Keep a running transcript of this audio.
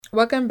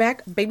Welcome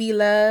back, baby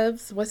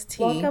loves. What's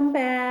tea? Welcome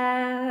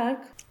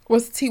back.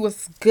 What's tea?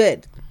 What's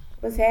good?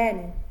 What's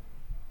happening?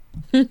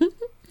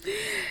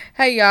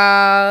 Hey,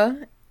 y'all.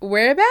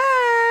 We're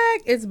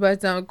back. It's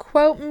But Don't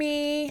Quote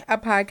Me, a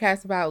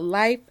podcast about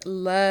life,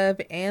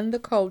 love, and the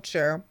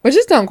culture. But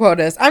just don't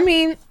quote us. I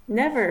mean,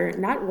 Never,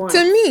 not to once.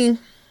 me,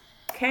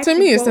 Catch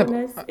you it's quoting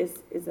us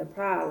is a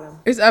problem.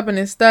 up and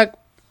it's stuck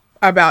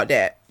about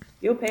that.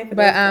 You'll pay for But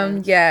those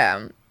times.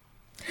 yeah.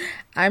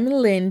 I'm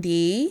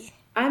Lindy,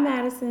 I'm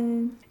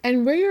Madison.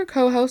 and we're your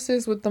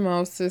co-hostess with the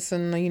mostest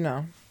and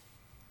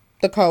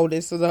the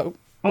coldest, so the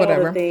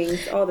whatever.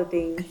 All the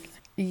things.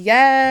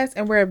 Yes,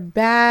 and we're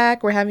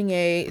back. We're having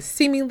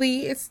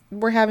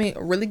we're having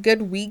really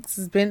good weeks.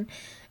 It's been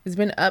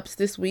ups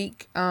this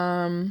week.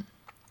 So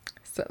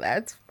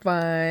that's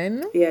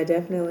fun. Yeah,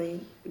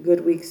 definitely.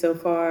 Good week so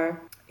far.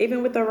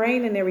 Even with the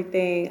rain and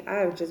everything,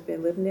 I've just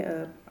been living it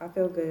up. I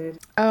feel good.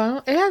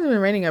 Oh, it hasn't been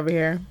raining over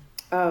here.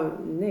 Oh,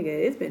 nigga,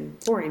 it's been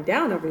pouring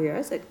down over here.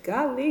 I said,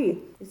 golly.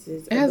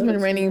 It hasn't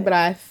been raining, but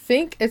I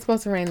think it's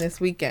supposed to rain this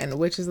weekend,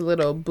 which is a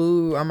little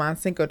boo on my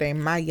Cinco de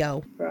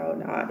Mayo.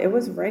 Bro, nah, it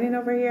was raining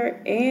over here,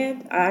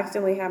 and I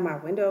accidentally had my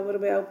window a little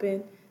bit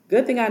open.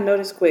 Good thing I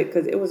noticed quick,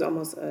 because it was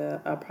almost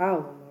a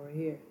problem over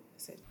here. I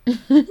said,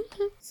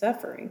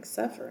 suffering.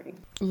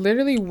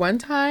 Literally, one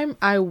time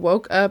I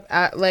woke up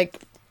out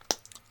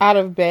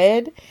of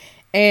bed,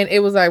 and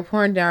it was like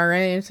pouring down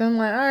rain. So I'm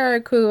like, all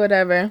right, cool,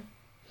 whatever.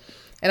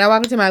 And I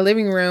walk into my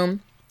living room,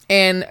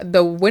 and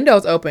the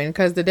window's open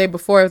because the day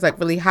before it was like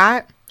really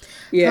hot.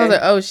 Yeah. So I was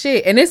like, oh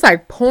shit. And it's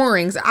like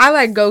pouring. So I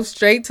like go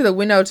straight to the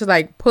window to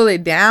like pull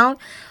it down.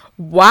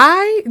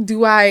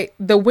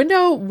 The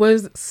window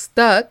was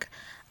stuck.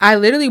 I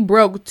literally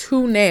broke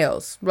 2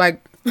 nails.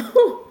 Like,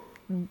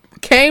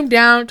 came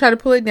down, tried to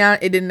pull it down.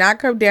 It did not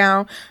come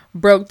down.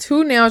 Broke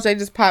 2 nails. They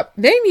just popped.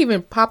 They didn't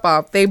even pop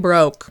off. They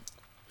broke.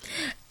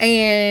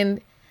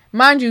 And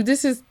mind you,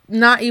 this is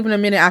not even a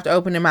minute after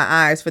opening my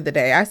eyes for the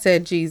day. I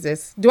said,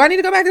 Jesus, do I need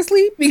to go back to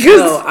sleep?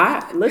 Because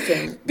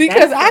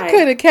because I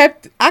could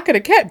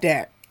have kept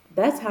that.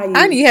 That's how you.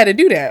 I knew how to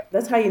do that.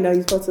 That's how you know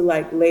you're supposed to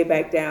like lay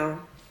back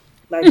down.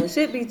 Like when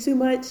shit be too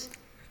much.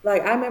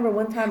 Like I remember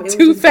one time it was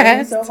too just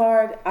fast, so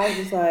hard. I was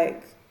just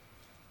like,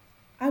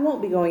 I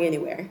won't be going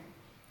anywhere.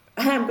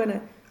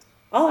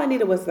 All I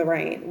needed was the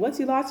rain. Once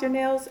you lost your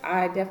nails,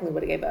 I definitely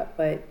would have gave up.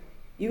 But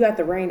you got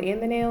the rain and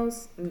the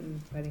nails,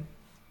 buddy.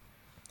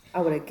 I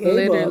would have gave up.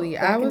 Literally,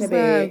 I was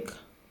like,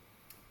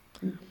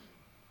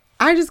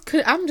 I just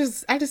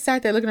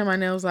sat there looking at my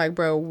nails like,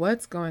 bro,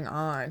 what's going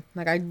on?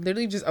 Like, I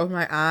literally just opened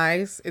my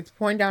eyes. It's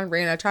pouring down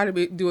rain. I try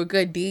to do a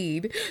good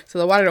deed so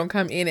the water don't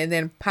come in, and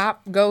then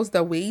pop goes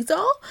the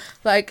weasel.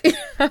 Like,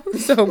 I'm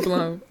so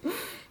blown.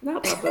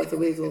 Not pop goes the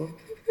weasel.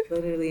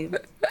 Literally.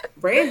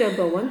 Random,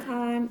 but one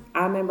time,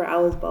 I remember I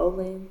was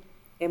bowling,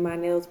 and my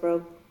nails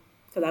broke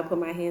because I put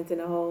my hands in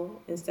a hole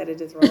instead of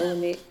just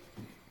rolling it.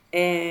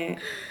 And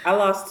I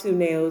lost 2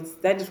 nails.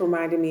 That just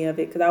reminded me of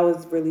it because I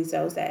was really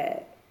so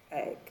sad.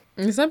 Like,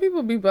 and some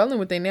people be bowling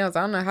with their nails.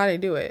 I don't know how they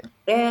do it.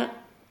 And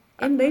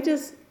they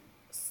just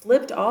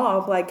slipped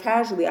off like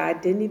casually. I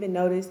didn't even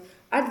notice.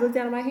 I just looked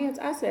down at my hands.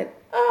 I said,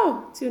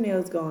 "Oh, 2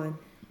 nails gone.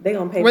 They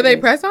gonna pay." Were they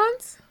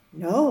press-ons?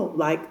 No,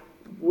 like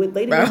with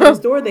lady in the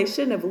store, they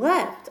shouldn't have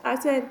left. I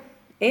said,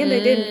 and they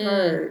didn't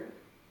hurt.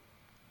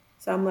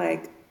 So I'm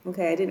like,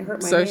 okay, I didn't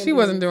hurt my hand. So she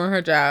wasn't doing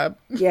her job.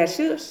 Yeah,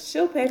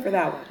 she'll pay for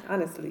that one,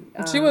 honestly.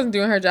 She wasn't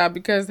doing her job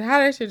because how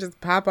did she just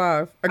pop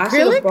off? Acrylic? I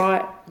should have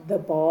brought the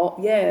ball.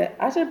 Yeah,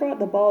 I should have brought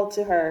the ball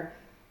to her.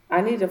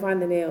 I need to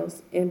find the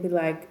nails and be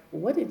like,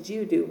 what did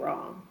you do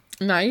wrong?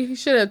 No, you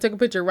should have took a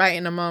picture right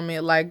in the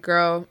moment. Like,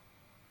 girl,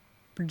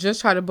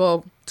 just try to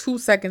bowl 2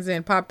 seconds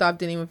in, popped off,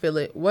 didn't even feel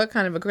it. What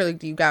kind of acrylic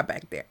do you got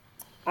back there?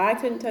 I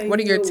couldn't tell you. What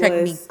are your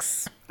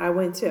techniques? I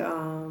went to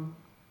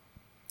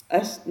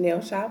a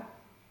nail shop.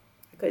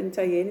 I couldn't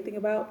tell you anything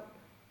about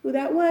who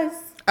that was.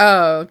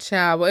 Oh,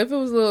 child. Well, if it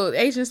was a little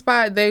Asian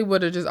spot, they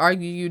would have just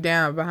argued you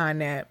down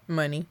behind that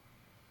money.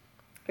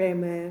 Hey,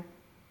 man.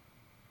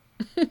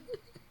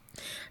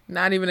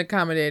 Not even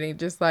accommodating.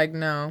 Just like,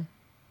 no.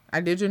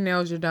 I did your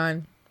nails. You're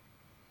done.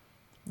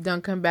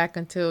 Don't come back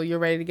until you're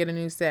ready to get a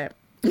new set.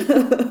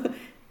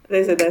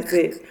 They said that's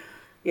it.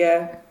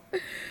 Yeah.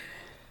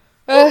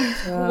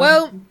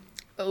 Well,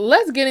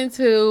 let's get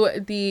into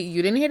the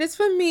you didn't hear this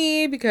from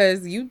me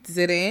because you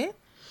didn't.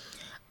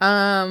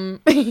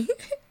 And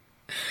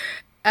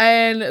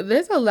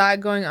there's a lot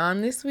going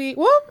on this week.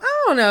 Well,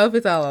 I don't know if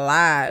it's a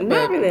lot,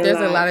 but really there's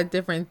a lot of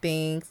different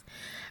things.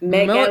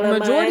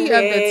 Majority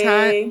of the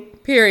time,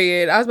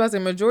 period. I was about to say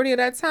majority of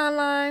that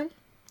timeline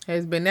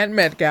has been that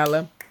Met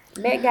Gala.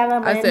 Met Gala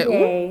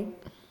Monday.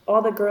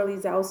 All the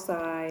girlies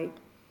outside.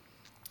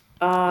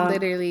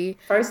 Literally.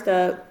 First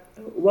up,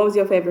 what was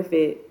your favorite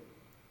fit?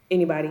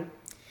 Anybody?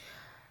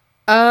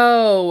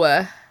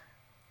 Oh.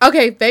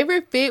 Okay,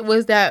 favorite fit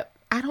was that,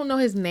 I don't know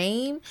his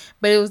name,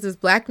 but it was this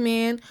black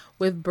man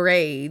with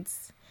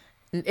braids.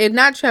 It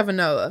not Trevor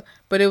Noah,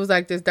 but it was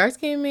like this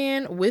dark-skinned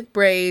man with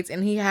braids,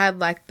 and he had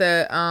like he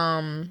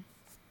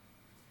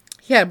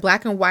had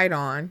black and white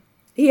on.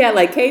 He had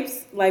like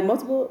capes, like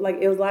multiple, like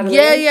it was a lot of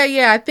Yeah, layers. yeah,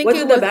 yeah. I think Was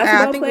it it the was. I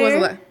basketball think it was.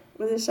 player?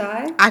 Was it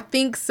Shy? I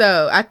think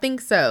so. I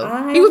think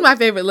so. He was I my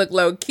favorite look,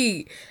 low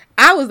key.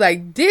 I was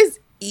like, this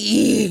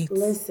eats.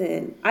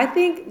 listen. I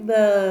think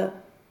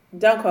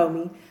don't quote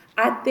me.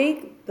 I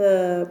think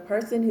the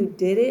person who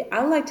did it.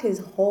 I liked his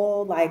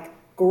whole like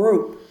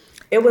group.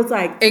 It was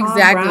like Tom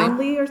Exactly.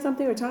 Brownlee or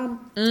something, or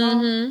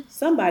Tom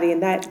somebody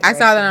in that. I saw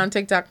that direction. on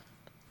TikTok.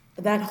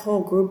 That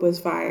whole group was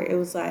fire. It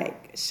was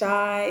like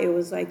Shy. It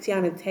was like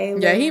Tiana Taylor.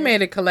 Yeah, he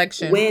made a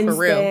collection for real.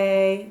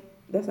 Wednesday.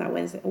 That's not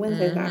Wednesday.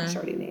 Wednesday's not a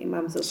shorty name.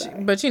 I'm so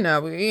sorry. But you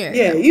know, yeah.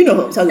 Yeah, you know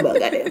who I'm talking about,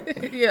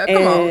 goddamn. Yeah,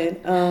 come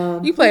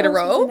on. You played a who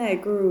else was role. in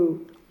that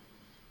group?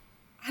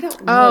 I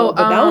don't know,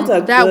 but that was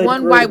a that good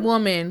one group. white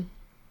woman.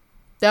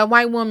 That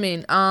white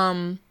woman,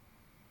 Anne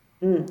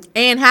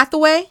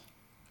Hathaway.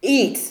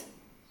 Eat.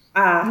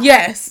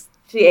 Yes.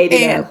 She ate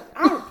it Anne.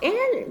 up.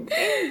 And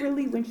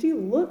really, when she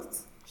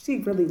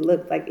really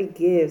looked like it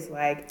gives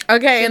like.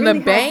 Okay, and really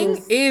the bang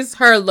has this- is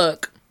her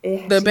look.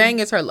 Yeah, The bang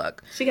is her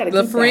look. She got to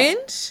The keep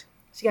fringe.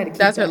 She got to keep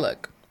That's her that.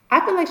 look.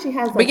 I feel like she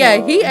has. Like But yeah,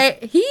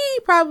 he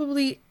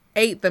probably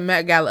ate the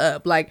Met Gala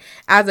up, like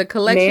as a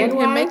collection. Him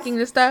Man-wise? making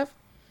the stuff.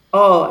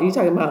 Oh, you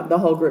talking about the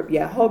whole group?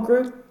 Yeah, whole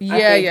group.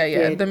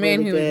 Yeah. The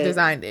man who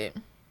designed it.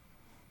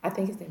 I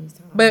think his name is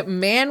Tom. But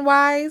man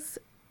wise,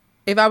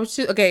 if I was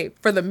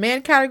for the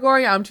man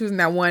category, I'm choosing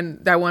that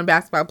one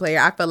basketball player.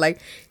 I felt like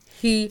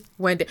he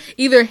went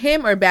either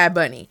him or Bad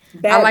Bunny.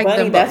 Bad I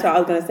Bunny, them that's both. what I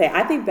was gonna say.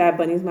 I think Bad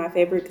Bunny is my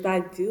favorite because I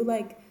do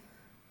like.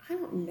 I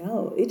don't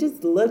know. It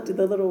just looked at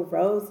the little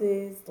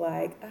roses.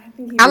 Like I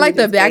think. I like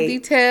the back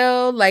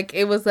detail. Like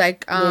it was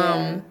like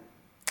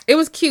it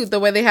was cute the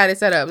way they had it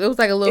set up. It was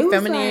like a little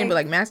feminine but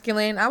like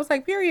masculine. I was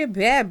like, period,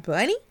 Bad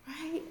Bunny.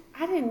 Right.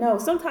 I didn't know.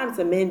 Sometimes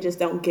the men just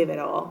don't give it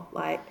all.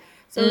 Like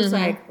so, it's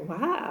like,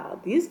 wow,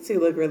 these two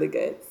look really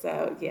good.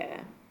 So yeah.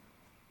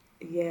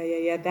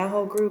 That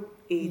whole group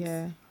eats.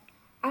 Yeah.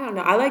 I don't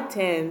know. I like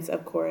Tens,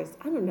 of course.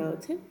 I don't know.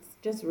 Tens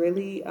just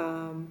really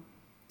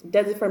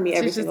does it for me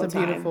every She's just single a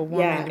time. beautiful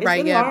woman. Yeah, it's right,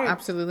 really yeah, hard.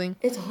 absolutely.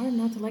 It's hard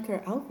not to like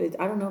her outfits.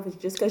 I don't know if it's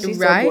just because she's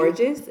Right? so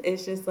gorgeous.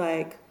 It's just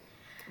like,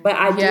 but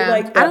I do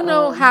like I don't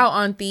know how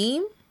on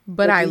theme,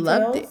 but I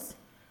loved it. details.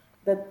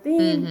 The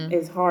theme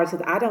is hard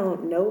because I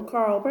don't know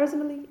Carl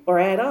personally or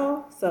at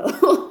all.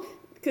 So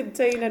couldn't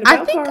tell you nothing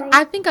about Carl.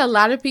 I think a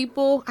lot of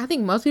people, I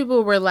think most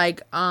people were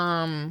like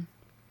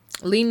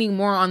leaning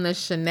more on the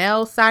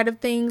Chanel side of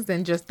things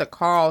than just the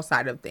Carl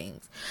side of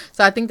things.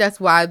 So I think that's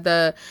why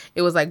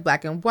it was like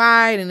black and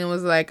white and it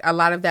was like a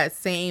lot of that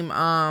same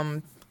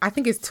I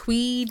think it's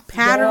tweed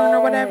pattern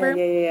or whatever.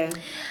 Yeah.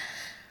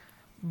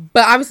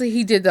 But obviously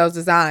he did those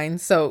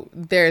designs, so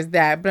there's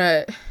that.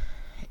 But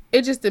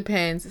it just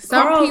depends.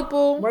 Some Carl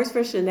people works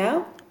for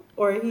Chanel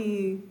or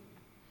he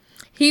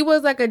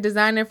was like a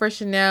designer for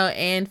Chanel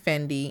and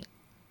Fendi.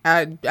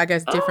 I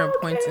guess different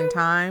points in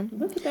time.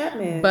 Look at that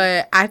man.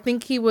 But I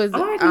think he was. I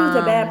heard he was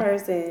a bad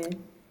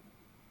person.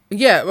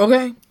 Yeah.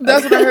 Okay.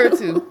 That's what I heard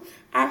too.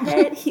 I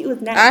heard he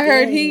was not. I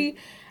heard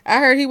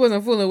he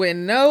wasn't fooling with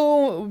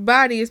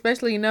nobody,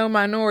 especially no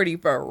minority,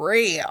 for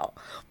real.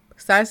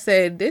 So I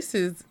said, "This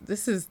is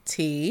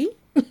tea."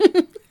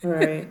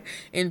 Right.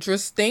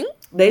 Interesting.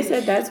 They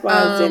said that's why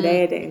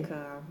Zendaya didn't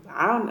come.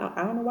 I don't know.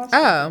 I don't know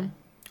why.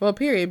 Well,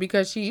 period,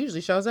 because she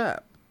usually shows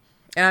up.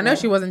 And I know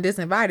she wasn't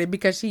disinvited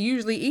because she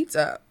usually eats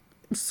up.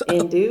 So,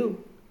 and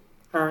do.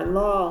 Her and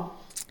Law.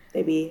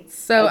 They be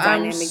so a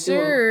I'm dynamic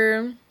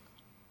sure. Duo.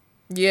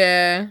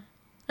 Yeah.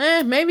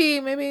 Maybe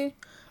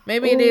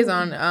it is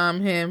on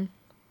him.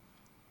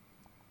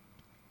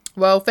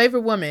 Well,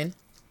 favorite woman.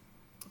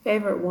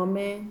 Favorite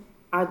woman?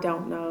 I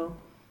don't know.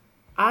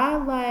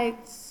 I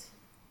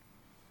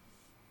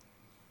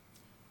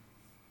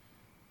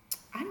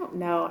don't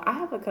know. I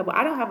have a couple.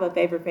 I don't have a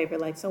favorite.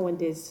 Like someone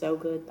did so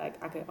good.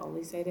 Like I could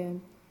only say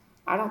them.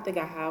 I don't think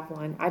I have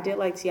one. I did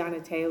like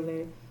Tiana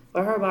Taylor,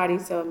 but her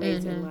body's so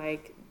amazing.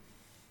 Like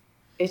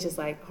it's just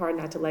like hard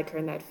not to like her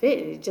in that fit.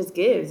 It just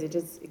gives.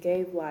 It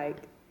gave like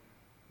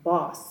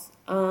boss.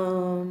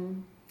 I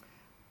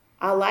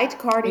liked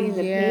Cardi in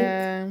the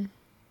pink.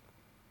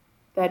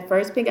 That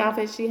first pink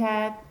outfit she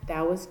had,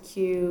 that was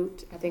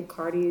cute. I think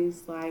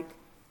Cardi's like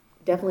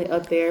definitely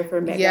up there for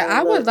Met Gala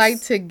I would looks.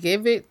 like to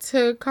give it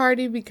to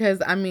Cardi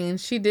because I mean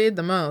she did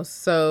the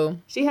most. So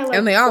she had like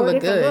and they all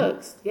look different good.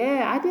 looks.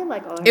 Yeah, I did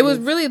like all. Her It was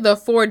looks. really the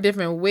 4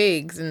 different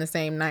wigs in the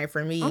same night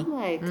for me.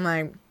 I'm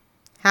like,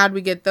 how'd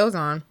we get those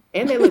on?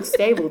 and they look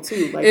stable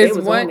too. Like they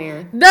was on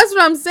there. That's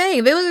what I'm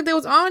saying. They look like they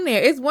was on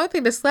there. It's one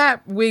thing to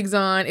slap wigs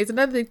on. It's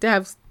another thing to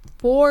have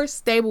 4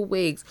 stable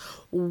wigs.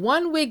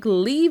 One wig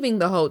leaving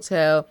the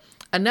hotel,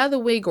 another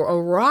wig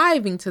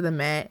arriving to the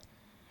Met,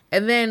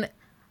 and then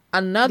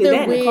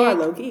another wig car,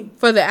 low-key.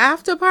 for the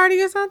after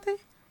party or something.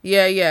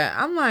 Yeah.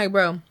 I'm like,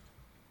 bro.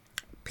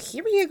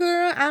 Period,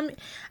 girl.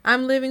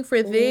 I'm living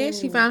for this.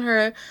 She found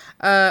her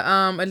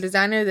a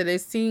designer that it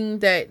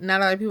seemed that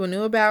not a lot of people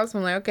knew about. So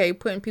I'm like, okay,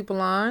 putting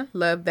people on.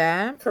 Love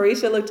that.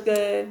 Carisha looked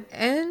good.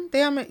 And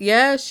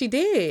yeah, she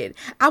did.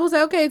 I was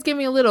like, okay, it's giving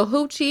me a little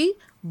hoochie,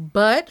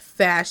 but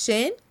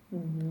fashion.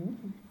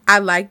 I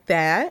like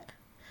that.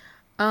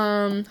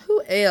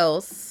 Who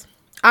else?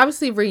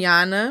 Obviously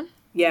Rihanna,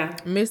 Yeah.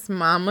 Miss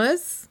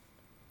Mamas.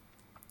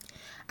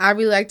 I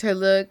really liked her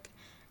look.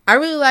 I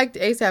really liked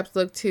ASAP's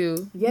look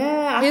too.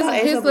 Yeah, I His thought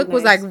his ASAP was look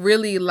was like nice.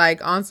 really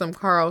like on some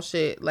Carl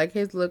shit. Like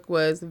his look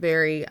was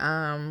very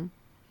I'm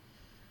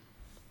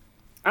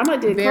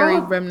like, did very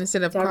Carl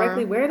reminiscent of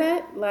directly Carl. wear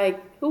that?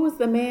 Like, who was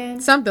the man?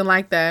 Something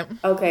like that.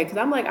 Okay, because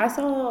I'm like, I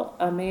saw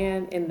a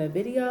man in the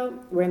video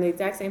wearing the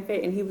exact same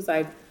fit, and he was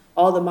like,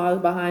 all the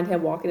models behind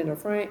him walking in the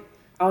front.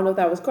 I don't know if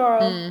that was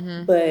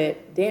Carl,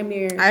 but damn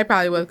near. I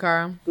probably was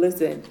Carl.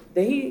 Listen,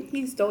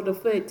 he stole the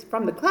foot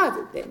from the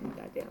closet. Then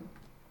goddamn.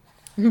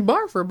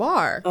 Bar for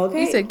bar. He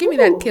Okay, said, "Give me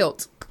that whew.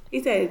 kilt."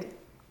 He said,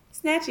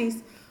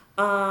 "Snatchies."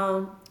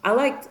 I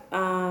liked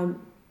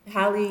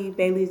Halle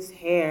Bailey's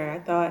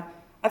hair.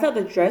 I thought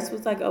the dress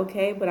was like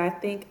okay, but I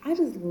think I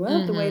just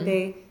love the way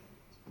they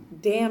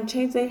damn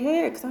changed their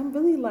hair because I'm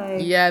really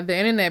like, Yeah, the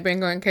internet been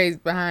going crazy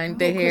behind oh,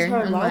 their because hair.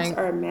 her I'm locks like,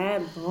 are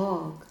mad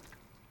long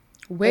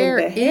and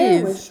where the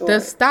hair was is the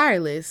short,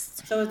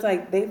 stylist? so it's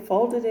like they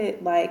folded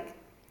it like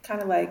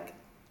kind of like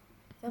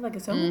is that like a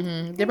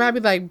sewing They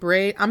probably like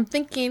braid. I'm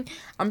thinking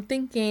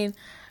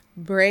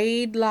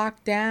braid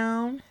lock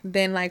down,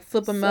 then like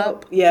flip them So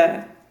up,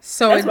 yeah,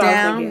 sew that's it what I was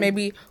down, thinking.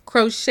 maybe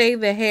crochet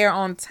the hair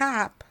on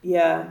top.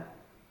 Yeah,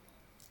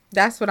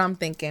 That's what I'm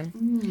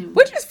thinking.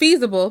 Which is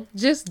feasible,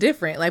 just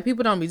different. Like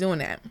people don't be doing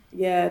that.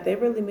 yeah, they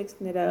really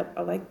mixing it up.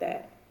 I like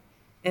that.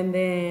 And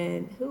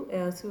then who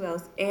else? Who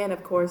else? And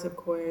of course,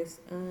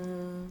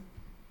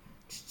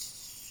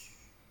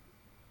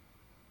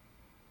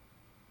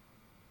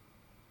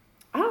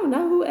 I don't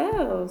know who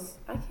else.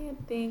 I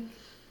can't think.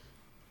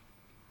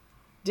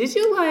 Did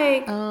you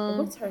like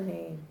what's her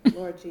name?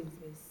 Lord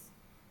Jesus,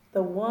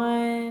 the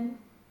one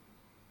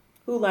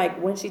who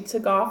like when she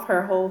took off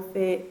her whole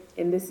fit,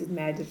 and this is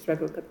mad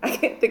disrespectful because I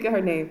can't think of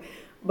her name,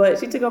 but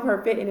she took off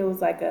her fit and it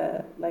was like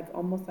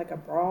almost like a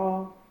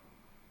bra.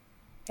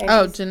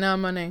 Oh, Janelle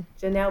Monáe.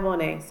 Janelle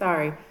Monáe.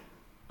 Sorry.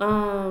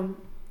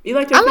 You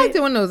liked her I fit? liked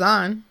it when it was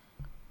on.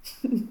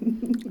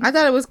 I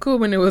thought it was cool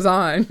when it was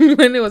on.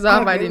 When it was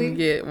off, I really? didn't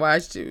get why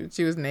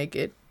she was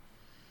naked.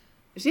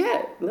 She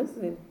had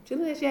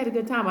she had a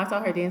good time. I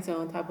saw her dancing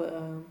on top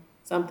of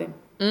something.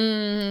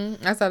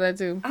 I saw that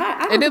too.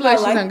 I It don't did think I look like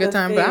she was having a liked good the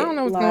time, but I fit, don't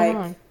know what's like, going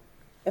on.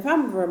 If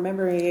I'm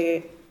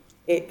remembering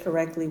it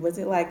correctly, was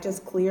it like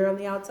just clear on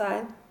the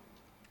outside?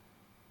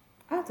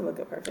 I have to look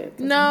up her fit.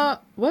 No,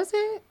 was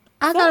it?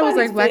 I thought it was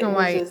like black and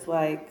white. Just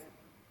like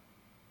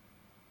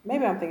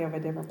maybe I'm thinking of a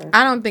different person.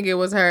 I don't think it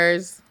was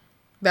hers.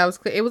 That was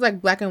clear. It was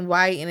like black and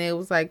white, and it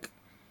was like,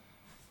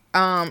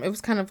 it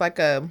was kind of like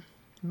a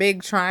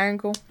big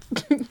triangle.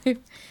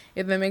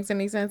 If that makes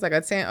any sense, like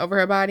a tent over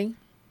her body.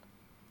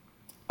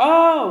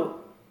 Oh,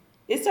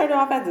 it started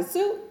off as a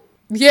suit.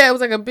 Yeah, it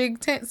was like a big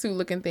tent suit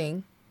looking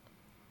thing.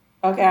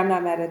 Okay, I'm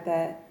not mad at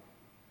that.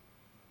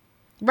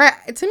 Right.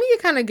 To me,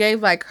 it kind of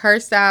gave like her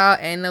style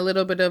and a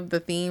little bit of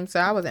the theme, so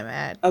I wasn't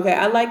mad. Okay,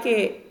 I like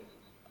it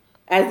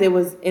as it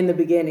was in the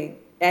beginning,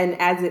 and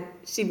as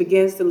she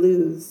begins to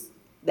lose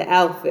the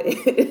outfit,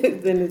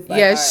 then it's like,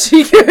 yeah,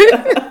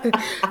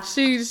 right.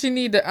 she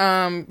need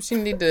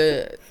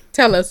to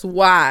tell us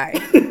why.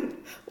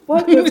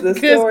 What was the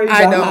story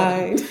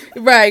behind?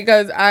 Right,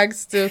 because I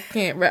still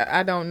can't.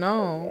 I don't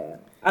know. Yeah.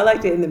 I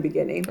liked it in the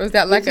beginning. Was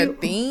that like a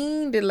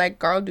theme? Did like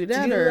Carl do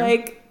that? Did you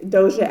like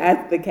Doja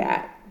as the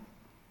cat?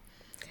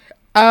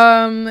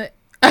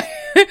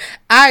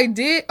 I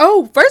did.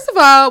 Oh, first of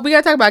all, we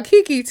gotta talk about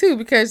Kiki too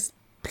because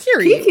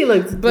period. Kiki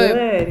looks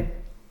good.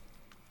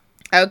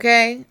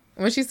 Okay,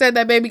 when she said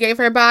that baby gave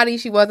her body,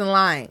 she wasn't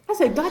lying. I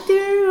said, "God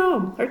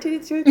damn, her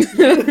titties."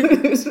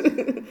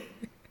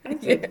 I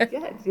said,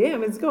 "God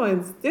damn, it's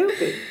going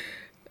stupid."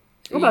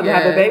 I'm about to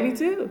have a baby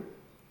too.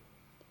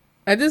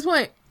 At this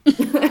point,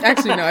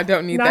 actually, no, I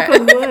don't need Knock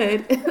that. on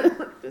wood.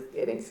 Just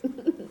kidding.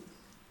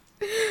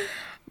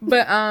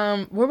 But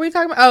what were we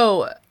talking about?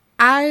 Oh,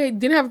 I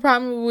didn't have a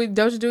problem with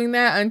Doja doing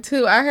that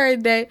until I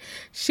heard that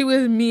she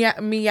was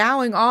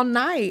meowing all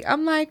night.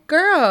 I'm like,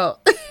 girl.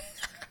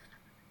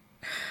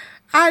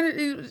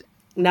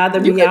 Now the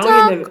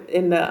meowing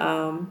in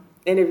the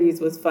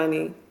interviews was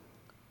funny.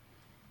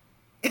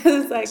 Cause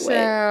it's like,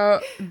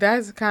 child,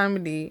 that's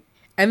comedy.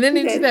 And then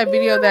into that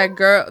video, that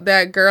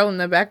girl in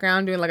the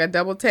background doing like a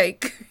double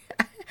take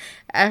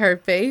at her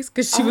face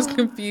because she was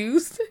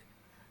confused.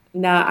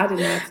 Nah, I did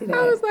not see that.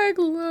 I was like,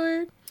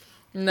 Lord.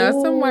 No,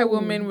 some white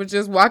woman was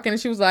just walking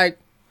and she was like,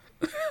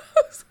 I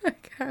was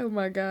like, oh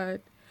my God.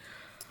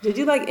 Did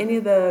you like any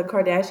of the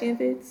Kardashian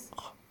fits?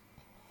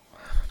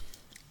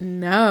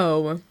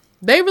 No.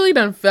 They really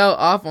done fell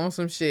off on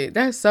some shit.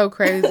 That's so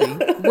crazy.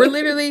 We're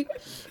literally,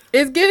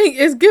 it's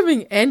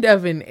giving end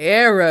of an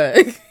era.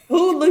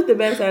 Who looked the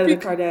best out of the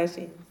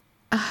Kardashians?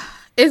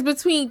 It's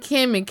between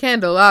Kim and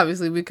Kendall,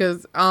 obviously,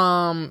 because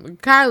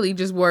Kylie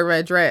just wore a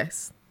red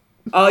dress.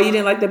 Oh, you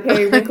didn't like the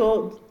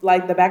periwinkle,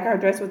 like the back of her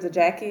dress with the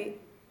jacket,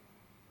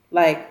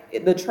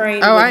 like the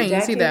train. Oh, with I the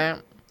didn't see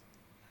that.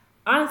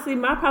 Honestly,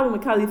 my problem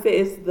with Kylie fit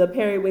is the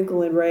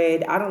periwinkle in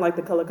red. I don't like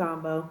the color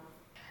combo.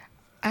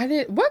 I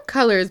did. What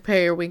color is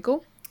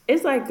periwinkle?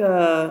 It's like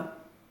a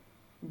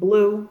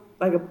blue,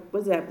 like a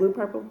what's that? Blue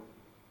purple,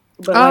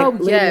 but like Oh lean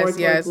more yes, towards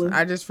yes. blue.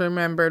 I just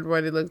remembered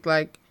what it looked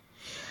like.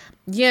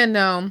 Yeah,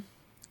 no.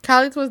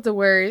 Kylie's was the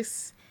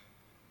worst.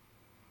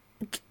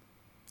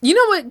 You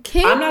know what?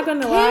 I'm not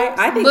gonna lie. Kim's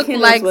I think looked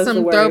Kendall's like was the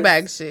some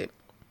throwback worst. shit.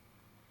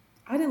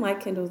 I didn't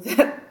like Kendall's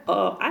at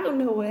all. I don't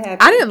know what I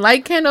happened. didn't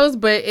like Kendall's,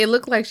 but it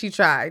looked like she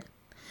tried.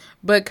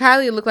 But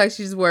Kylie looked like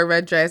she just wore a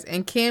red dress,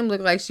 and Kim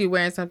looked like she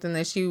wearing something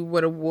that she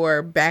would have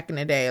wore back in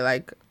the day,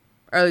 like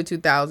early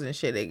 2000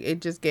 shit.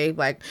 It just gave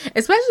like,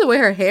 especially the way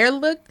her hair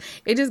looked,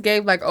 it just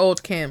gave like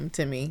old Kim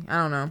to me. I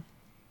don't know.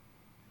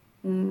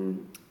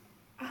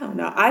 I don't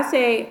know. I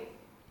say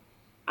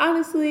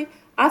honestly,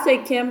 I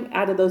say Kim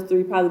out of those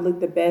three probably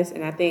looked the best,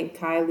 and I think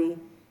Kylie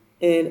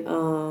and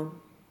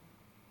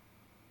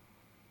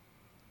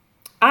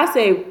I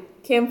say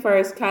Kim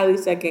first, Kylie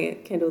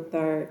second, Kendall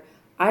third.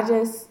 I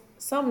just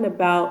something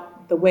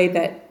about the way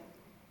that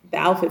the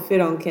outfit fit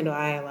on Kendall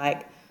I ain't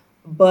like,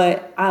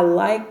 but I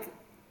like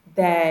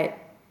that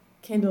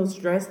Kendall's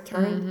dress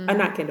turned.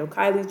 Not Kendall.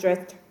 Kylie's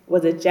dress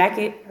was a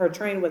jacket. Her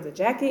train was a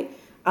jacket.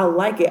 I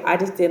like it. I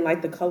just didn't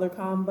like the color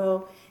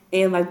combo,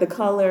 and like the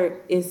color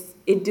is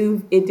it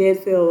did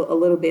feel a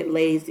little bit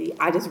lazy.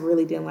 I just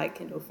really didn't like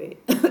Kendall fit.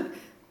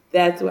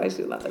 That's why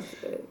she lost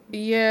it.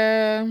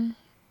 Yeah.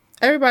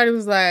 Everybody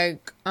was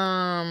like,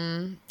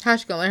 how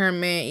she gonna let her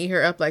man eat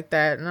her up like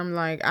that? And I'm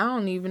like, I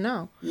don't even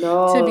know.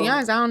 No. To be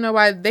honest, I don't know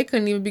why they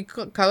couldn't even be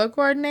color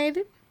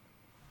coordinated.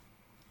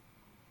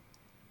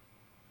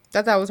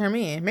 Thought that was her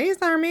man. Maybe it's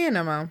not her man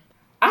no more.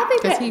 I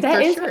think Because that, he that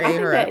for is. sure I ate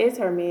think her that up. is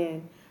her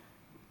man.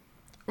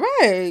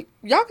 Right.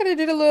 Y'all could have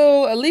did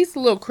at least a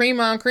little cream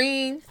on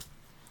cream.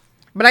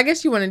 But I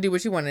guess you want to do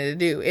what you wanted to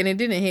do. And it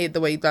didn't hit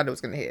the way you thought it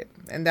was going to hit.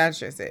 And that's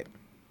just it.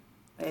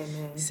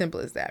 Amen. Simple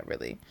as that,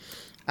 really.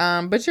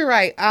 But you're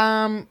right.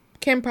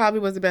 Kim probably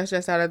was the best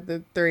dressed out of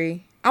the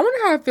three. I wonder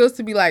how it feels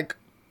to be like,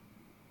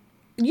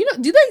 you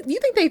know, do you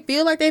think they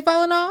feel like they've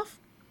fallen off?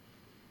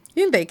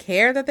 You think they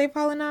care that they've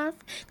fallen off?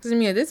 Because I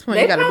mean, at this point,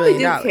 They you got $1 probably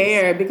billion. do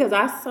care because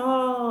I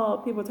saw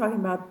people talking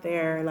about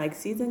their like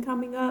season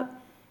coming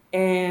up,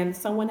 and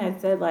someone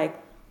had said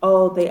like,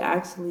 oh, they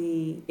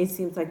actually. It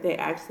seems like they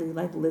actually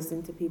like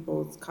listen to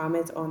people's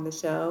comments on the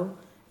show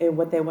and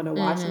what they want to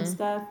watch and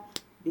stuff.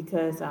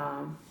 Because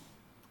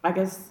I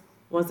guess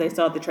once they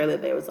saw the trailer,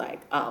 they was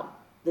like, oh,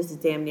 this is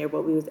damn near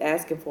what we was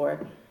asking for.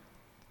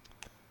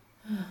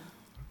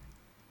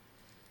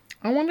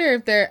 I wonder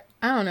if they're,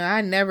 I don't know.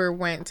 I never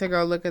went to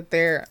go look at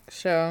their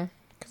show.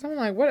 Because I'm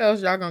like, what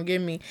else y'all going to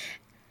give me?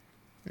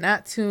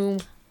 Not too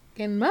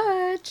fucking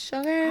much,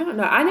 okay? I don't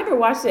know. I never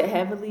watched it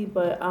heavily,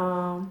 but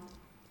I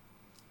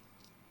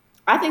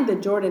think the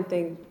Jordan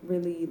thing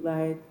really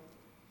like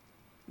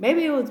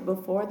maybe it was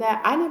before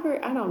that. I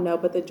don't know,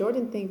 but the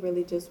Jordan thing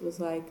really just was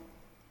like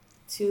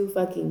too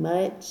fucking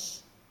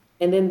much.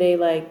 And then they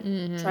like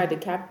tried to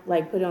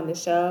put it on the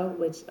show,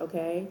 which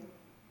okay.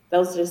 That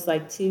was just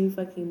like too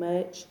fucking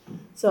much.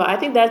 So I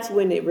think that's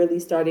when it really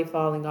started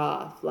falling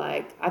off.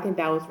 Like I think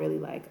that was really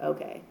like,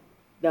 okay.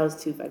 That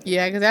was too fucking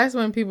Yeah, because that's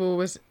when people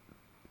was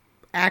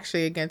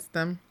actually against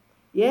them.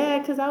 Yeah,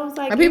 because I was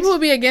like, and people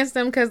would be against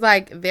them because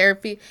like they're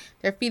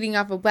feeding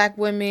off of black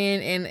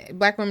women and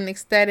black women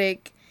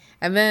aesthetic,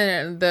 and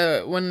then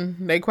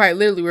when they quite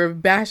literally were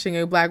bashing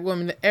a black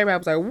woman, everybody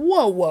was like,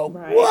 whoa,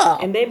 right. whoa,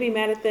 and they'd be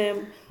mad at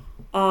them.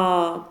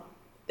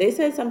 They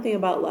said something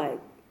about like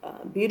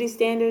beauty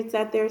standards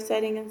that they're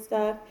setting and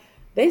stuff.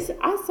 I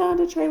saw in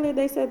the trailer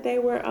they said they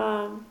were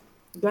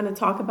going to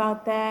talk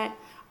about that.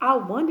 I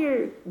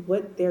wonder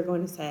what they're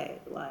going to say,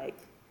 like.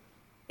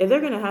 If they're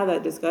going to have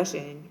that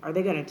discussion, are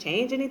they going to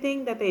change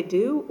anything that they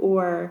do?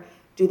 Or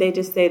do they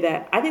just say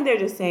that? I think they're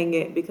just saying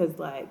it because,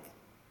 like,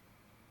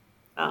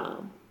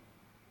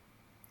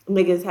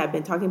 niggas have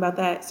been talking about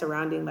that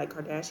surrounding, like,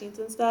 Kardashians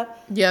and stuff.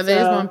 Yeah, they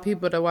just want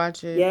people to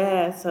watch it.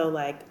 Yeah, so,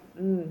 like,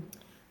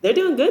 they're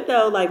doing good,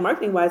 though, like,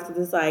 marketing-wise, because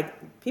it's,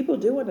 like, people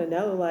do want to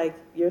know, like,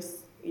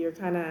 you're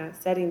kind of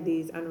setting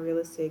these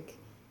unrealistic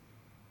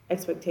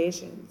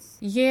expectations.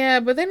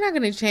 Yeah, but they're not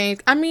going to change.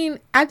 I mean,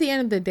 at the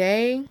end of the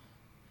day,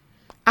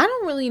 I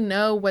don't really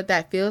know what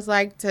that feels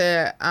like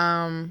to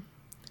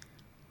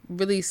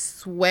really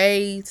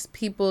sway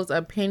people's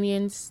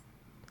opinions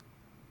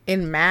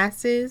in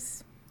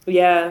masses.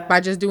 Yeah.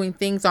 By just doing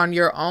things on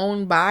your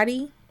own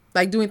body,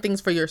 like doing things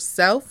for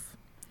yourself.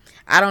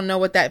 I don't know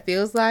what that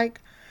feels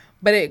like,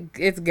 but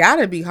it's got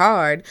to be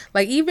hard.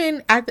 Like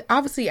even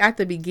obviously at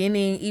the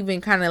beginning, even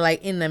kind of like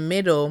in the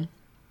middle,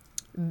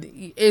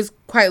 it's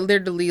quite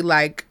literally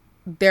like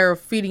they're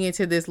feeding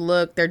into this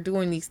look, they're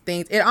doing these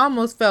things. It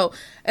almost felt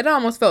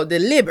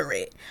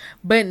deliberate.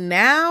 But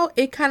now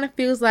it kind of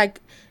feels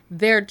like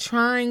they're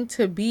trying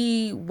to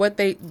be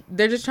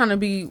they're just trying to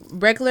be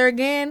regular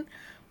again,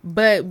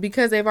 but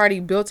because they've already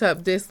built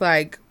up this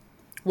like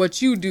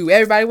what you do,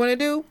 everybody want to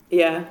do.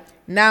 Yeah.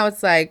 Now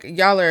it's like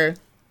now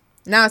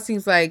it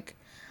seems like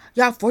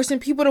y'all forcing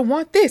people to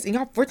want this and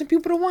y'all forcing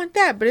people to want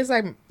that, but it's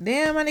like,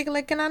 damn, my nigga,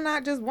 like, can I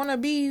not just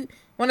want to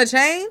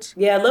change?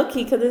 Yeah, low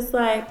key, because it's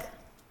like,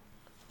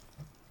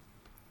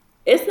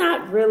 it's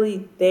not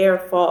really their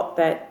fault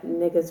that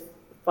niggas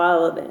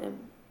follow them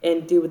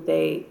and do what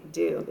they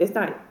do. It's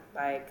not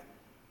like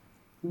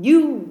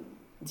you.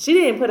 She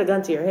didn't put a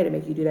gun to your head to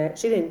make you do that.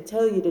 She didn't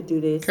tell you to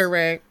do this.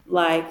 Correct.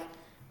 Like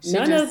She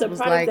none of just the was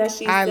products that like,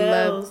 she I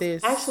love sells.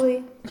 this.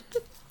 Actually,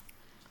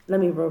 let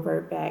me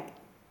revert back.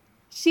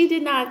 She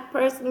did not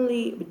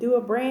personally do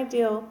a brand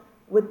deal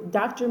with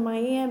Dr.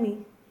 Miami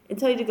and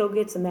tell you to go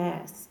get some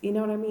ass. You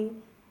know what I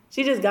mean?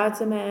 She just got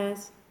some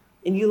ass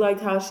and you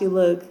liked how she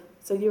looked.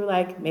 So you were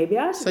like, maybe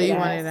I should So get you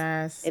wanted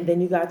ass. ass. And then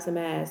you got some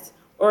ass.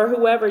 Or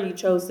whoever you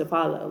chose to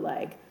follow.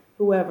 Like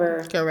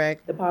whoever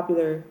Correct. the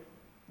popular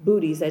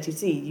booties that you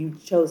see, you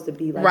chose to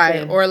be like Right.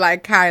 them. Or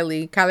like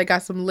Kylie. Kylie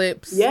got some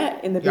lips. Yeah,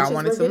 and the Y'all bitches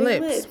wanted were some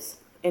getting lips. lips.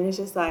 And it's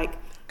just like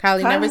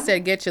Kylie never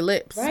said get your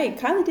lips. right.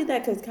 Kylie did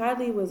that because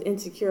Kylie was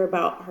insecure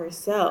about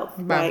herself.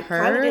 About Like Kylie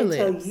her didn't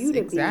tell lips. you to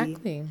be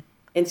Exactly.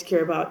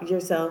 insecure about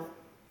yourself.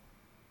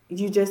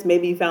 You just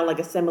maybe found like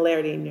a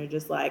similarity and you're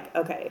just like,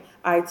 okay,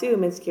 I too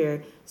am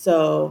insecure.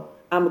 So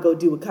I'm gonna go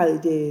do what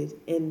Kylie did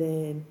and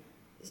then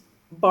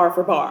bar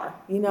for bar.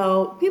 You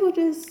know, people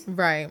just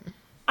Right.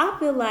 I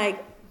feel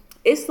like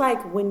it's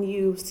like when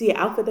you see an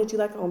outfit that you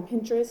like on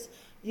Pinterest,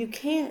 you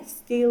can't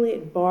steal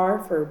it bar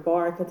for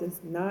bar because it's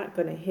not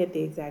gonna hit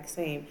the exact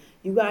same.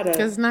 You gotta.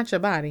 Because it's not your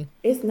body.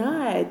 It's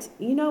not.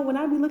 You know, when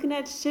I be looking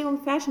at shit on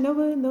Fashion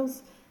Nova and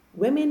those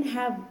women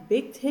have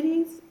big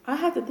titties, I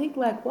have to think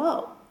like,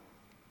 whoa,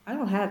 I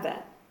don't have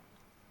that.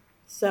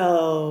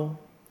 So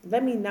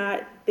let me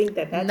not think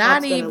that Not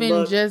top's gonna even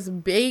look.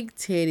 just big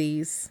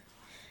titties.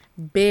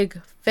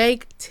 Big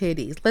fake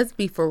titties. Let's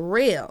be for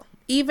real.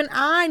 Even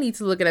I need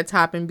to look at a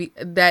top and be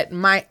that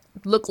might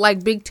look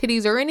like big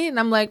titties are in it, and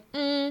I'm like,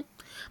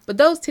 but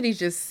those titties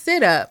just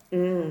sit up,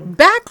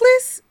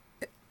 backless.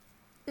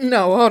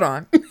 No, hold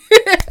on.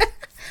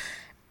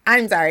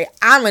 I'm sorry.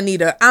 I'm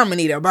gonna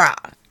need a bra.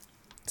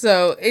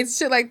 So it's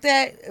shit like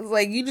that. It's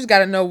like you just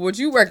gotta know what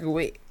you working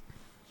with.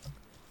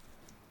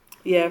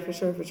 Yeah, for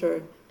sure, for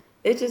sure.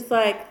 It's just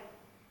like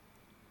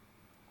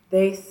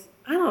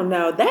I don't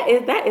know. That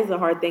is a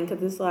hard thing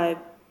because it's like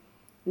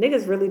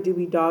niggas really do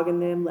be dogging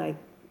them like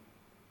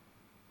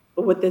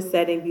with this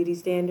setting beauty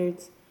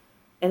standards,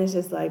 and it's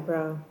just like,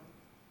 bro,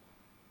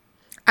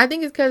 I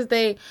think it's because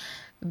they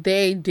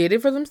did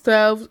it for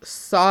themselves,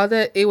 saw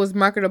that it was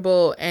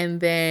marketable, and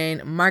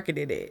then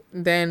marketed it,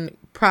 then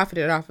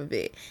profited off of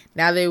it.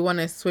 Now they want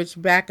to switch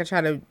back and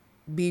try to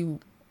be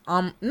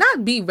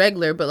not be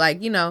regular, but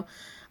like,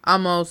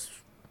 almost,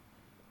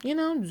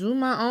 do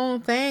my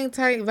own thing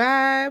type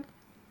vibe.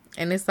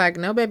 And it's like,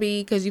 no,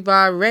 baby, because you've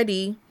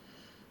already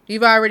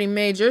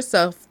made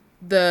yourself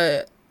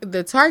the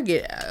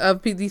target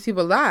of these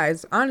people's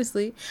lives.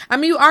 Honestly, I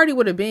mean, you already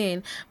would have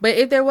been, but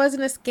if there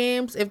wasn't a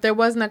Skims, if there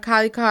wasn't a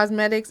Kylie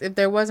Cosmetics, if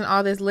there wasn't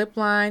all this lip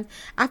line,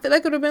 I feel like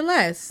it would have been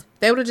less.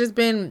 They would have just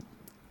been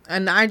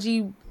an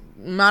IG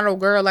model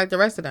girl like the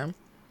rest of them.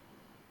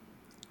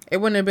 It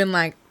wouldn't have been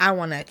like, I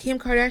want a Kim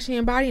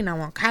Kardashian body and I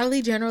want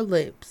Kylie Jenner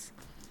lips,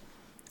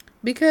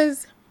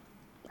 because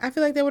I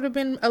feel like they would have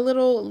been a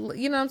little,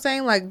 you know what I'm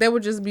saying? Like, they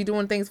would just be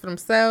doing things for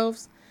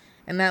themselves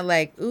and not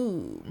like,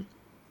 ooh,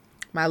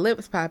 my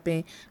lips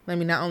popping. Let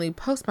me not only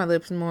post my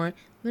lips more,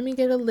 let me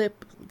get a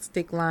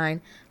lipstick line.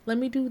 Let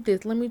me do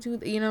this. Let me do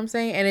you know what I'm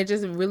saying? And it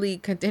just really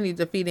continued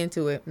to feed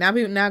into it.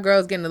 Now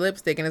girls getting the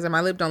lipstick and it's like, my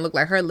lip don't look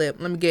like her lip.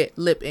 Let me get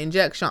lip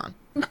injection.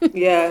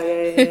 yeah.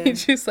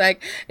 It's just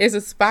like, it's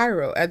a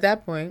spiral at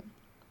that point.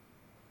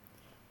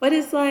 But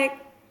it's like,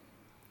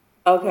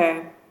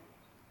 okay,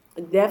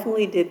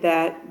 definitely did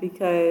that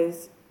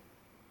because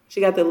she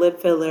got the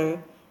lip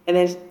filler, and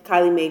then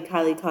Kylie made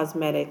Kylie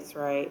Cosmetics,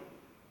 right?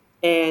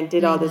 And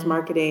did all this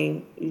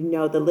marketing.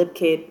 The lip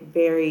kit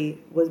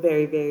was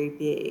very, very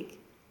big.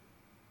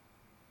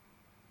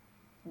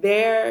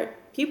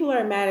 People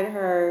are mad at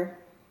her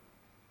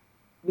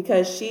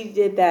because she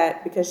did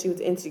that because she was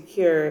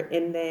insecure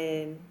and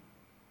then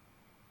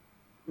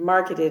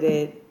marketed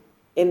it,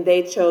 and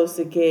they chose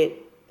to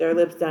get their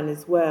lips done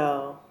as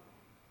well.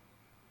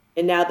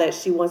 And now that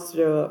she wants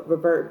to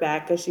revert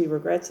back because she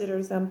regrets it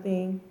or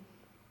something,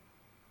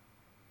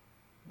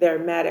 they're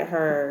mad at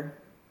her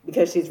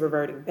because she's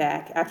reverting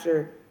back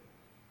after.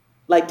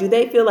 Like, do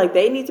they feel like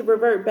they need to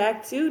revert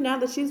back too now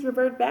that she's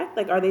reverted back?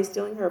 Like, are they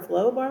stealing her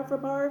flow bar for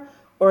bar?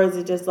 Or is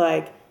it just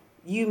like,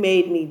 you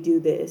made me do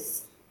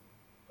this,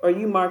 or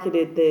you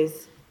marketed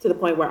this to the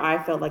point where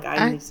I felt like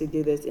I needed to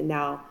do this, and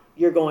now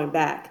you're going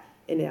back,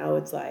 and now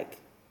it's like,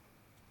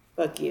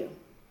 fuck you.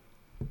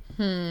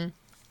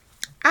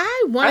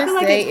 I want to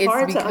say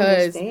it's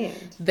because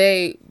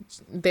understand.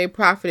 they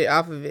profited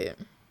off of it.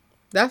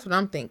 That's what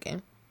I'm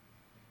thinking.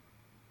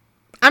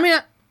 I mean,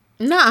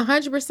 not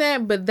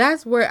 100%, but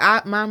that's where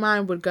my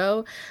mind would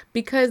go,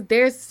 because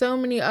there's so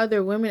many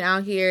other women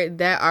out here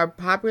that are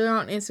popular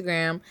on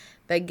Instagram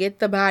that get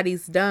the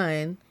bodies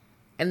done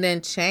and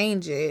then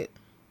change it.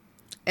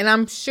 And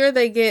I'm sure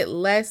they get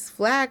less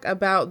flack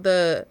about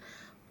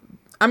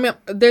I mean,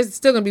 there's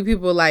still going to be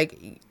people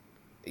like,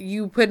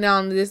 you putting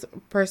on this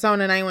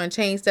persona and I want to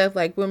change stuff,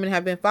 like women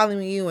have been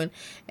following you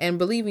and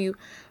believing you,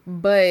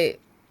 but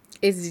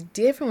it's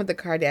different with the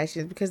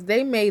Kardashians because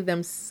they made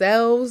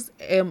themselves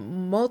a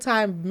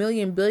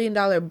multi-million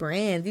billion-dollar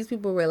brand. These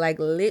people were like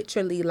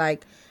literally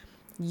like,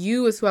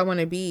 you is who I want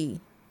to be.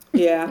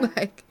 Yeah.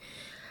 Like,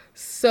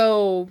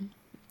 so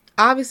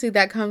obviously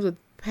that comes with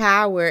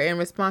power and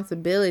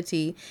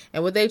responsibility,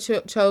 and what they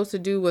chose to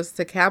do was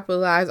to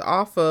capitalize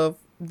off of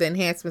the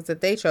enhancements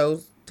that they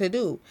chose to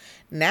do.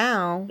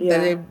 Now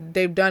that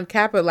they've done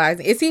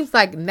capitalizing, it seems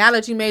like now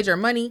that you made your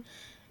money,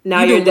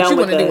 now you're done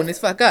with what you want to do, and it's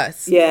fuck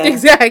us. Yeah,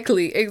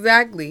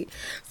 exactly.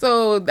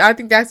 So I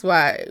think that's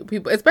why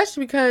people,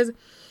 especially because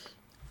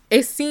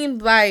it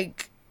seemed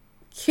like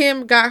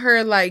Kim got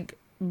her like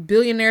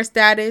billionaire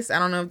status. I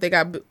don't know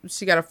if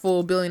she got a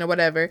full billion or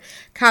whatever.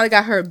 Kylie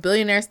got her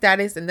billionaire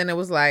status, and then it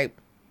was like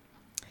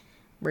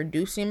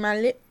reducing my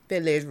lip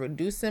fillers,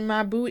 reducing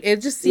my booty.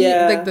 It just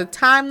seemed like the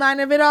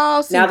timeline of it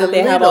all. Now that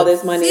they have all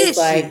this money, it's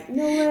like, you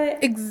know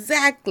what?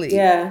 Exactly.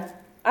 Yeah,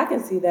 I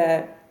can see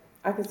that.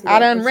 I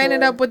done ran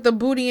it up with the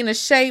booty in a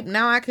shape.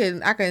 Now I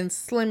can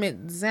slim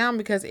it down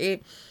because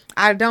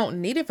I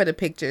don't need it for the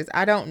pictures.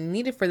 I don't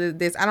need it for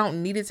this. I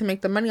don't need it to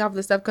make the money off of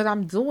this stuff because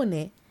I'm doing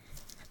it.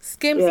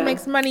 Skims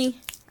makes money.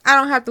 I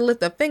don't have to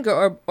lift a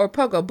finger or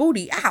poke a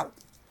booty out.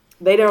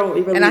 They don't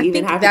really and I even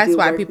think have that's to do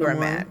why work people no are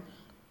more. mad.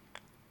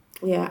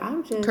 Yeah,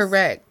 I'm just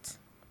correct.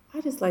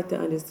 I just like to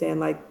understand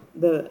like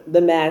the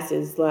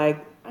masses.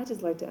 Like I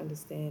just like to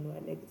understand why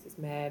niggas is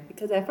mad,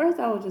 because at first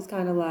I was just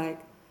kind of like,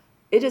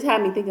 it just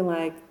had me thinking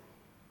like,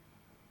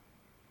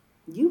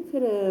 you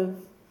could have,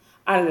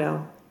 I don't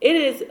know. It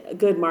is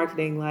good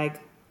marketing. Like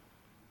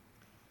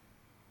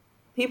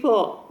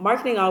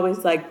marketing always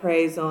like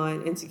preys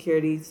on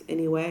insecurities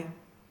anyway.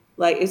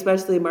 Like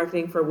especially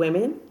marketing for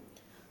women.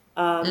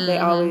 They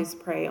always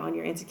prey on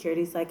your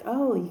insecurities. Like,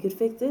 oh, you could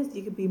fix this.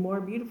 You could be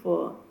more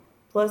beautiful.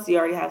 Plus, you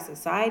already have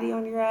society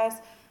on your ass.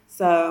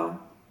 So,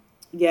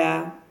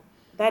 yeah,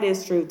 that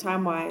is true.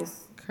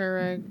 Time-wise.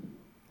 Correct.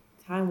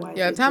 Time-wise.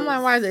 Yeah,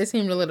 timeline-wise, it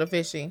seemed a little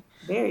fishy.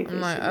 Very fishy.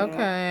 I'm like,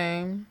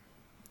 okay.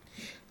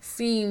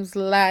 Seems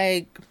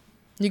like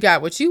you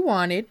got what you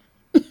wanted.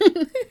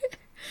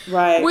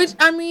 Right. Which,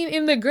 I mean,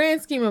 in the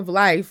grand scheme of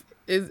life,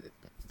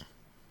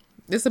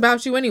 it's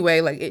about you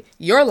anyway. Like,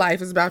 your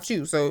life is about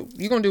you. So,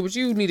 you're going to do what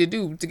you need to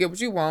do to get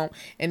what you want.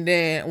 And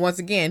then, once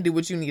again, do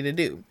what you need to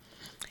do.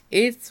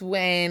 It's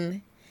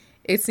when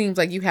it seems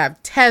like you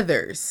have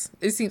tethers.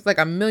 It seems like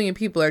 1 million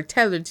people are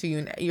tethered to you.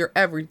 And your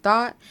every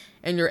thought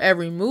and your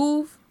every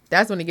move.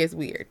 That's when it gets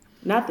weird.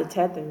 Not the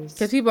tethers.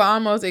 Because people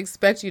almost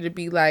expect you to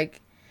be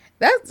like,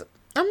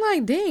 I'm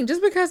like, dang,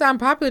 just because I'm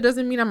popular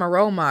doesn't mean I'm a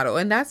role model.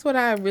 And that's what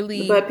I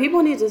really... But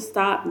people need to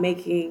stop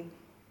making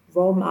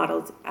role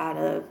models out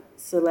of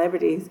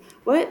celebrities.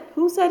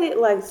 Who said it?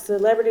 Like,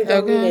 celebrity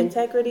don't mean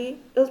integrity?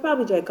 It was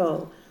probably J.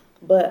 Cole.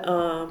 But,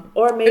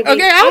 or maybe...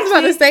 Okay, I was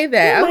about to say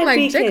that. I was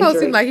like, J. Cole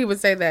seemed like he would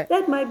say that.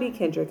 That might be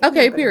Kendrick.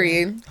 Okay,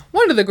 period.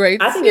 One of the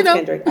greats. I think it's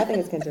Kendrick. I think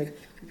it's Kendrick.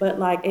 But,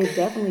 like, it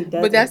definitely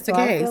does. But that's the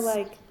case. I feel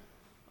like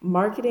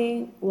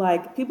marketing,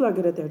 like, people are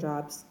good at their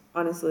jobs,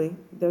 honestly.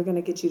 They're going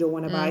to get you to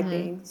want to buy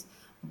things.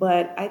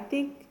 But I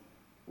think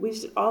we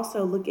should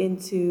also look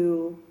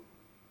into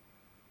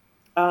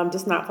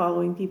just not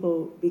following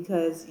people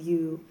because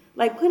you,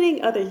 like,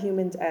 putting other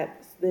humans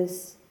at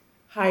this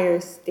higher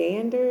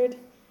standard.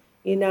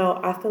 You know,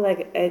 I feel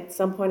like at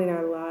some point in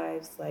our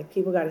lives, like,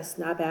 people got to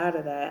snap out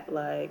of that.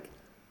 Like,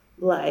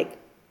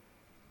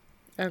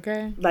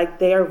 okay. Like,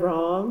 they're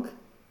wrong,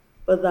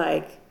 but,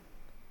 like,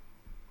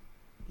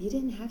 you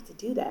didn't have to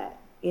do that,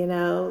 you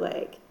know?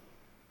 Like,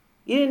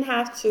 you didn't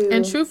have to.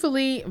 And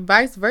truthfully,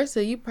 vice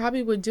versa, you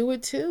probably would do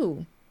it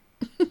too.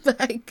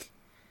 Like,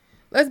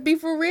 let's be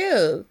for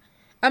real.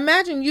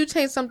 Imagine you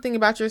changed something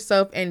about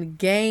yourself and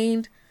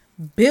gained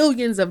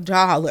billions of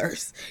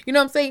dollars. You know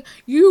what I'm saying?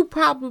 You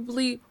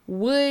probably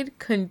would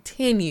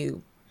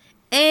continue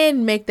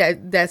and make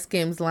that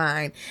Skims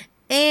line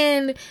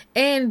and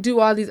do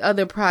all these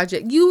other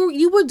projects.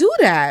 You would do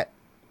that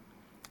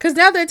because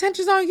now the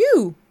attention's on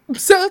you.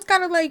 So it's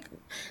kind of like,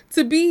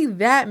 to be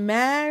that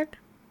mad,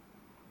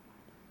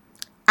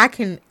 I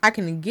can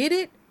get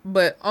it,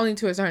 but only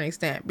to a certain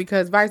extent,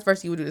 because vice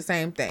versa, you would do the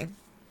same thing.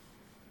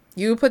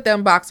 You would put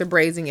them boxer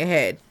braids in your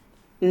head.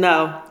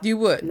 No. You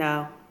would.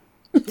 No.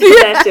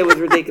 That shit was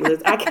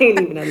ridiculous. I can't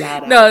even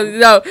allow that.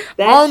 No.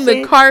 On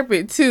the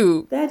carpet,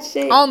 too. That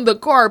shit. On the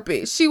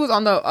carpet. She was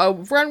on the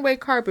runway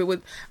carpet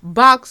with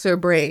boxer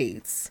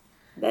braids.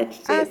 That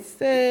shit. I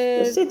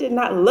said... That shit did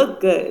not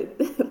look good.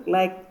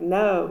 Like,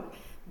 no.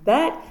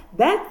 That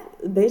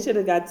they should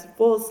have got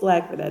full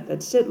slack for that.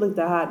 That shit looked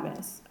a hot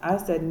mess. I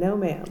said, no,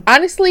 ma'am.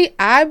 Honestly,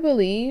 I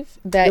believe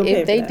that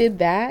if they did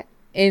that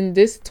in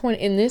this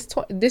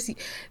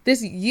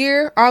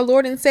year, our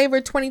Lord and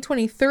Savior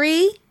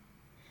 2023,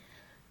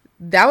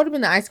 that would have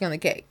been the icing on the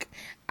cake.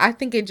 I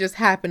think it just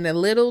happened a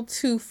little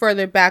too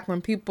further back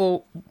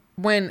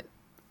when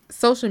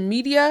social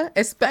media,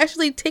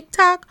 especially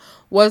TikTok,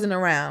 wasn't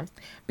around.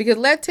 Because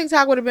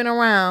TikTok would have been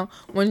around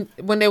when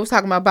they was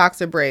talking about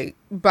boxer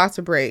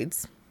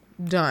braids.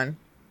 Done.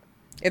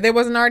 If they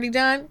wasn't already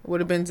done, it would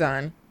have been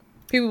done.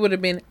 People would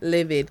have been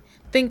livid.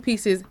 Think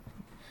pieces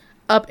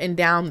up and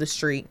down the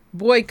street,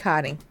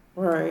 boycotting.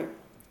 Right.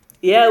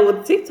 Yeah,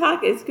 with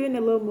TikTok, it's getting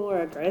a little more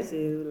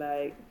aggressive.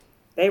 Like,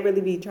 they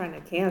really be trying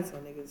to cancel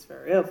niggas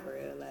for real, for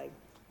real. Like,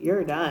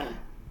 you're done.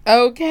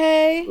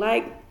 Okay.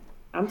 Like,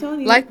 I'm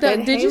telling you. Like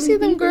did you see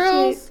them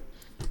girls?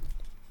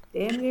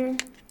 Shit, damn near.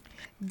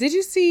 Did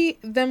you see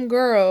them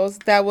girls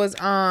that was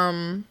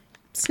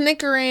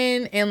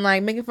snickering and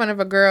like making fun of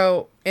a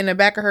girl in the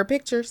back of her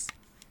pictures?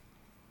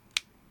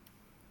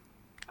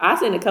 I've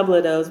seen a couple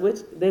of those. Which,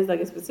 there's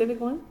like a specific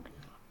one?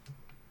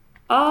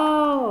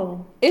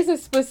 Oh. It's a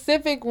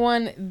specific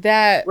one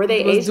that Were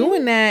they was Asian?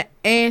 doing that,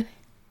 and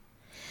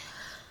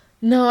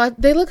no,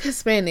 they look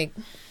Hispanic.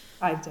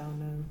 I don't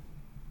know.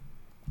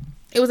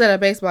 It was at a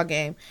baseball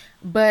game,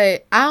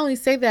 but I only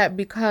say that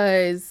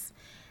because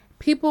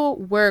people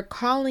were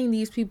calling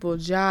these people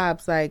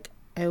jobs like,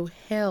 oh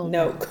hell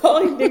no.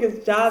 Calling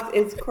niggas jobs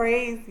is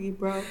crazy,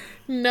 bro.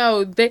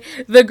 No,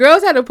 the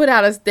girls had to put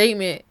out a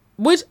statement,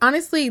 which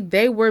honestly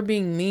they were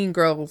being mean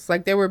girls.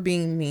 Like, they were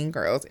being mean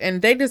girls,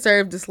 and they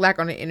deserved the slack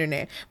on the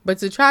internet. But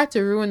to try to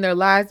ruin their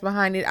lives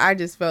behind it, I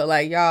just felt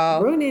like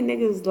y'all ruining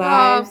niggas'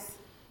 lives.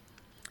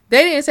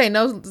 They didn't say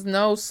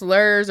no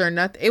slurs or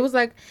nothing. It was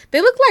like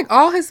they looked like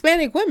all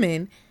Hispanic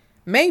women.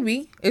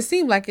 Maybe it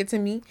seemed like it to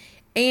me.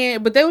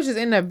 But they was just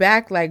in the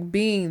back like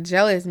being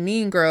jealous,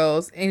 mean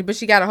girls. But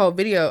she got a whole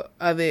video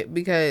of it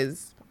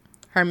because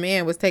her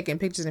man was taking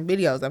pictures and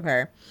videos of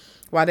her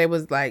while they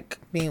was like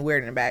being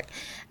weird in the back.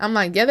 I'm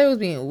like, yeah, they was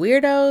being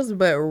weirdos,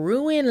 but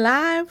ruin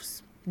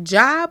lives,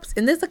 jobs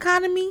in this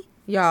economy,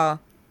 y'all.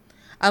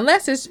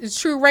 Unless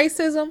it's true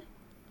racism,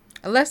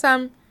 unless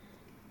I'm,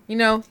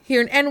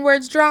 hearing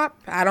N-words drop,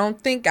 I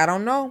don't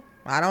know.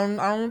 I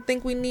don't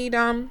think we need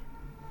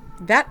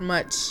that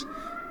much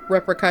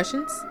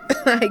repercussions.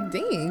 Like,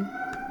 dang.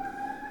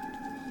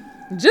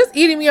 Just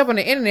eating me up on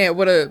the internet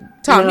would have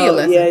taught me a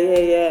lesson.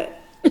 Yeah.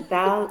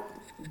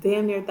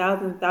 Damn near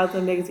thousand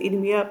niggas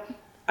eating me up.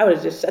 I would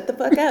have just shut the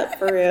fuck up,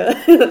 for real.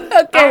 Okay,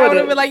 I would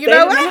have been like, you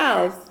know what?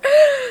 House.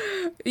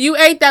 You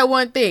ate that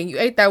one thing.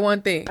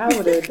 I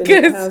would have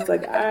been in the house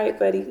like, all right,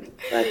 buddy,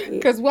 fuck it.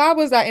 Because why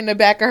was I in the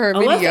back of her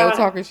video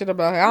talking shit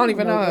about her? I don't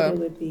even know her. It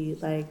would be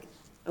like,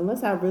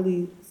 unless I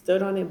really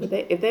stood on it. But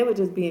if they were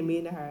just being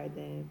mean to her,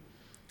 then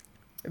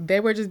they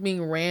were just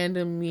being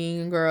random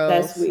mean girls.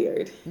 That's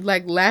weird.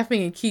 Like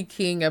laughing and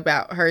kikiing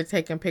about her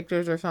taking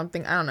pictures or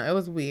something. I don't know. It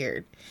was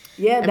weird.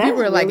 Yeah, and people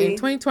were like, in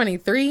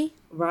 2023,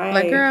 right?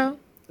 Like, girl,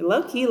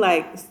 low key,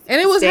 like,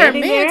 and it was her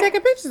man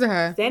taking pictures of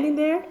her, standing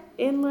there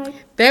in like.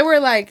 They were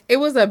like, it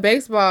was a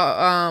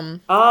baseball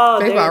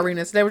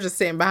arena, so they were just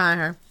sitting behind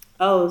her.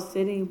 Oh,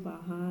 sitting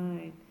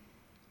behind.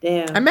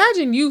 Damn.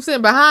 Imagine you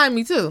sitting behind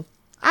me too.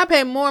 I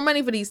pay more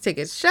money for these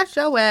tickets. Shut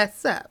your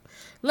ass up.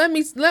 Let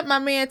my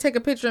man take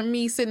a picture of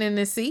me sitting in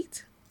this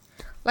seat.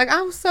 Like,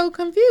 I was so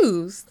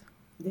confused.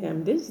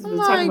 Damn, this was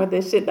talking about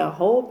this shit the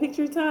whole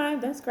picture time.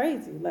 That's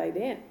crazy. Like,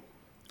 damn.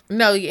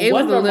 No, it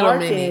was a little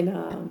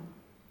minute.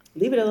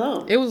 Leave it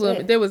alone. It was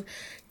there was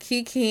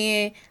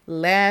kikiing,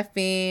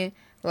 laughing,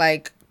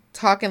 like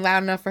talking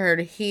loud enough for her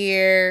to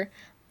hear.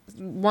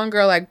 One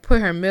girl like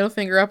put her middle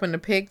finger up in the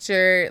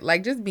picture,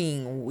 like just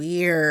being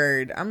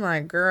weird. I'm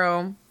like,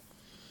 girl.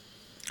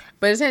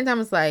 But at the same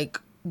time, it's like,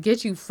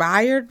 get you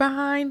fired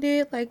behind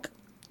it. Like,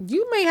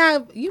 you may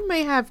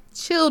have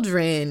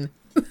children.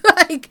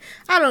 Like,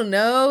 I don't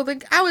know.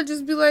 Like, I would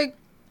just be like,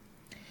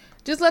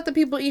 just let the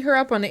people eat her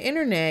up on the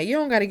internet. You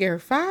don't got to get her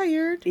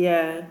fired.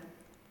 Yeah.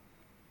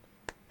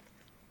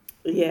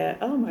 Yeah.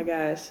 Oh my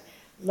gosh.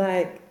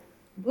 Like,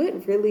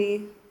 what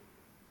really?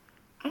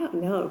 I don't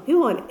know.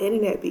 People on the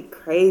internet be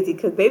crazy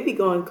because they be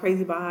going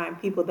crazy behind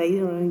people that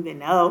you don't even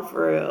know,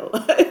 for real.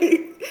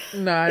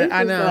 No,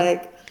 I know.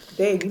 Like,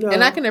 dang,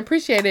 and I can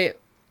appreciate it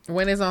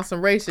when it's on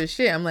some racist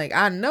shit. I'm like,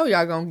 I know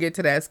y'all gonna get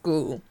to that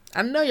school.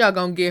 I know y'all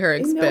gonna get her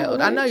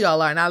expelled. I know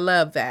y'all are, and I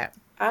love that.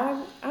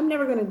 I'm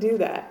never gonna do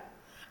that.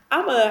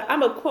 I'm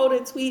a quote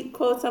a tweet,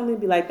 quote something,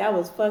 and be like, that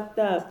was fucked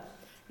up.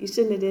 You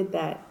shouldn't have did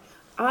that.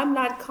 I'm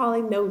not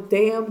calling no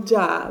damn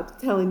job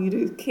telling you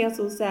to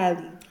cancel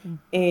Sally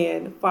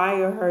and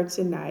fire her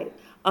tonight.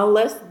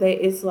 Unless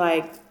it's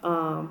like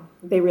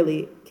they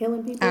really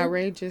killing people.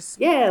 Outrageous.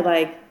 Yeah,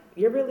 like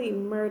you're really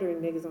murdering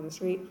niggas on the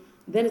street.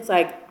 Then it's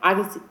like, I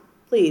can see,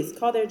 please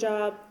call their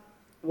job,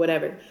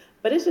 whatever.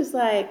 But it's just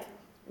like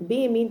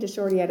being mean to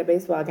Shorty at a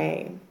baseball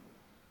game.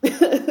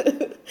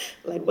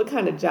 Like, what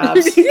kind of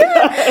jobs?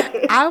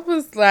 I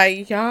was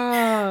like,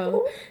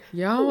 y'all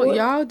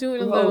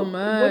doing a little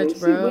much,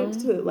 bro.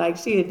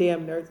 She a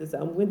damn nurse or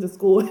something. Went to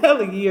school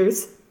hella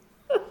years.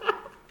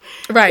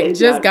 Right,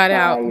 just got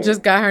out.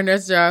 Just got her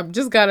nurse job.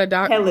 Just got a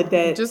doctor. Hella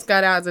debt. Just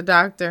got out as a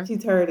doctor.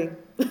 She's hurting.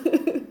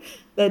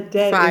 The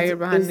debt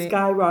is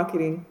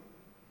skyrocketing.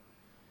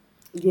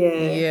 Yeah.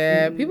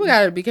 Yeah, people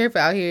gotta be careful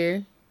out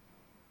here.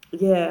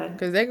 Yeah.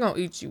 Because they're gonna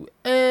eat you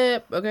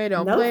up. Okay,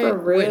 don't play for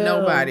real. with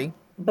nobody.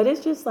 But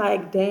it's just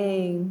like,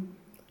 dang.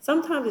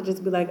 Sometimes it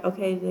just be like,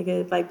 okay,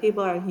 nigga, like,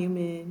 people are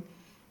human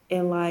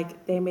and,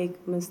 like, they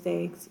make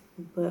mistakes.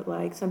 But,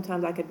 like,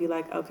 sometimes I could be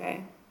like,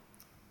 okay,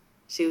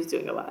 she was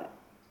doing a lot.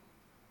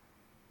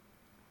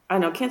 I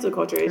know cancel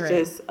culture is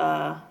just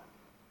a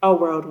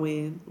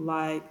whirlwind.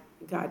 Like,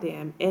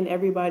 goddamn. And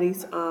everybody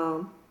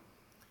kind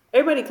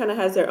of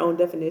has their own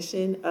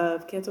definition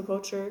of cancel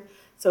culture.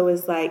 So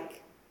it's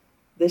like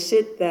the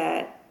shit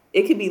that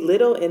it could be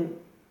little and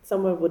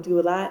someone will do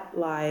a lot.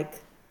 Like,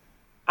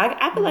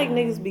 I feel like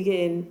niggas be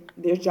getting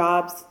their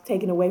jobs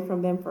taken away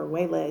from them for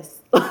way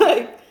less.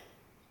 Like,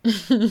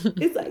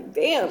 it's like,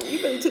 damn,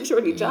 you really took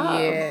Shorty's job.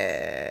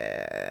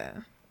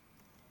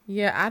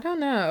 Yeah, I don't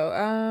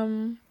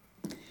know.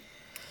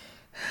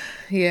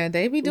 Yeah,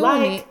 they be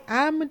doing it.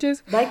 I'm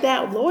just like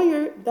that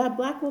lawyer, that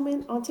black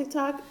woman on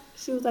TikTok.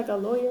 She was like a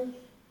lawyer,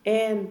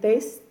 and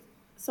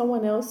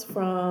someone else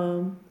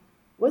from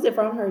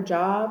her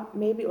job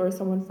maybe, or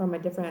someone from a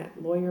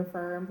different lawyer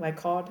firm like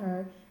called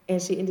her,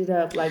 and she ended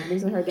up like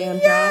losing her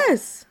damn job.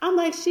 I'm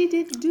like, she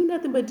didn't do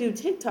nothing but do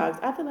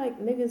TikToks. I feel like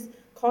niggas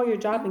call your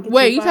job and get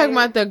Wait, you fired. Talking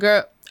about the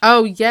girl?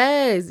 Oh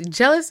yes,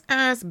 jealous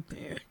ass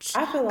bitch.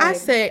 I feel like I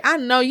said, I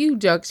know you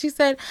joke. She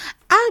said,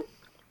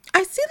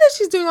 I see that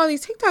she's doing all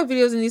these TikTok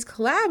videos and these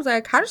collabs.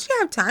 Like, how does she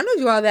have time to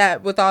do all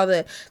that with all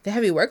the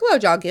heavy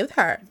workload y'all give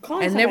her?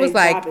 And it was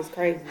like,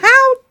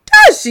 how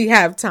does she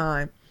have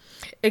time?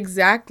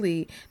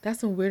 Exactly. That's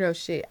some weirdo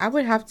shit. I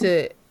would have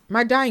to,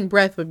 my dying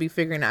breath would be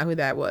figuring out who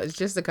that was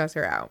just to cuss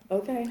her out.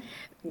 Okay.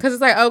 Because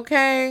it's like,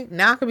 okay,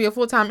 now I could be a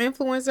full-time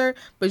influencer,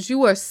 but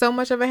you are so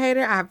much of a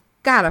hater, I've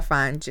got to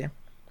find you.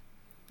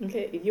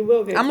 Okay, you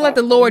will get I'm going to let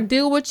the Lord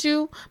deal with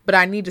you, but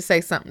I need to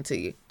say something to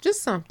you.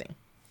 Just something.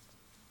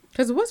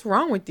 Because what's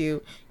wrong with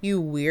you,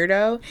 you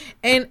weirdo?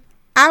 And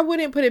I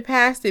wouldn't put it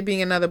past it being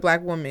another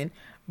black woman,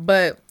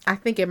 but I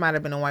think it might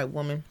have been a white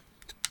woman.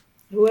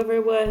 Whoever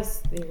it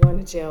was, you're going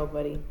to jail,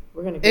 buddy.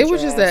 We're going to get It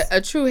was your just a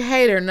true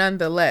hater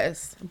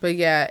nonetheless. But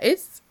yeah,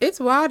 it's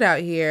wild out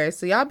here.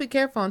 So y'all be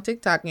careful on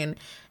TikTok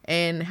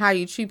and how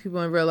you treat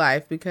people in real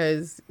life,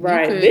 because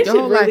your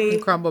whole life can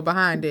crumble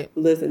behind it.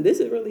 Listen, this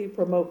would really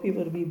promote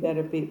people to be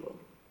better people.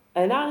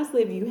 And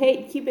honestly, if you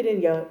hate, keep it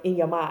in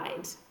your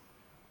mind.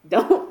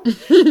 Don't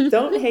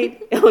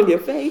hate on your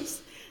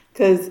face,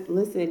 because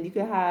listen, you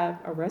could have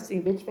a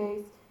resting bitch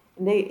face,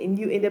 and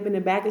you end up in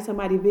the back of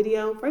somebody's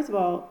video. First of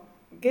all,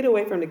 get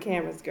away from the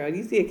cameras, girl.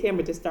 You see a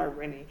camera, just start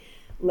running.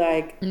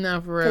 Like,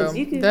 no, for real.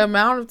 The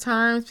amount of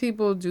times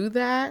people do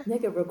that, they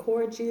could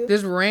record you,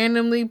 just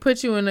randomly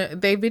put you in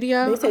their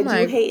video. They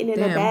said you hating in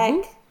the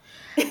back.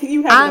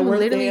 I'm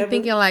literally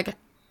thinking like,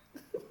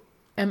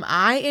 am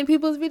I in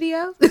people's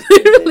videos?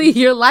 Literally,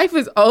 your life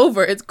is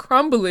over. It's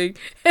crumbling.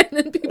 And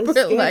then people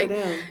are like,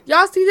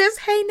 y'all see this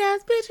hating ass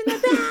bitch in the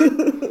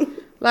back?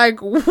 Like,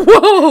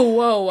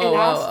 whoa. And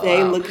I'll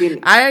stay looking.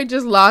 I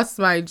just lost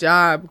my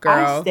job, girl.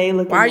 I'll stay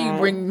looking. Why are you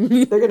bringing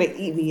me? They're going to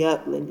eat me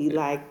up, Lindy.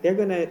 Like, they're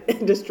going to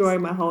destroy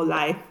my whole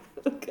life.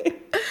 Okay.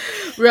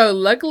 Bro,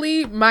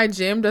 luckily, my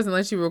gym doesn't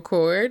let you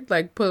record,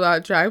 like, pull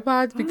out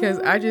tripods, because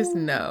I just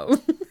know.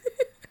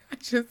 I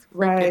just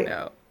freaking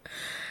know.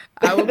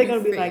 They're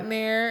gonna be like,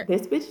 there.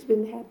 This bitch has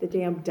been had the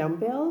damn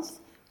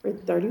dumbbells for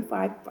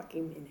 35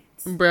 fucking minutes.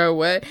 Bro,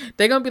 what?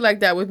 They're gonna be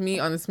like that with me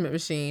on the Smith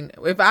machine.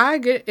 If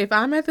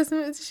I'm at the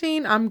Smith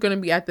machine, I'm gonna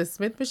be at the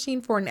Smith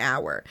machine for an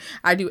hour.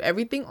 I do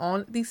everything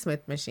on the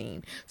Smith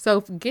machine.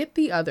 So get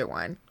the other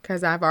one,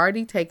 because I've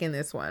already taken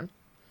this one.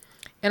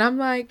 And I'm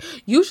like,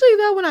 usually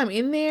though, when I'm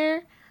in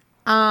there,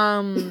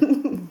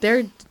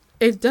 there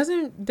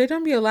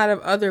don't be a lot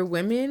of other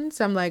women.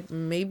 So I'm like,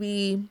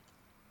 maybe.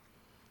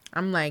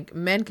 I'm like,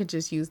 men could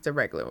just use the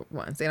regular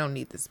ones. They don't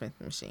need the Smith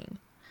machine.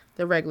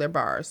 The regular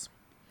bars.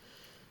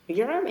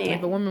 You're a man.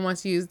 If a woman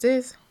wants to use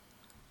this,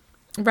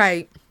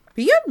 right.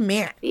 Be a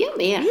man. Be a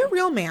man. Be a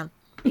real man.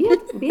 Be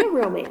a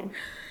real man.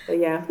 But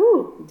yeah,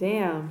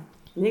 damn.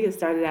 Niggas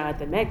started out at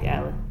the Met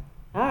Gala.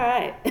 All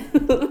right.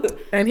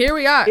 And here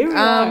we are.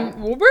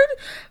 Well,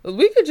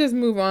 we could just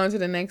move on to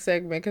the next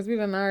segment, because we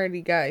done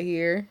already got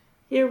here.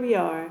 Here we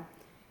are.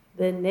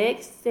 The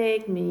next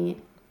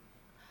segment.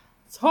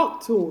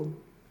 Talk to him.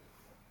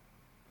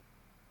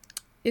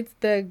 It's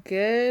the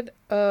good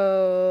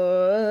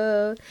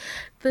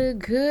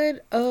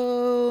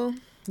old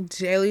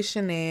daily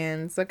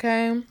shenanigans,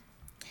 okay?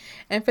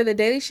 And for the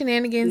daily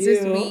shenanigans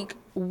this week,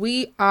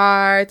 we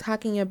are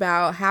talking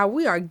about how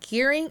we are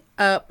gearing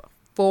up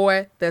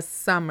for the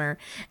summer.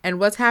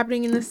 And what's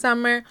happening in the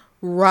summer?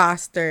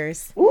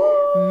 Rosters.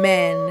 Ooh.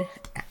 Men.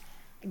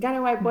 Got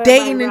a white boy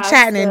dating and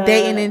chatting.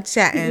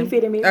 You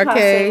feeding me?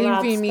 Okay,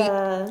 you feed me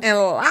and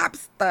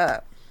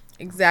lobster.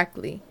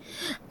 Exactly.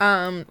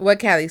 What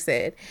Callie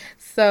said.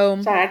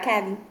 So shout out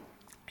Callie.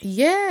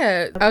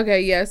 Yeah.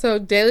 Okay, yeah. So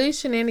daily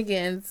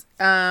shenanigans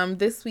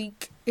this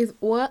week is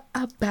what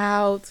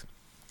about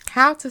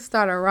how to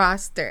start a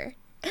roster.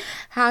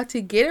 How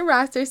to get a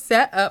roster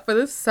set up for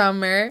the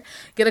summer.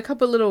 Get a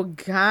couple little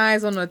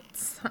guys on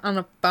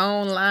a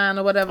phone line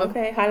or whatever.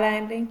 Okay,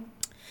 hotline bling.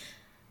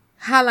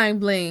 Hotline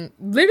bling.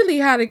 Literally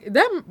how to get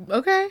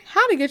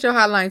your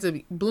hotline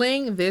to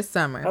bling this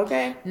summer.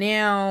 Okay.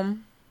 Now,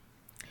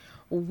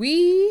 do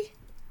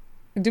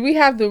we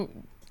have the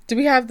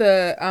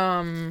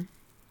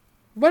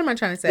what am I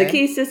trying to say? The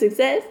keys to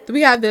success? Do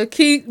we have the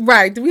key?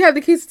 Right. Do we have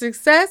the keys to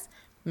success?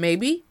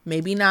 Maybe,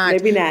 maybe not.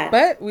 Maybe not.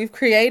 But we've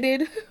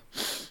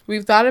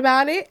thought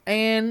about it,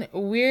 and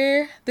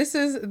this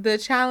is the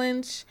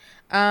challenge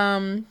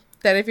that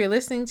if you're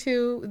listening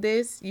to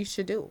this, you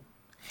should do.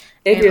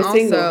 If And you're also,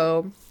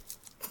 single,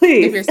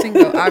 please. if you're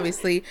single,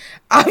 obviously,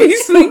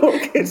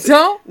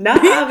 don't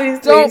Not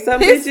obviously. don't Some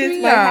piss bitches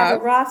me might have a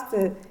off.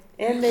 roster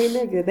and they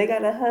nigga. They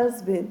got a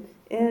husband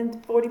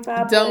and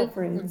 45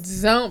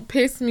 boyfriends. Don't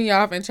piss me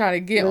off and try to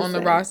get on the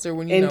Listen. roster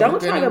when you And know don't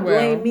good try to and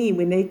blame well. me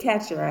when they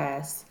catch your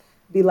ass.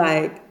 Be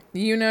like,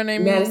 You know what I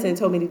mean? Madison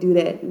told me to do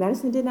that.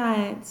 Madison did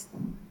not.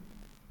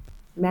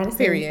 Madison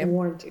Period.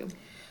 warned you.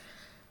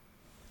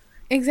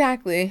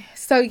 Exactly.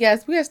 So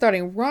yes, we are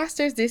starting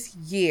rosters this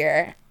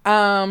year.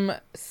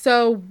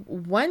 So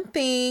one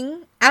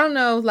thing, I don't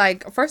know,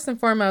 like first and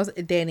foremost,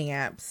 dating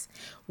apps.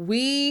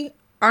 We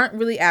aren't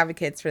really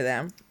advocates for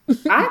them.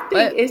 I think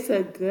But it's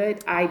a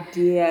good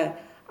idea.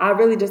 I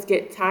really just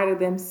get tired of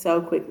them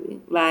so quickly.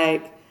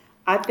 Like,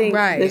 I think the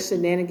right.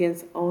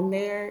 shenanigans on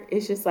there,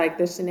 it's just like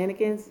the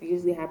shenanigans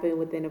usually happen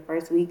within the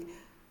first week.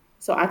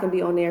 So I can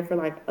be on there for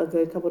like a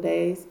good couple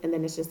days, and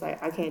then it's just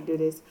like, I can't do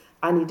this.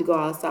 I need to go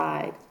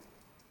outside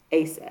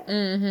ASAP.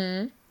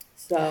 Mm-hmm.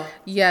 So,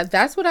 Yeah,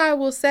 that's what I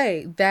will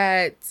say.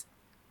 That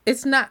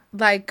it's not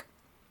like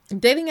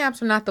dating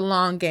apps are not the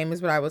long game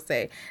is what I will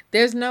say.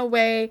 There's no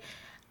way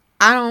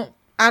I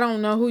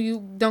don't know who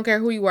you don't care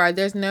who you are.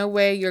 There's no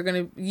way you're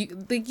gonna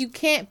you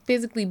can't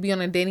physically be on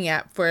a dating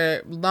app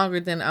for longer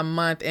than a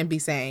month and be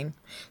sane.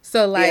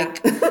 So yeah.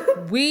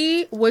 like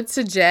we would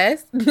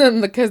suggest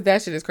because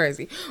that shit is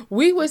crazy.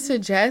 We would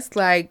suggest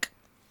like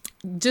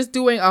just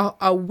doing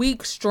a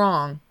week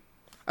strong.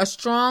 A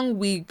strong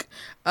week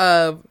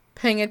of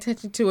paying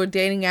attention to a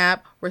dating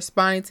app,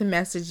 responding to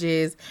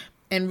messages,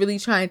 and really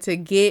trying to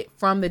get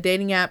from the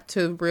dating app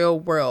to the real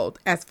world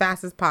as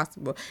fast as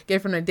possible.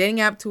 Get from the dating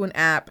app to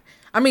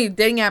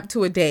dating app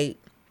to a date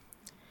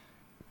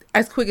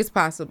as quick as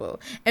possible.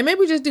 And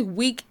maybe just do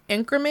week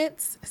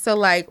increments. So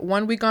like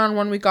 1 week on,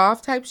 1 week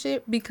off type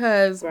shit,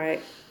 because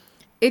Right.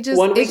 it's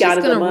 1 week just out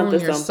of the gonna month or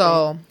ruin your something.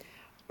 soul.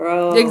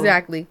 Bro.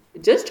 Exactly.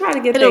 Just try to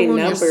get It'll their ruin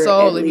your number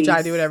soul at if you try to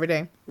least. do it every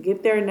day.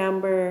 Get their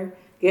number.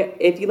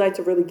 If you like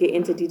to really get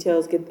into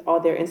details, get all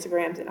their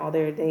Instagrams and all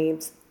their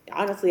names.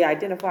 Honestly,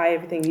 identify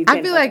everything you can.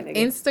 I feel about like that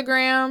nigga.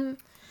 Instagram.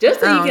 Just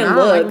so I you don't know. can I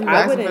don't like look. when I people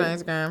ask me wouldn't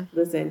for Instagram.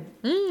 listen.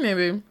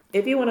 Maybe.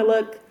 If you want to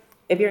look,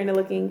 if you're into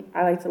looking,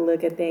 I like to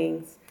look at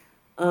things.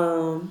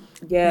 Yeah,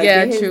 Yeah,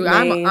 get his true.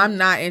 name. I'm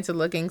not into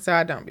looking, so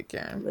I don't be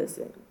caring.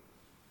 Listen,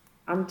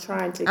 I'm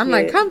trying to I'm get.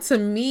 like, come to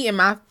me in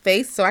my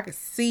face so I can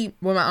see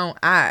with my own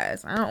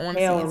eyes. I don't want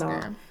to see Hell no.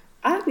 Instagram.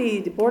 I'd be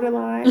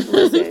borderline.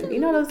 Listen, you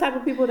know those type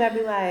of people that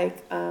be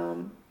like,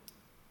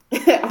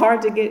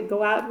 hard to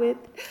go out with,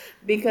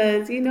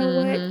 because you know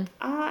what,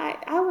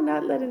 I will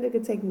not let a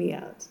nigga take me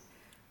out.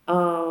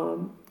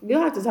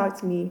 You'll have to talk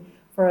to me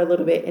for a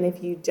little bit, and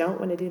if you don't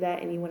want to do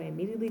that and you want to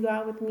immediately go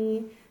out with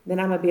me, then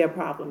I'm gonna be a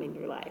problem in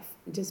your life,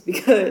 just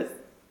because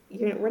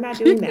we're not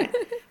doing that.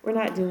 We're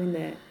not doing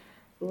that.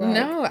 Like,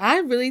 No, I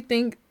really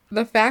think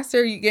the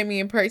faster you get me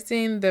in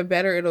person, the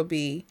better it'll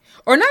be.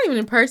 Or not even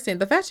in person.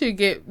 The faster you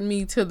get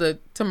me to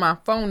my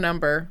phone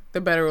number,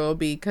 the better it'll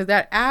be. Because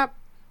that app,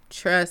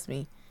 trust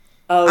me.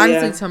 oh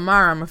Honestly, yeah,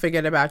 tomorrow I'm gonna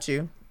forget about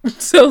you.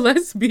 So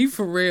let's be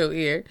for real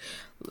here.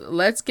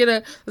 Let's get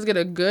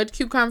a good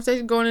cute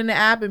conversation going in the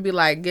app and be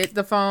like, get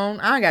the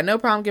phone. I ain't got no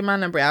problem getting my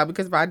number out,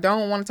 because if I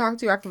don't want to talk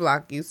to you, I can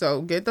block you.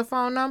 So get the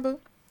phone number.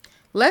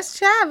 Let's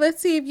chat.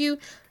 Let's see if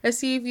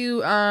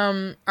you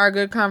are a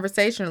good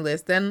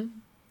conversationalist. Then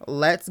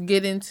let's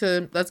get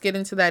into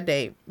that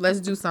date. Let's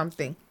do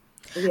something.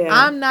 yeah.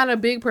 I'm not a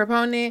big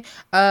proponent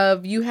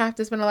of you have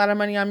to spend a lot of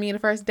money on me in the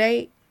first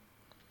date,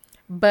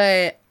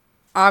 but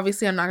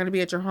obviously I'm not going to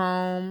be at your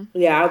home.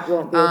 Yeah, I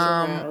won't be at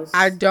your house.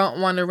 I don't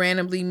want to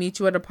randomly meet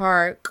you at a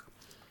park.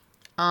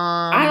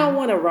 I don't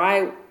want to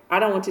ride. I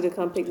don't want you to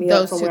come pick me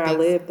up Those from two where I things.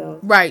 live, though.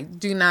 Right.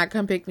 Do not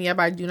come pick me up.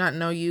 I do not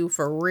know you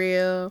for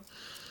real.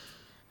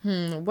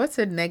 What's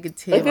a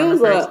negative If it on was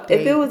the first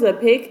date? if it was a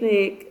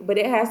picnic, but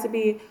it has to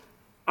be,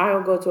 I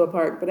don't go to a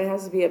park, but it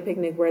has to be a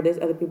picnic where there's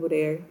other people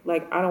there.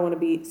 Like, I don't want to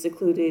be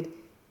secluded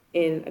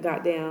in a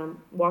goddamn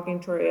walking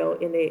trail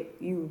and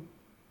you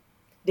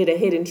did a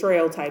hidden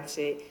trail type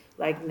shit.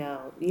 Like,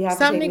 no, you have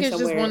Some to take me niggas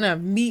somewhere. just want to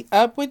meet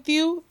up with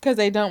you because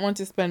they don't want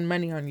to spend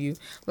money on you.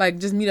 Like,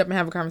 just meet up and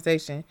have a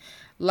conversation.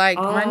 Like,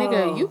 my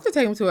nigga, you could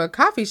take me to a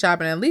coffee shop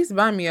and at least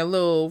buy me a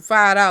little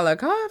 $5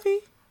 coffee.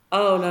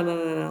 Oh,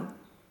 no.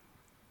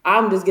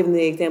 I'm just giving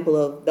the example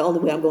of the only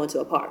way I'm going to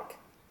a park.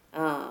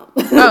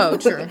 Oh,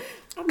 true.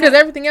 Because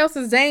everything else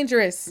is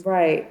dangerous.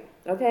 Right.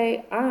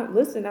 Okay.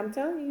 Listen, I'm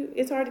telling you,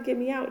 it's hard to get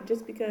me out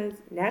just because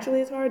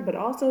naturally it's hard, but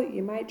also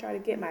you might try to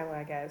get my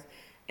black ass.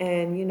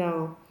 And,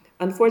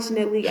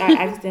 unfortunately, I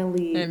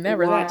accidentally And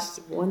never watched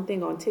one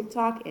thing on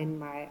TikTok, and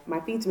my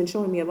feed's been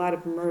showing me a lot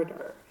of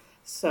murder.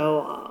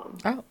 So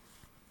Oh.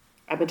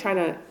 I've been trying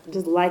to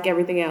just like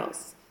everything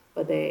else.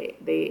 But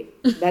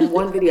that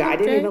one video, I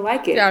didn't even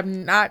like it.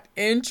 I'm not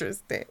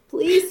interested.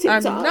 Please,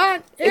 TikTok. I'm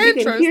not if interested.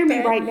 you can hear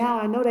me right now,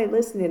 I know they're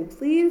listening.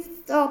 Please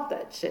stop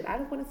that shit. I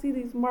don't want to see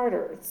these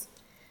murders.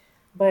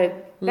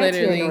 But that's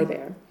here nor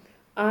there.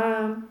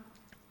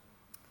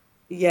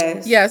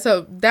 Yes. Yeah,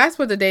 so that's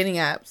what the dating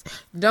apps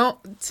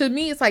to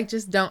me, it's like,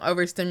 just don't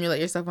overstimulate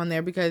yourself on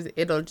there because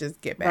it'll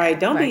just get bad. Right.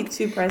 Don't be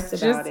too pressed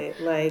about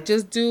it. Like,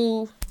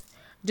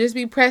 just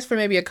be pressed for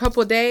maybe a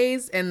couple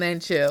days and then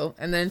chill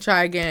and then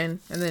try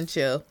again and then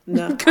chill.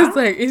 No. Because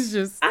it's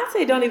just, I'd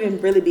say don't even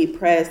really be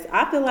pressed.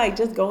 I feel like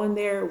just go in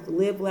there,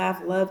 live,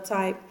 laugh, love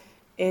type,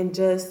 and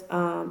just,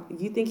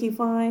 you think he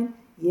fine?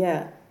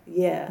 Yeah.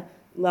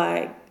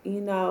 Like,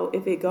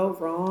 if it go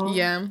wrong.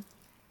 Yeah.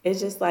 It's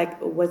just like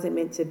it wasn't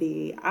meant to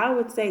be. I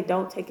would say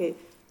don't take it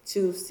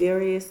too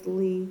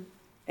seriously.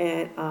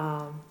 And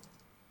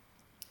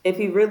if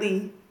you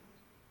really,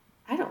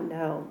 I don't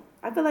know.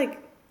 I feel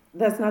like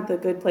that's not the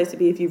good place to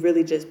be if you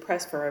really just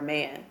press for a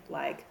man.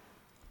 Like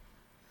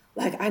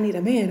I need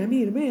a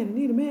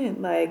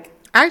man. Like,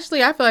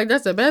 actually, I feel like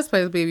that's the best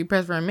place to be if you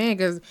press for a man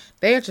because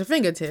they at your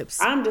fingertips.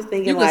 I'm just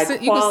thinking you can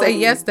say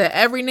yes to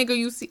every nigga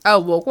you see. Oh,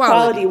 well,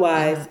 quality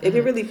wise, if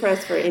you really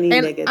press for any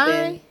nigga,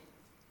 then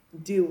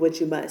do what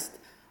you must.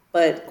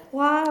 But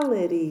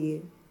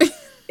quality,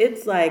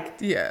 it's like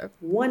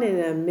 1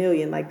 in a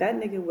million. Like, that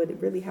nigga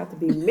would really have to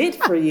be meant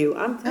for you.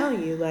 I'm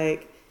telling you,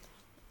 like.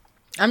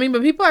 I mean,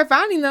 but people are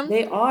finding them.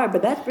 They are,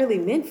 but that's really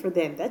meant for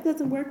them. That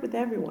doesn't work with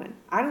everyone.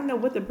 I don't know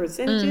what the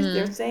percentages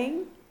they're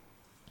saying.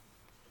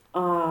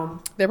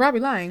 They're probably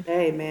lying.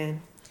 Hey,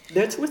 man.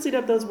 They're twisting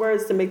up those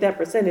words to make that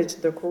percentage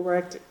the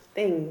correct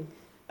thing.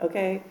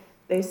 Okay?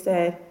 They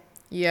said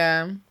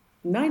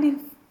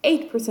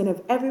 98%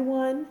 of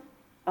everyone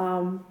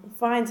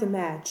finds a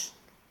match.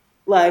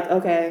 Like,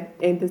 okay,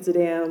 ain't this a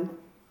damn...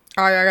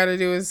 All y'all gotta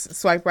do is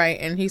swipe right,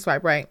 and he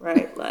swipe right.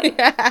 Right, like...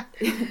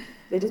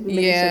 They just be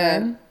making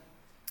shit up.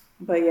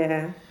 But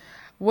yeah.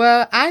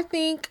 Well, I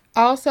think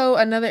also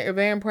another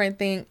very important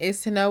thing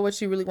is to know what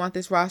you really want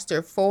this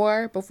roster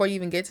for before you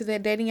even get to the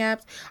dating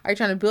apps. Are you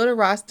trying to build a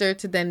roster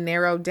to then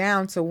narrow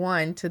down to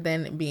one to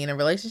then be in a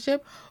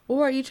relationship?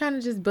 Or are you trying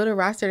to just build a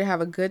roster to have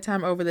a good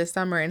time over the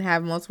summer and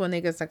have multiple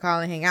niggas to call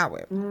and hang out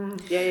with?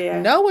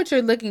 Know what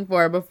you're looking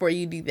for before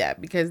you do that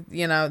because,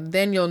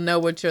 then you'll know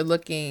what you're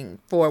looking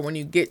for when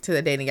you get to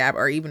the dating app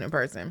or even in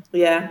person.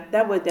 Yeah,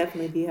 that would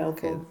definitely be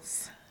helpful.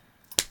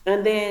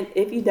 And then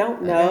if you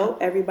don't know,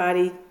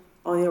 everybody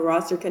on your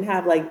roster can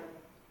have like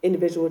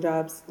individual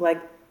jobs,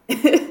 like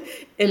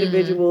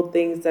individual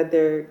things that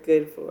they're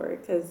good for.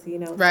 Because,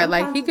 right,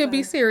 like he could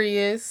be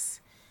serious.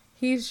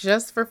 He's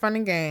just for fun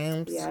and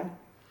games. Yeah.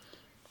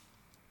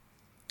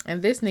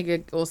 And this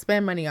nigga will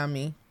spend money on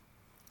me.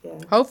 Yeah.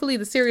 Hopefully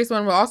the serious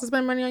one will also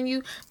spend money on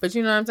you. But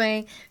you know what I'm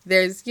saying?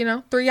 There's,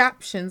 3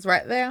 options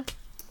right there.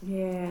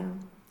 Yeah.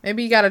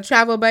 Maybe you got a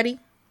travel buddy.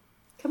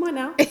 Come on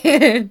now.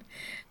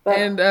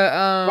 And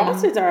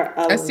rosters are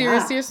a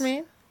serious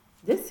man.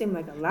 This seemed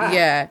like a lot.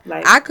 Yeah,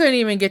 like I couldn't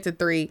even get to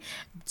 3.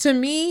 To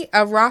me,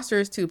 a roster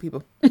is 2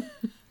 people.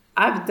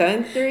 I've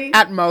done 3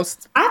 at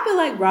most. I feel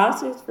like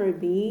rosters for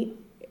me,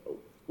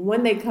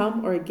 when they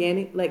come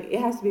organic, like it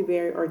has to be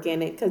very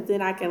organic because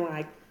then I can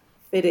like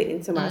fit it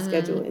into my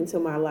schedule, into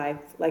my life.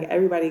 Like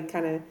everybody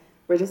kind of,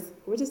 we're just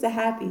we're just all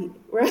happy.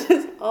 We're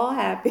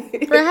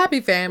a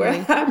happy family. We're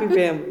a happy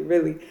family,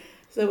 really.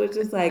 So it's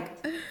just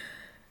like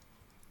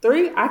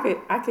 3,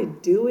 I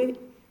could do it,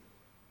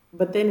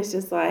 but then it's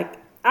just like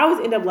I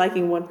always end up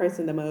liking one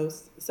person the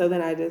most. So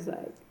then I just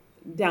like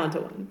down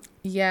to 1.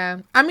 Yeah,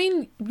 I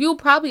mean you'll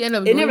probably end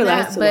up doing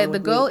that, but the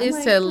goal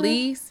is to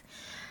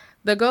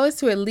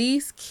at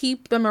least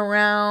keep them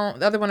around,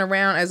 the other one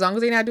around, as long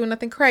as they're not doing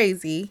nothing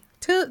crazy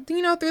to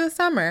through the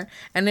summer.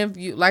 And if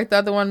you like the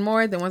other one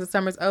more, then once the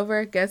summer's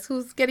over, guess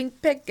who's getting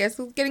picked? Guess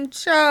who's getting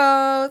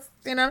chose?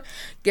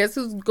 Guess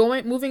who's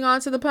moving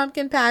on to the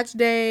pumpkin patch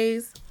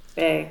days.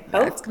 Hey,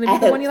 that's gonna be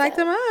the one you like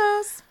the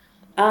most.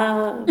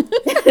 I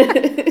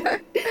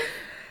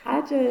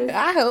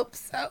hope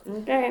so.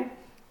 Okay.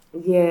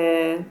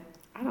 Yeah.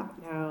 I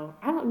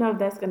don't know if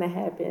that's gonna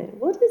happen.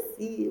 We'll just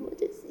see.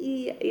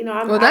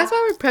 That's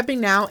why we're prepping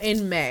now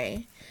in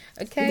May.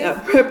 Okay. Yeah,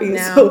 prepping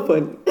is so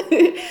funny.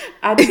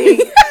 I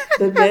think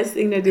the best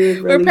thing to do is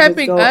really we're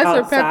prepping just go us outside.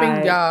 Or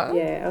prepping y'all.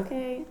 Yeah.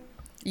 Okay.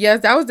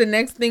 Yes, that was the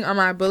next thing on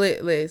my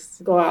bullet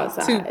list. Go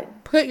outside. To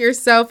put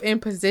yourself in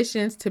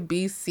positions to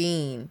be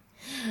seen.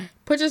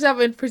 Put yourself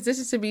in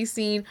positions to be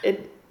seen.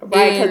 Right,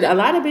 because a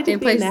lot of bitches in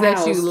places in the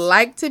that you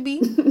like to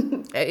be.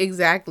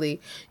 Exactly.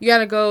 You got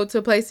to go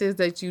to places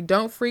that you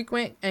don't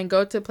frequent and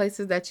go to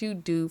places that you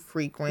do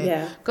frequent.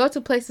 Yeah. Go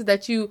to places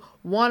that you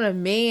want a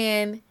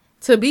man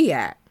to be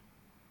at.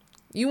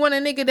 You want a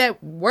nigga that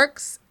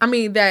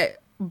that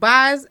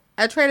buys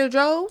at Trader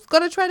Joe's? Go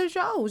to Trader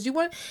Joe's. You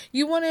want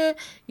a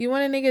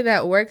nigga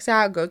that works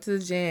out? Go to the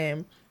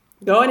gym.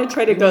 Go to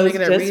Trader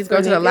Joe's.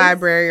 Go to the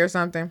library or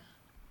something.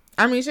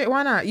 I mean, shit,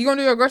 why not? You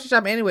gonna do your grocery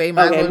shop anyway.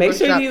 Might Okay, as well make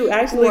sure you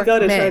actually go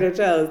to Trader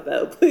Joe's,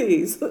 though,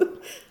 please.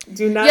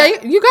 Do not.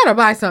 Yeah, you gotta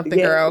buy something,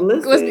 girl.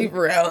 Listen, let's be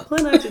for real.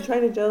 Pulling out your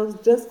Trader Joe's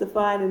just to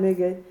find a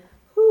nigga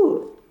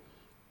who,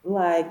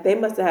 like, they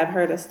must have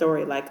heard a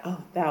story like,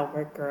 oh, that'll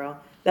work, girl.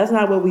 That's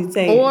not what we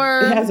say. Or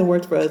it hasn't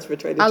worked for us for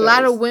Trader Joe's. A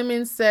lot of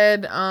women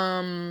said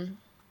Home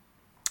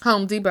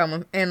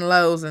Depot and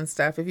Lowe's and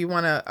stuff. If you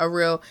want a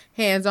real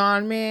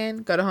hands-on man,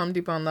 go to Home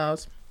Depot and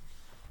Lowe's.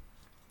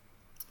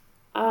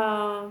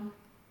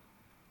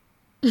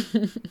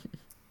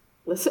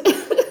 Listen,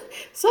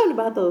 something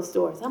about those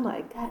stores. I'm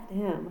like, God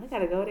damn, I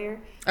gotta go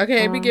there.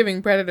 Okay, be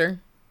giving Predator.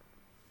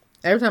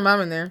 Every time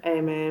I'm in there.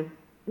 Hey, man.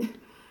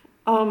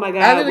 Oh my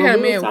God. I literally had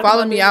a man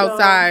follow me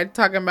outside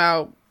talking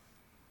about,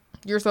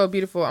 you're so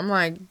beautiful. I'm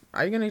like,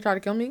 are you gonna try to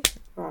kill me?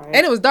 Right.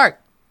 And it was dark.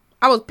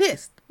 I was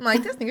pissed. I'm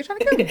like, this nigga trying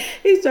to kill me.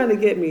 He's trying to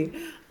get me.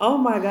 Oh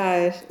my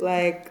gosh.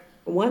 Like,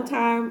 one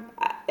time,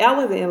 I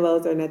wasn't in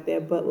Lowe's or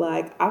nothing, but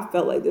like, I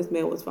felt like this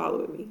man was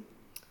following me.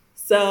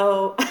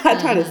 So I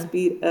tried to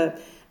speed up.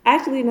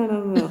 Actually,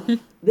 no.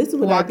 This is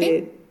what I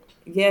did.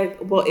 Yeah,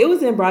 well, it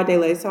was in broad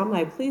daylight, so I'm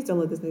like, please don't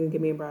let this nigga get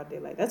me in broad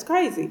daylight. That's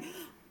crazy.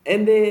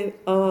 And then,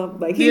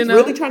 like, he's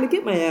really trying to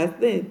get my ass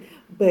then.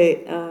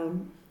 But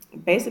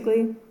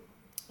basically,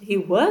 he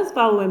was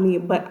following me.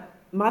 But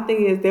my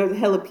thing is, there was a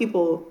hell of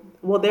people.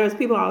 Well, there was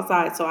people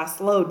outside, so I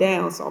slowed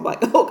down. So I'm like,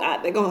 oh,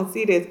 God, they're going to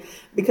see this.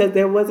 Because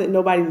there wasn't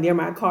nobody near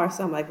my car.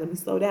 So I'm like, let me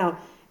slow down.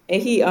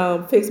 And he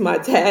fixed my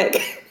tag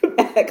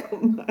back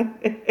on my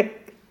neck.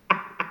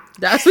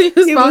 That's what he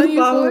was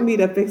following me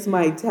to fix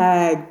my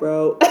tag,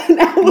 bro.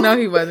 No,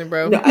 he wasn't,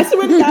 bro. No, I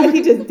swear to God,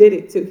 he just did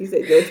it too. He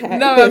said, "Your tag."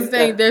 No, I'm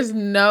saying there's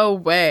no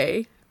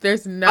way.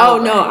 There's no.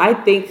 Oh no, I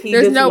think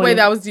there's no way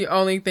that was the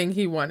only thing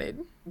he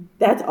wanted.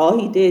 That's all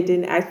he did.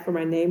 Didn't ask for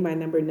my name, my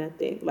number,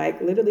 nothing. Like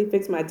literally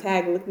fixed my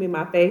tag, looked me in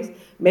my face.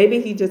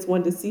 Maybe he just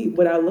wanted to see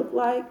what I look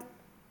like.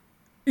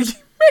 Maybe.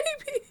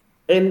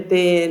 And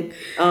then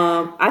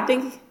I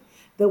think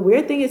the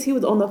weird thing is he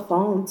was on the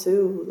phone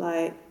too.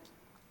 Like.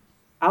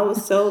 I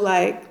was so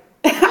like,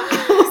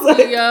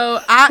 yo,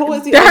 who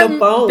was he on the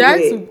phone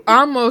that's with?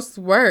 Almost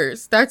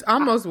worse. That's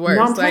almost worse.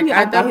 No, like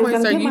at that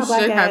point, sir, you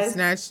should have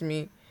snatched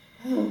me.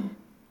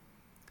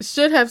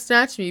 Should have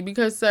snatched me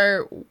because,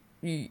 sir,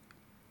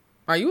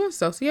 are you a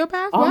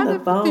sociopath? On the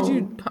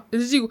phone.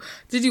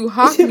 Did you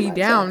hawk me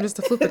down just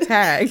to flip a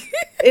tag?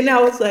 And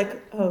I was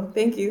like, oh,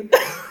 thank you.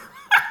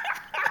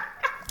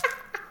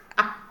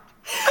 I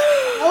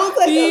was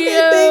like, okay,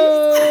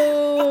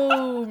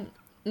 thanks.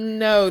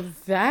 No,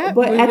 that.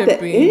 But at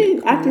the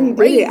end, after he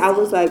did it, I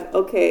was like,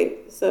 okay,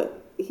 so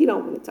he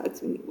don't want to talk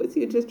to me. Was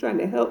he just trying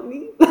to help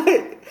me?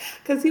 Like,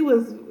 because he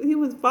was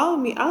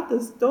following me out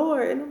the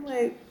store, and I'm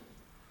like,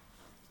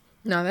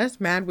 no, that's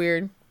mad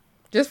weird.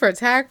 Just for a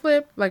tag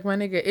flip, like my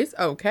nigga, it's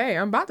okay.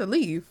 I'm about to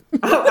leave.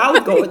 I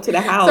was going to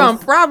the house, so I'm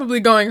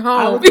probably going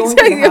home.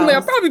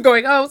 I'm probably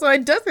going home, so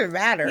it doesn't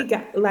matter. He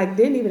got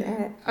didn't even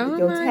add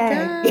your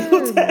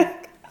tag.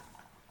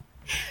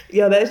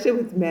 Yo, that shit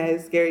was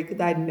mad scary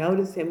because I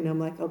noticed him and I'm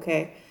like,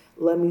 okay,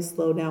 let me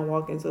slow down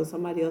walking so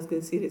somebody else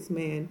can see this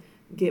man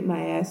get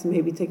my ass,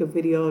 maybe take a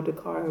video of the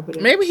car.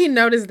 But maybe he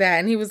noticed that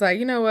and he was like,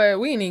 you know what,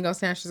 we ain't even gonna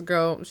snatch this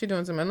girl. She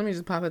doing something. Let me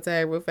just pop a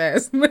tag real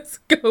fast. Let's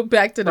go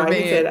back to the van.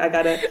 He said, I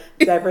gotta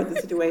divert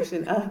the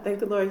situation. Thank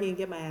the Lord he didn't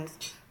get my ass.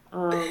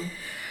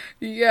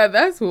 Yeah,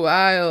 that's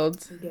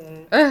wild.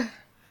 Yeah.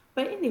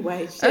 But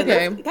anyway, shit,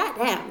 okay.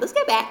 Goddamn, let's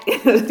get back.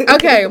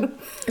 Okay,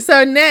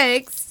 so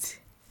next.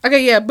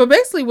 Okay, yeah, but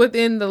basically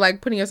within the, like,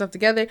 putting yourself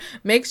together,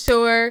 make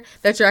sure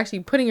that you're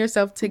actually putting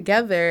yourself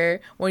together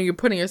when you're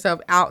putting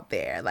yourself out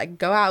there. Like,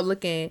 go out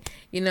looking,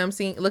 you know what I'm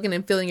saying, looking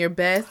and feeling your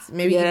best.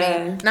 Maybe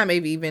even, not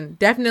maybe even,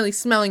 definitely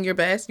smelling your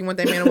best. You want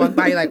that man to walk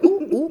by, you're like,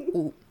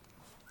 ooh.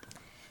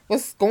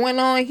 What's going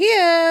on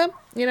here?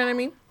 You know what I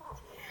mean?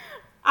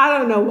 I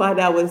don't know why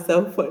that was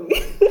so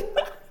funny.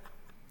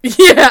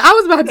 Yeah, I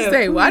was about to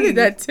say, why did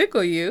that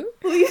tickle you?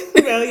 Please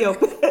smell your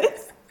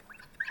best.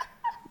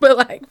 But,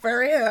 like, for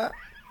real.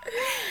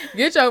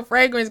 Get your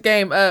fragrance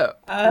game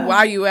up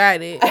while you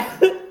at it.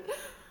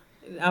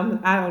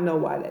 I don't know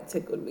why that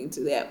tickled me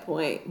to that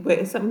point, but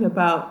it's something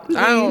about. Please,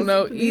 I don't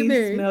know please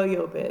either. Smell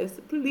your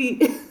best,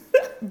 please.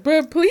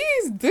 But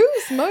please do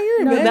smell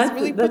your best. That's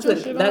really put your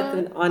shit on. That's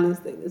an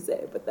honest thing to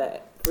say, but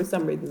that for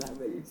some reason I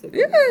really tickled.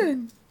 Yeah.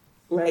 Me.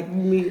 Like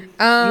me, you hit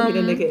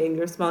a nigga and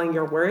you're smelling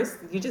your worst.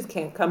 You just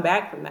can't come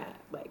back from that.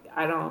 Like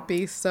I don't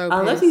be so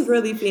unless pissed. he's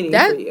really feeding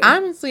that. For you.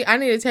 Honestly, I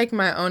need to take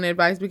my own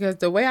advice because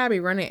the way I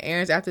be running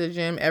errands after the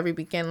gym every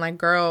weekend, like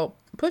girl,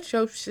 put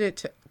your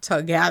shit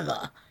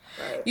together.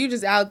 Right. You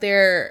just out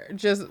there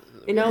just.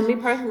 You know, me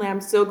personally,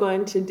 I'm still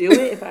going to do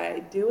it if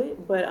I do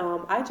it, but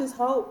I just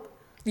hope.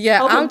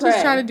 Yeah, I'll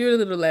just try to do it a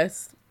little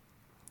less.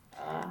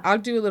 I'll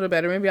do a little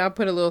better. Maybe I'll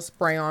put a little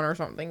spray on or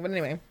something. But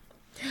anyway.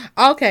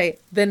 Okay,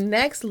 the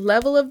next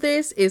level of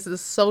this is the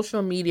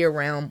social media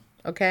realm,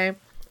 okay?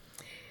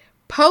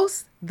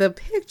 Post the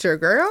picture,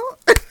 girl.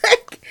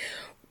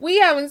 We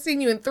haven't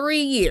seen you in 3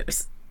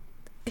 years.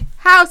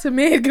 How's a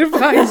man gonna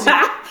find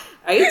you?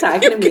 Are you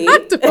talking to me?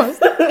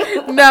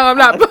 No, I'm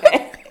not.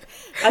 Okay.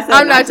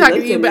 I'm not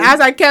talking to you, but as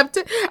I kept,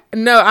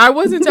 no, I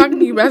wasn't talking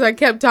to you, but as I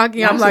kept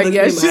talking, I'm like,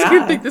 yeah, she's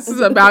gonna think this is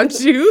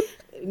about you.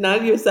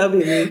 Not yourself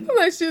and me.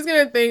 Like she's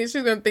gonna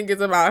think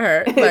it's about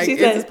her. Like it's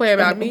this play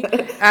about me.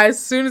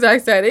 As soon as I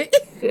said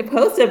it,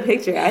 post a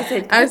picture. I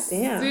said, as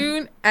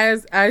soon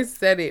as I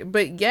said it.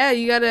 But yeah,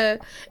 you gotta.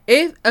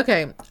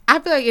 Okay, I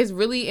feel like it's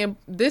really.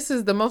 This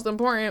is the most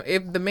important.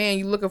 If the man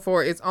you looking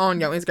for is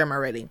on your Instagram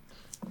already.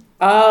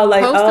 Oh,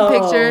 like post a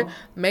picture.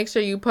 Make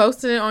sure you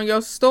posting it on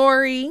your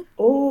story.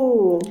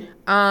 Ooh.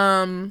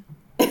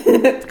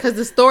 Because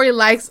the story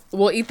likes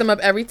will eat them up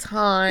every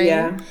time.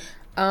 Yeah.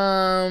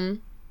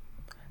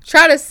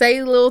 Try to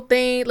say little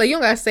things like you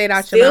don't gotta say it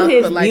out your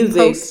mouth, but like music.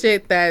 Post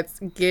shit that's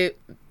Steal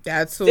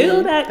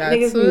that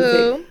nigga's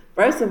music.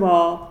 First of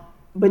all,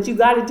 but you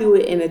got to do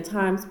it in a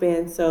time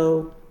span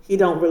so he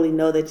don't really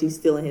know that you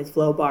stealing his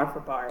flow bar for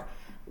bar.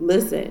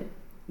 Listen.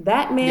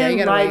 That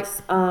man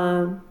likes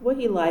what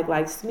he like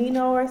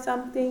Smino or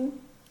something.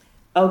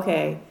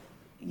 Okay,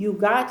 you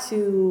got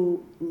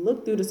to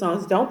look through the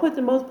songs. Don't put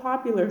the most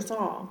popular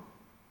song.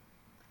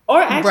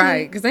 Or actually,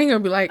 right, because they ain't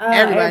gonna be like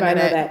everybody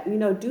know that. You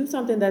know, do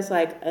something that's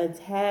like a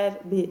tad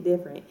bit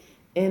different,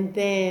 and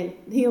then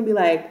he gonna be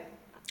like,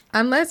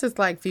 unless it's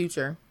like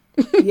Future,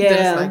 yeah,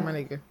 that's like my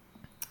nigga.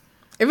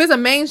 If it's a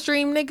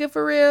mainstream nigga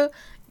for real.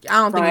 I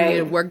don't think you need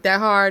to work that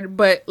hard,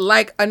 but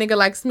like a nigga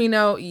like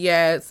Smino,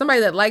 yeah,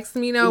 somebody that likes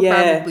Smino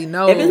probably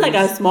knows. If it's like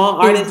a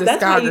small artist,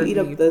 that's how you eat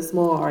up the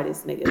small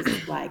artist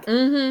niggas. Like,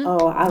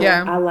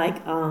 I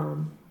like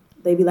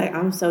they be like,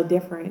 I'm so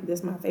different. This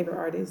is my favorite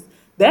artist.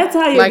 That's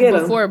how you like get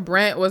them. Before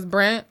Brent was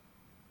Brent.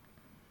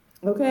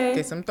 Okay.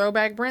 Get some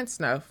throwback Brent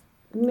stuff,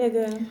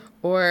 nigga.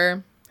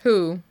 Or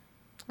who?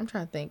 I'm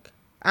trying to think.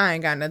 I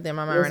ain't got nothing in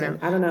my mind right now.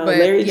 I don't know, but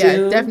Larry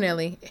June.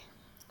 Definitely.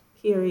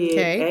 Period.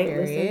 Okay.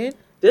 Period.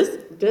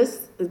 Just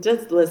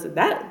listen.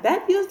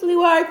 That usually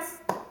works.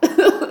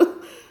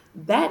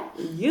 That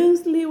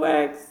usually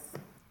works.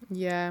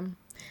 Yeah.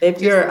 If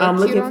just you're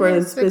looking for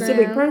a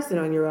specific person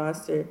on your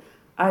roster,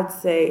 I'd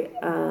say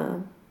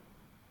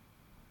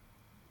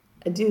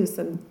do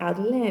some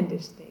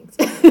outlandish things.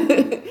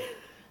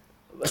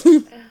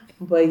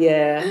 but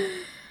yeah.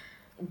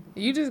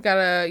 You just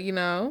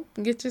gotta,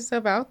 get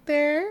yourself out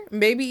there.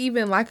 Maybe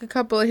even like a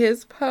couple of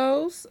his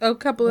posts, a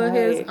couple of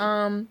his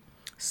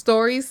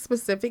stories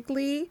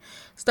specifically.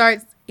 Start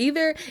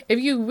either if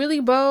you really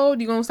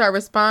bold, you're gonna start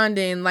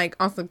responding like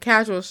on some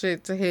casual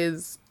shit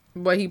to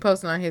what he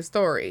posted on his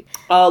story.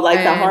 Oh, like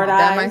and the hard eyes.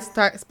 That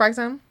might spark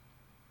something.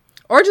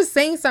 Or just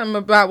saying something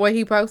about what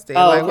he posted.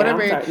 Oh, like okay.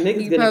 Whatever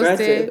he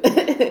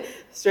posted.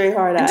 Straight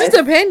hard eyes. Just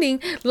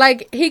depending.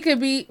 Like he could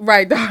be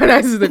right, the hard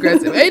eyes is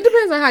aggressive. It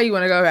depends on how you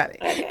want to go about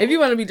it. Okay. If you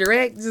want to be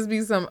direct, just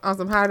be on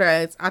some hard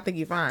eyes, I think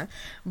you're fine.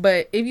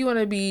 But if you want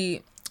to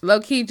be low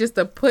key, just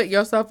to put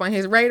yourself on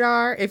his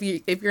radar, if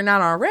you're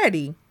not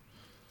already,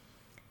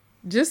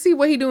 just see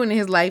what he doing in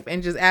his life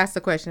and just ask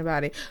the question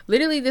about it.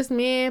 Literally, this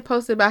man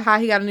posted about how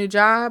he got a new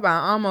job.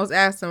 I almost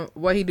asked him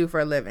what he do for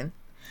a living,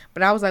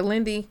 but I was like,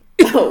 Lindy,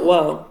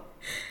 whoa,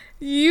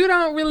 you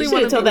don't really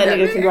want to tell that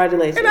nigga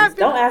congratulations.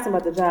 Don't ask him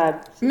about the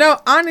job. No,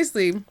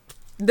 honestly,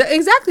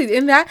 exactly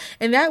in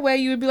that way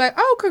you would be like,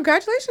 oh,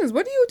 congratulations.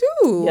 What do you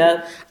do?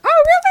 Yeah.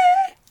 Oh,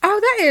 really? Oh,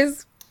 that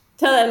is.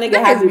 Tell that nigga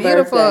happy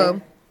beautiful.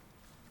 Birthday.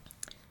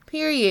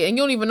 Period. And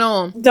you don't even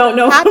know him. Don't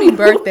know. Happy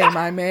birthday,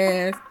 my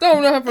man.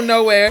 Don't know him from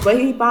nowhere. But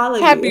he followed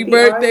you. Happy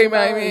birthday,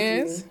 my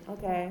man.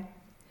 Okay.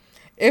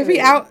 If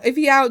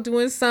he out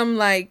doing some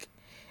like,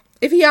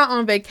 if he out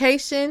on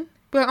vacation,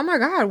 be like, oh my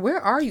God,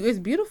 where are you? It's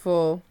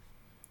beautiful.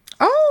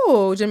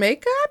 Oh,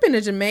 Jamaica. I've been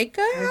to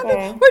Jamaica.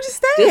 Okay. Where'd you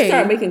stay? Just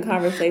start making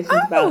conversations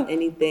about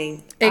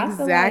anything.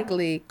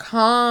 Exactly. Like,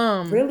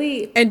 calm.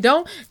 Really. And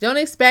don't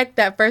expect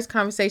that first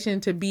conversation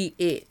to be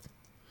it.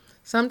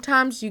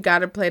 Sometimes you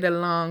gotta play the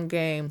long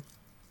game.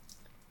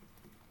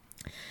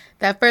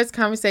 That first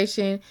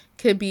conversation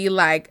could be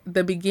like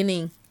the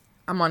beginning.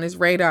 I'm on his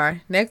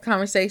radar. Next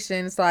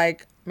conversation is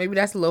like, maybe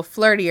that's a little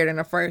flirtier than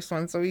the first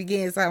one, so we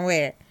getting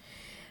somewhere.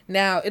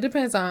 Now, it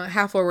depends on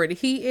how forward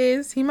he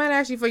is. He might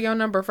ask you for your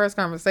number first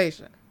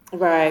conversation.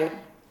 Right.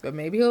 But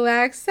maybe he'll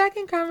ask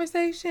second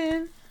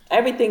conversation.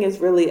 Everything is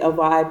really a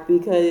vibe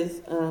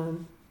because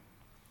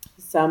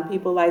some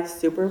people like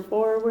super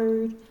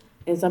forward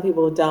and some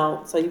people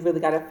don't. So you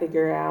really got to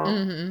figure out.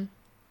 Mm-hmm.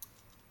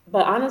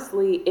 But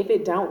honestly, if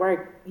it don't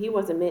work, he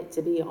wasn't meant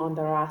to be on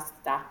the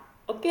roster.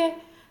 Okay?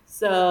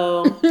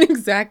 So.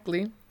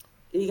 Exactly.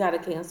 You got to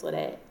cancel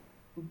that.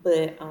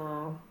 But,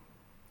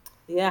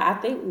 yeah, I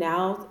think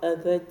now's a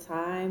good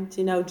time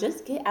to,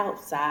 just get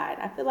outside.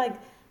 I feel like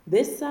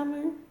this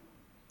summer,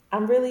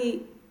 I'm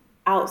really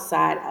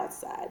outside.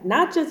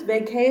 Not just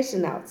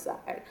vacation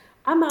outside.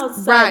 I'm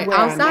outside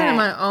outside in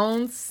my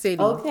own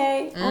city.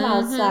 Okay? Mm-hmm. I'm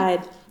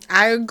outside.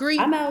 I agree.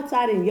 I'm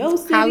outside in your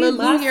city,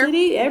 my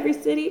city, every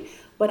city.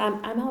 But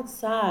I'm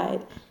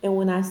outside. And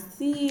when I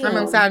see... I'm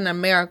outside in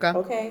America.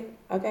 Okay.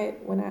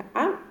 When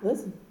I'm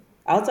listen,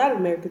 outside of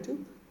America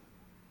too.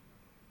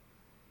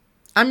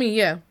 I mean,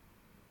 yeah.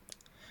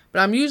 But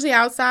I'm usually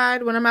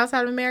outside when I'm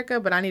outside of America,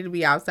 but I need to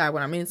be outside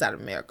when I'm inside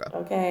of America.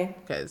 Okay.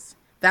 Because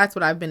that's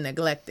what I've been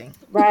neglecting.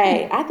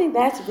 Right. I think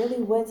that's really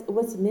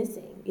what's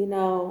missing. You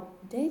know,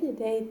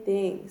 day-to-day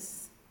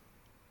things.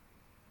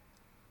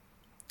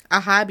 A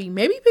hobby.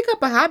 Maybe pick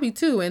up a hobby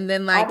too, and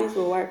then like Hobbies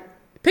will work.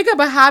 pick up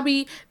a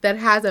hobby that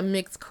has a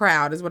mixed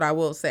crowd is what I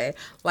will say.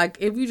 Like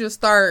if you just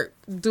start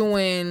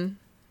doing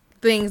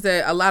things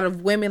that a lot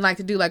of women like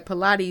to do, like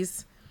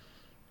Pilates,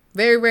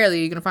 very rarely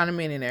you're gonna find a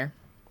man in there.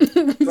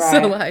 Right.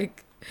 So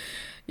like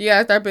you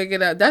gotta start picking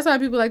it up. That's why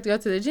people like to go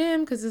to the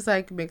gym, because it's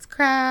like mixed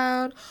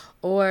crowd.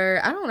 Or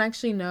I don't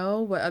actually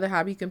know what other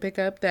hobby you can pick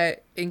up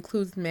that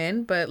includes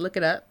men, but look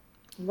it up.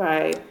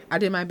 Right. I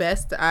did my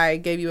best. I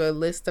gave you a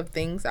list of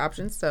things,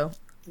 options. So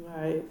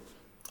Right.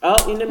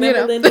 Oh, you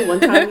remember, Linda? One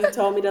time you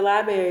told me the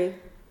library.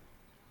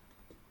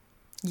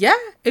 Yeah,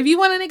 if you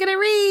want a nigga to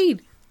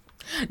read.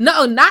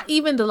 No, not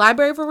even the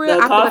library for real.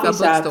 The I feel like a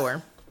coffee shops.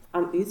 bookstore.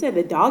 You said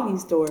the doggy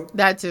store.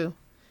 That too.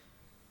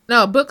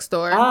 No, a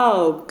bookstore.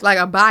 Oh. Like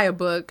I buy a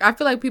book. I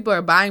feel like people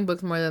are buying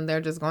books more than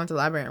they're just going to the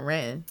library and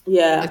renting.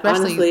 Yeah,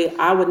 Especially honestly,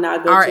 I would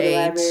not go our to the age.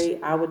 library.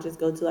 I would just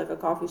go to like a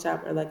coffee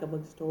shop or like a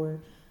bookstore.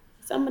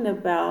 Something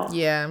about,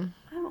 Yeah.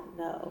 I don't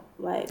know,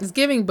 like. It's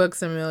giving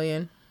Books a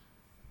Million.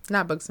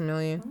 Not Books a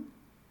Million.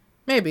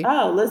 Maybe.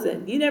 Oh,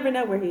 listen, you never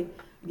know where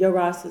your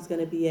roster is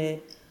going to be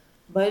at.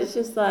 But it's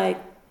just like,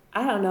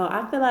 I don't know.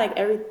 I feel like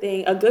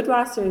a good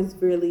roster is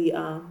really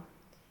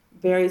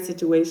very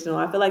situational.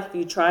 I feel like if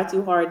you try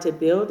too hard to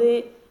build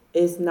it,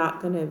 it's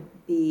not going to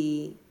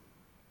be,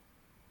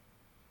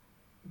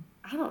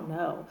 I don't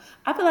know.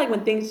 I feel like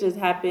when things just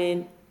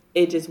happen,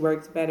 it just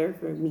works better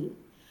for me.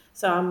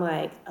 So I'm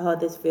like, oh,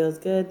 this feels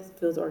good. This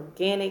feels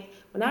organic.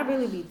 When I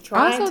really be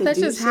trying to do Also, that's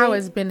just shit, how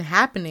it's been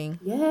happening.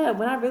 yeah,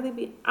 when I really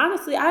be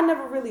honestly, I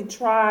never really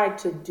tried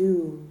to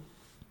do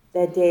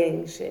that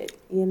dating shit.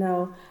 You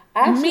know,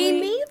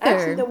 Me neither.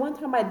 Actually, the one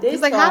time I did,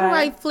 It's like, how do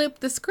I flip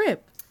the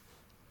script?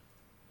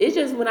 It's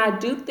just when I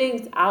do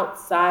things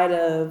outside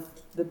of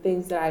the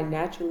things that I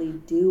naturally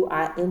do,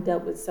 I end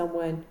up with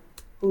someone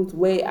who's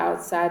way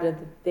outside of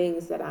the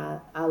things that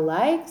I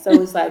like. So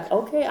it's like,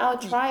 okay, I'll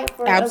try it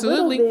for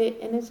Absolutely. a little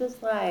bit, and it's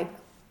just like,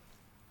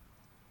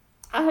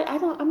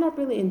 I'm not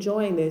really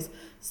enjoying this.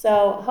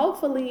 So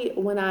hopefully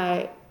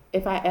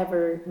if I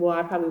ever, well,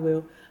 I probably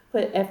will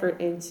put effort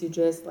into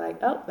just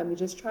like, oh, let me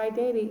just try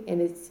dating, and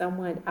it's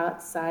someone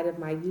outside of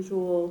my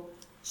usual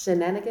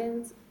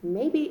shenanigans.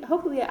 Maybe,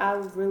 hopefully I'll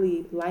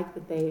really like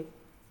what they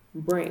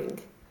bring.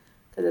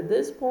 Because at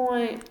this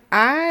point,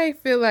 I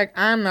feel like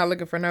I'm not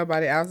looking for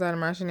nobody outside of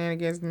my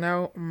shenanigans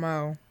no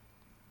more.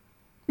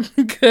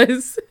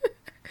 Because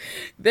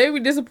they be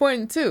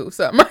disappointing too.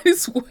 So I might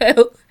as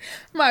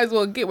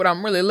well get what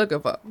I'm really looking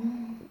for.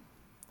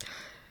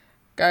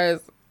 Guys,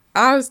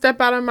 I'll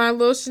step out of my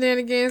little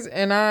shenanigans,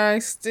 and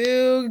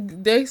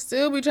they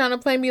still be trying to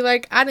play me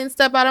like I didn't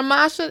step out of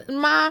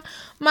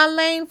my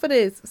lane for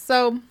this.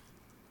 So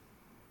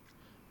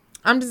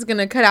I'm just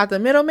gonna cut out the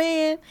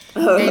middleman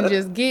and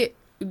just get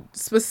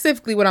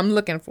specifically what I'm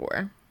looking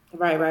for.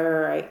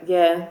 Right.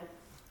 Yeah.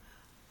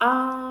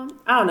 I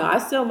don't know. I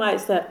still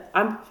might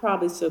I'm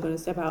probably still gonna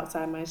step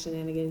outside my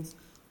shenanigans,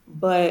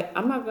 but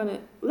I'm not gonna.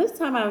 This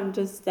time I'm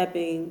just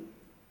stepping.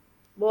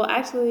 Well,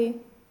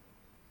 actually,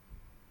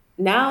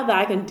 now that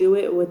I can do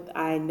it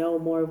I know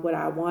more of what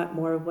I want,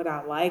 more of what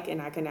I like, and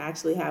I can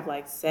actually have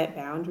like set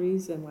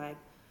boundaries and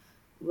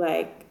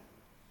like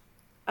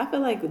I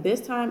feel like this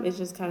time it's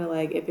just kind of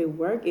like, if it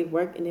work, it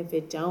work, and if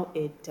it don't,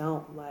 it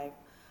don't. Like,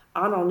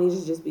 I don't need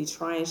to just be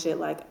trying shit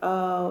like,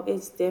 oh,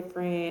 it's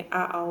different.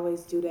 I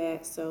always do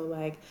that, so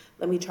like,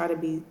 let me try to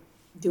be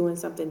doing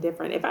something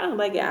different. If I don't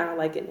like it, I don't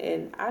like it,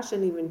 and I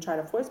shouldn't even try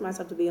to force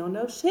myself to be on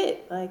no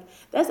shit. Like,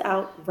 that's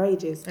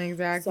outrageous.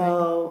 Exactly.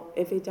 So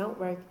if it don't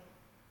work,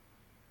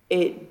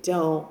 it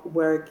don't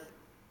work,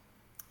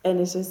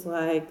 and it's just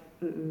like,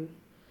 mm-mm.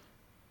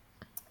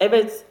 If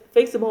it's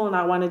fixable and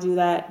I want to do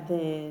that,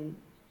 then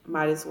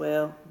might as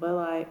well. But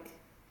like,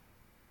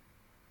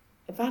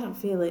 if I don't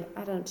feel it,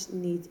 I don't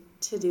need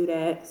to do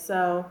that.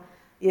 So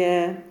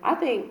yeah, I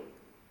think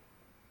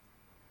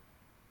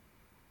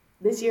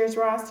this year's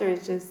roster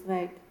is just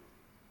like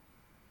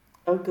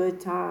a good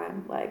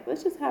time. Like,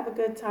 let's just have a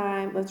good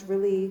time. Let's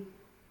really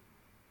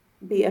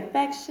be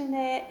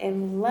affectionate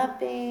and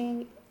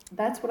loving.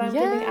 That's what I'm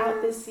giving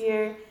out this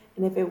year.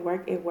 And if it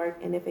work, it work.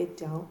 And if it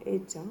don't,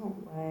 it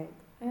don't. Like,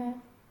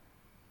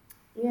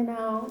 you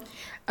know.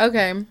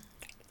 Okay.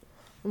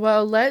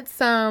 Well,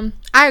 let's I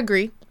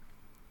agree.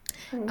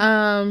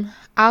 I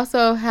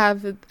also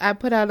I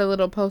put out a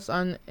little post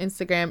on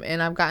Instagram,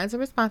 and I've gotten some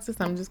responses.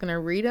 So I'm just gonna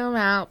read them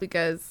out,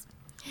 because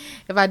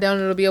if I don't,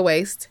 it'll be a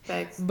waste.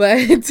 Thanks.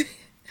 But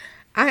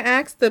I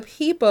asked the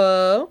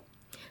people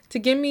to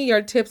give me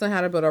your tips on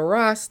how to build a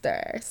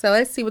roster. So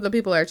let's see what the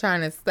people are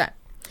trying to say.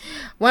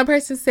 One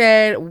person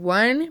said,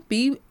 1,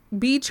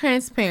 be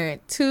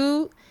transparent.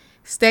 2,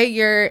 state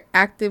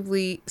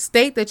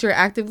that you're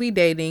actively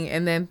dating,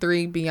 and then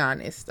 3, be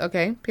honest.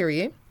 Okay,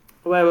 period.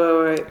 Wait.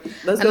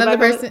 Let's go Another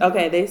back. person.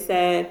 Okay, they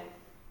said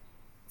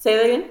Say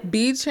that again.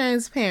 Be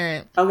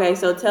transparent. Okay,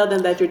 so tell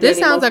them that you're dating This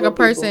sounds like a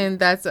multiple person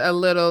that's a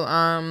little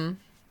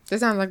this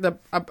sounds like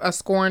a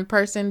scorned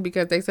person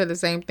because they said the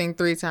same thing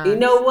 3 times. You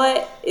know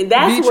what?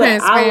 That's be what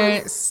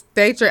transparent.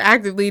 State you're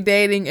actively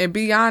dating and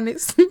be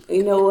honest.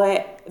 You know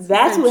what?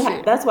 That's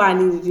why I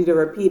needed you to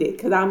repeat it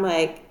because I'm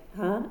like,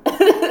 huh?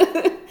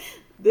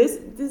 this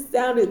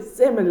sounded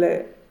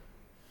similar.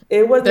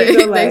 It wasn't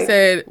so like they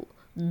said,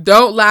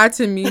 "Don't lie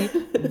to me.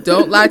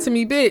 Don't lie to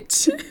me,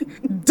 bitch.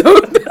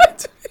 Don't lie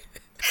to me."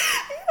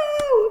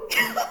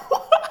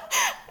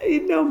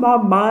 You know, my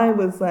mind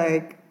was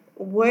like,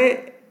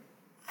 what?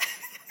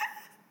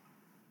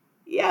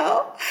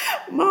 Yo,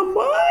 my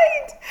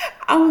mind.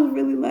 I was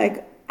really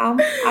like,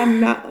 I'm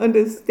not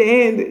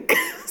understanding.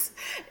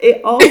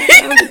 It all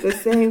sounded the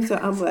same. So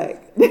I'm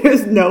like,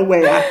 there's no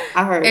way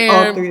I heard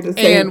all 3 the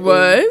same and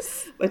was.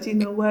 Thing. But you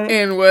know what?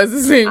 And was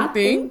the same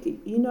thing. Think,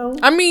 you know.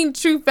 I mean,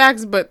 true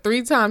facts, but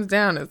 3 times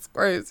down is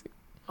crazy.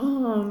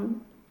 I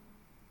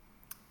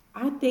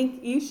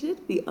think you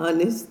should be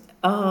honest.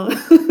 And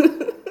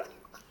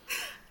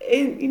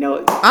you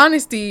know,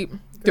 honesty.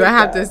 Do I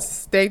have to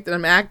state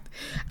that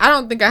I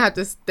don't think I have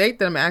to state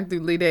that I'm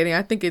actively dating.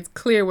 I think it's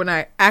clear when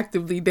I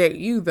actively date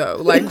you, though.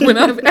 Like when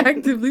I've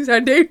actively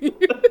started dating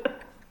you.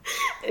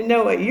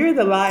 No, you're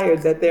the liar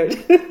that they're.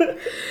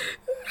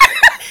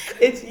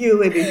 It's you,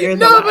 Libby. You're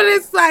the liar. But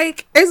it's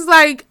like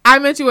I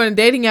met you on a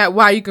dating app.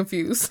 Why are you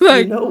confused?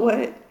 Like, you know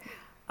what?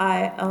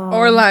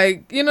 Or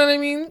like, you know what I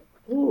mean?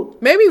 Ooh.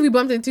 Maybe if we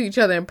bumped into each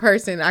other in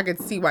person, I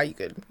could see why you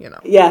could, you know.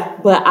 Yeah,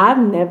 but I've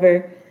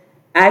never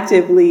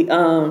actively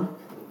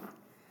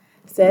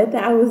said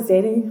that I was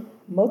dating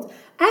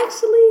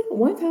Actually,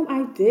 one time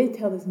I did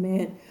tell this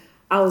man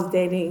I was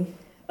dating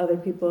other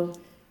people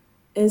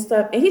and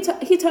stuff, and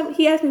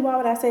he asked me why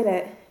would I say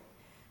that.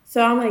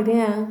 So I'm like,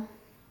 damn.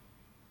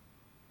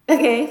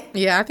 Okay.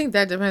 Yeah, I think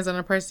that depends on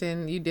the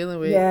person you dealing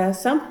with. Yeah,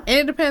 and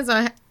it depends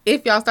on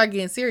if y'all start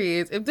getting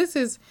serious. If this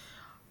is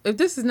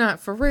not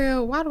for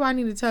real, why do I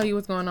need to tell you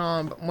what's going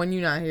on when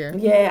you're not here?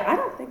 Yeah, I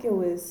don't think it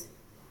was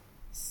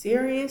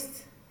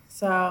serious.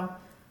 So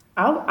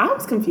I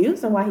was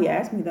confused on why he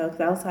asked me, though,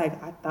 because I was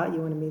like, I thought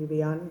you wanted me to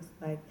be honest.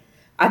 Like,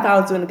 I thought I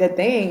was doing a good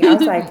thing. I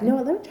was like, no,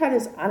 let me try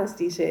this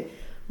honesty shit.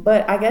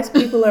 But I guess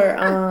people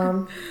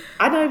are,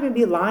 I don't even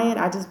be lying.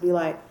 I just be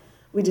like,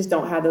 we just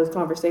don't have those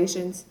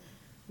conversations.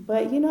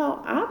 But, you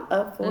know, I'm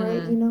up for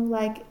it. You know,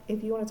 like,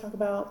 if you want to talk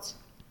about,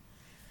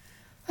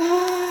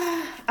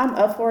 I'm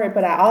up for it.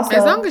 But I also,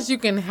 as long as you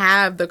can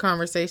have the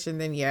conversation,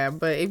 then yeah.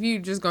 But if you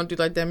just gonna do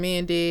like that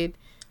man did,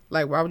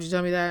 like, why would you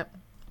tell me that?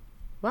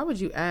 Why would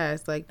you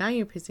ask? Like, now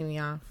you're pissing me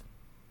off.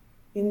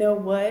 You know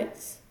what?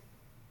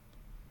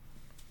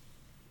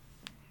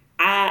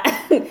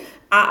 I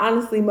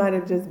honestly might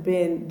have just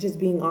been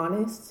being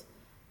honest,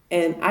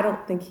 and I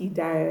don't think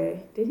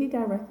did he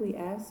directly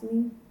ask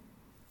me?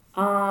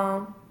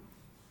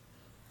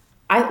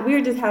 We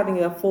were just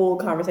having a full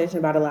conversation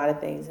about a lot of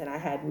things, and I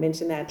had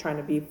mentioned that, trying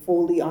to be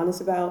fully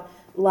honest about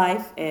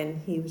life, and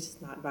he was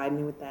just not vibing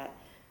me with that.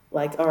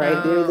 Like, all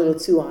right, you're a little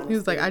too honest. He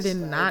was like, I did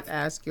not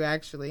ask you,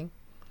 actually.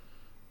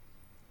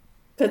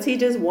 Because he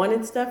just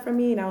wanted stuff from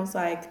me, and I was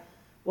like,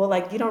 well,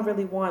 like, you don't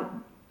really want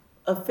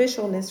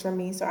officialness from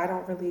me, so I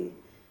don't really,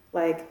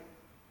 like,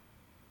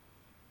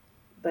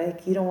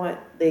 you don't want,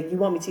 like, you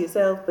want me to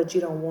yourself, but you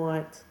don't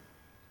want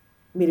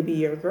me to be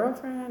your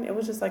girlfriend. It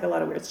was just, like, a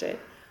lot of weird shit.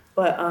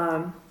 But,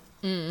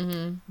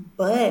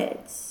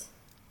 but,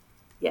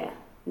 yeah,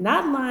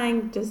 not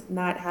lying, just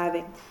not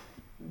having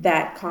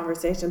that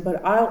conversation.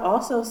 But I'll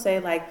also say,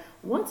 like,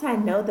 once I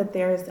know that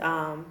there's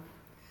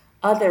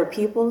other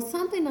people,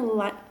 something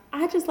like,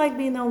 I just like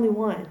being the only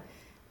one.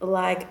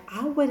 Like,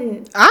 I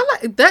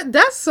like that.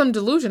 That's some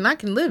delusion I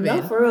can live in.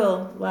 No, for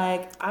real.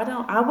 Like,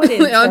 I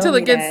wouldn't until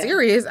it gets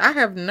serious. I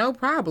have no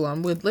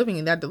problem with living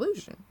in that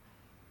delusion.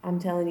 I'm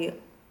telling you,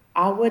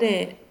 I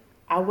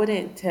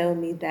wouldn't tell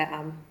me that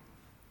I'm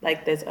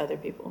like there's other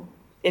people.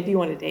 If you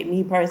want to date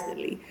me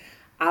personally,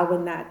 I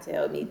would not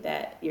tell me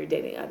that you're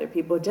dating other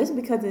people, just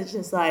because it's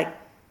just like,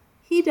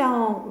 he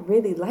don't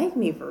really like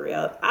me for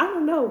real. I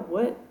don't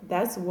know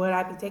that's what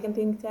I be taking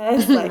things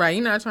as. Like, right,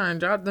 you're not trying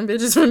to drop them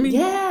bitches for me.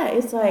 Yeah,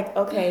 it's like,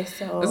 okay,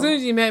 so as soon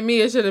as you met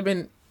me, it should have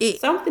been it.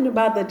 Something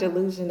about the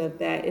delusion of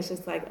that. It's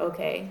just like,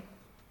 okay,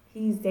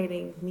 he's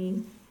dating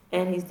me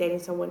and he's dating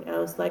someone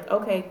else. Like,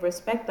 okay,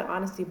 respect the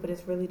honesty, but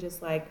it's really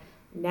just like,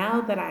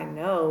 now that I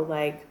know,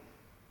 like,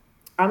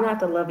 I'm not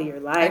the love of your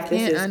life.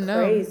 This is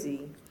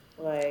crazy.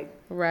 Like,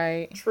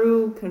 right.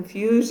 True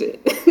confusion.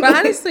 But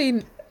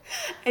honestly,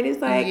 and it's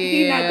like,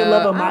 he's not the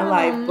love of my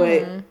life,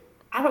 but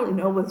I don't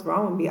know what's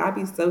wrong with me. I'd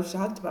be so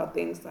shocked about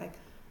things like,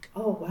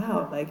 oh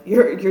wow, like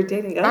you're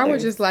dating others. I would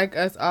just like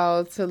us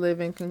all to live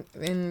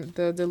in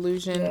the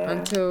delusion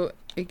until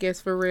it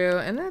gets for real,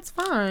 and that's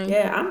fine.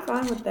 Yeah, I'm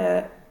fine with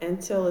that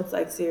until it's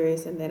like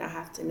serious, and then I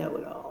have to know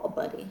it all,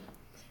 buddy,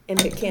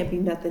 and it can't be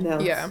nothing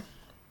else. Yeah.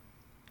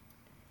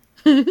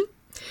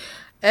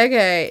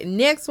 Okay,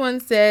 next one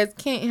says,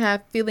 can't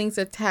have feelings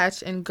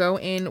attached and go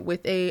in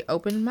with a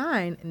open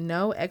mind.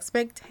 No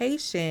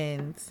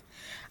expectations.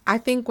 I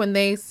think when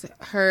they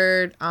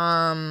heard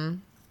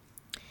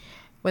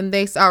when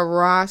they saw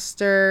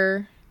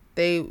roster,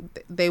 they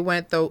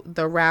went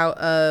the route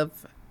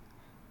of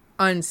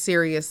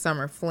unserious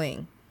summer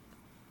fling.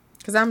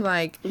 Because I'm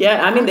like,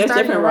 yeah, I mean, there's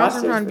different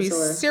rosters I'm trying to for be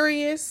sure.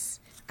 serious.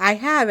 I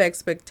have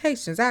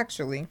expectations,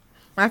 actually.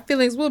 My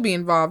feelings will be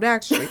involved,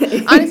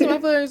 actually. Honestly, my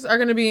feelings are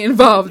going to be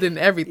involved in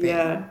everything.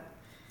 Yeah,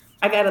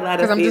 I got a lot of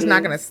Because I'm feelings. just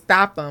not going to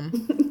stop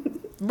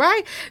them.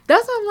 Right?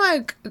 That's what I'm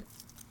like,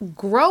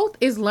 growth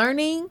is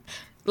learning.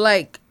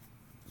 Like,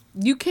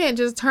 you can't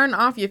just turn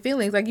off your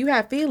feelings. Like, you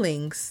have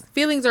feelings.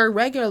 Feelings are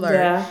regular.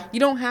 Yeah. You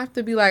don't have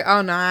to be like,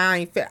 oh no,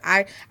 I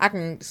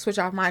can switch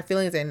off my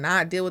feelings and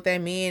not deal with that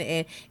man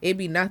and it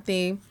be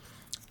nothing.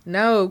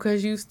 No,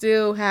 because you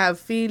still have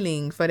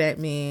feeling for that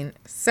man,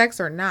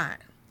 sex or not.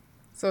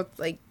 So it's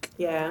like,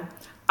 Yeah,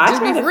 I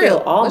try to feel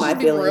all my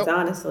feelings.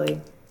 Honestly,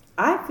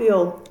 I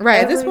feel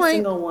right every at this point,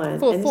 single one,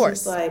 full and force.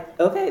 it's just like,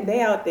 okay,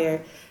 they out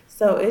there.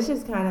 So it's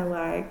just kind of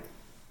like,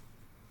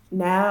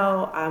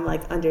 now I'm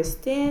like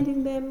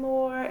understanding them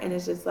more, and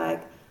it's just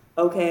like,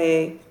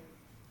 okay,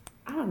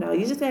 I don't know.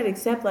 You just gotta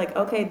accept, like,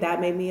 okay,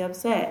 that made me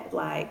upset.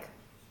 Like,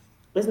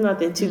 there's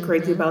nothing too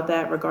crazy about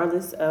that,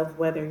 regardless of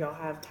whether y'all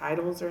have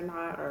titles or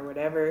not or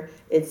whatever.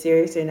 It's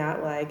serious or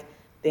not. Like,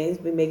 things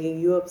be making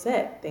you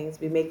upset, things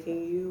be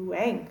making you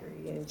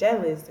angry and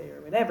jealous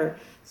or whatever.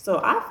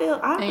 So I feel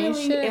and you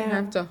shouldn't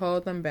have to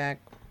hold them back.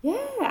 Yeah,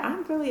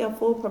 I'm really a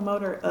full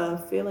promoter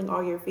of feeling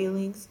all your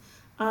feelings.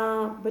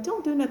 But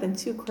don't do nothing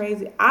too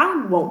crazy.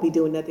 I won't be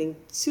doing nothing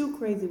too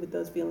crazy with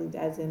those feelings,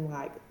 as in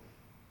like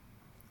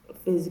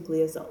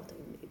physically assaulting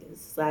niggas,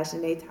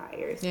 slashing their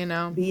tires, You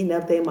know, beating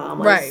up their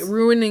mamas. right,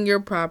 ruining your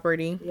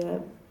property. Yeah.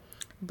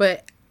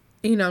 But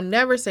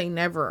never say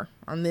never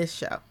on this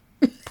show.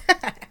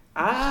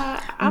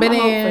 I'm a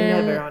hope for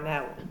never on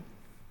that one.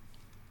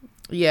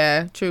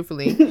 Yeah,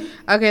 truthfully.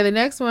 Okay, the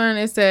next one,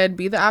 it said,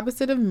 be the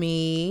opposite of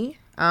me.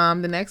 The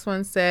next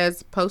one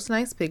says, post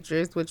nice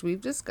pictures, which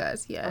we've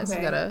discussed. Yes, Okay.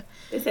 you gotta.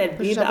 It said,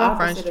 be the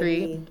opposite of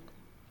me.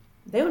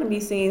 They want to be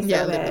seen so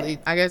bad. Literally,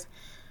 I guess.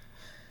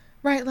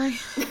 Right, like.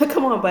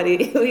 Come on,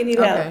 buddy. We need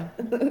help.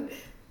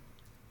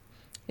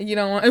 You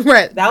don't want.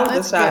 Right. That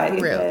was a shot. For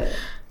real.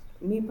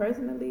 Me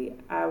personally,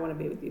 I want to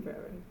be with you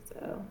forever.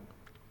 So.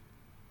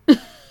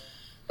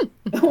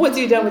 Once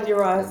you're done with your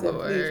roster,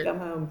 please come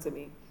home to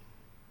me.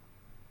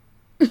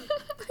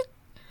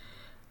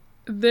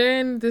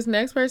 Then this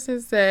next person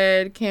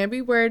said, can't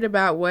be worried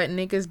about what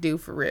niggas do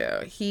for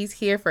real. He's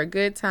here for a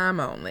good time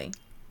only.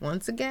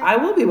 Once again, I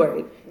will be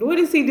worried. What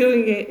is he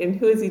doing it, and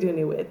who is he doing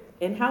it with?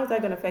 And how is that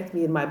going to affect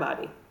me in my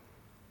body?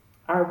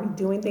 Are we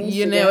doing things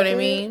together? You know what I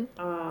mean?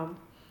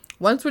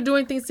 Once we're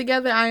doing things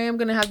together, I am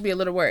going to have to be a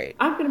little worried.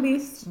 I'm going to be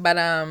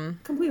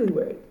completely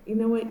worried. You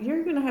know what?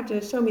 You're going to have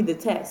to show me the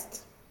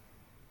test.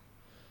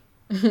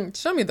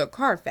 Show me the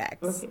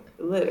Carfax. Okay,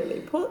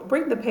 literally.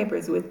 Bring the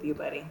papers with you,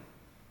 buddy.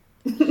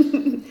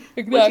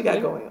 Exactly. What you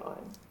got going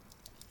on?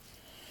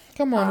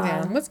 Come on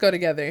down. Let's go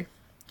together.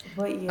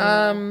 But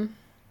yeah.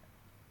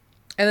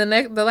 And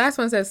the last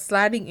one says,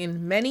 sliding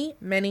in many,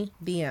 many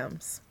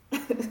DMs. I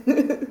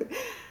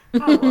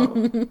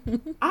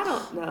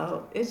don't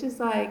know. It's just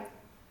like,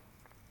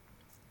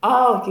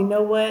 oh, you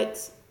know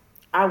what?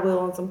 I will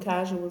on some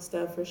casual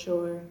stuff for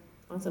sure.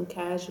 On some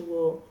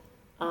casual,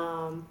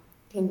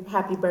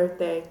 happy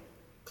birthday,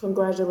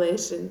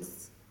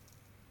 congratulations.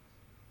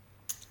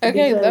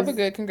 Okay, that's a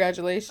good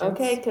congratulations.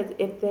 Okay, because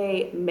if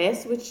they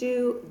mess with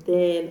you,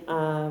 then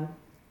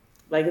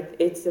like if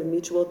it's a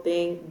mutual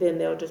thing, then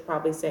they'll just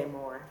probably say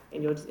more,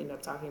 and you'll just end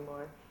up talking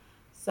more.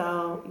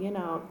 So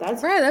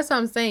that's right. That's what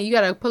I'm saying. You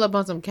gotta pull up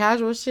on some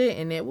casual shit,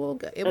 and it will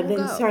go. And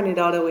then turn it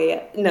all the way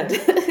up. No.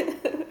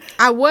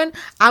 I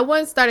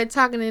once started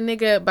talking to a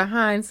nigga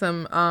behind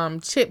some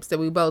chips that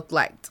we both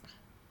liked.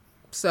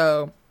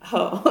 So.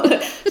 Oh,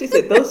 she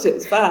said those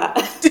chips fire.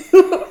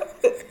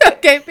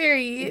 Okay,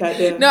 period.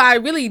 Goddamn. No, I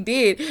really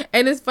did.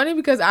 And it's funny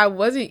because I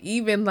wasn't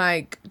even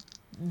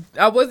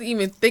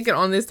thinking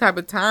on this type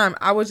of time.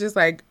 I was just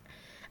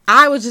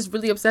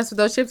really obsessed with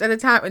those chips at the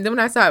time. And then when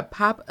I saw it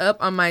pop up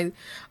on my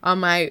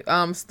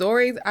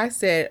stories, I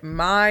said,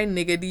 my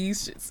nigga,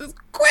 these shits is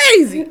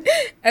crazy.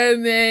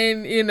 And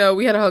then,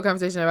 we had a whole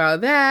conversation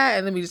about that.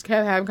 And then we just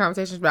kept having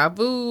conversations about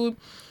food.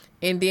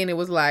 And then it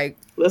was like,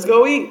 let's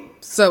go eat.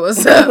 So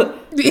what's up?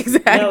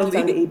 Exactly. Now it's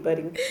time to eat,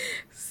 buddy.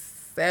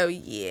 So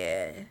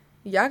yeah,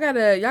 y'all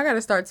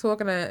gotta start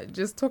talking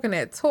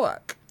that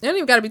talk. You don't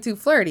even gotta be too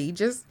flirty.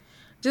 Just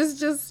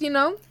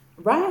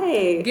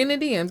right. Get in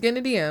the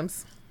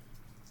DMs.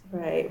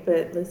 Right,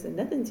 but listen,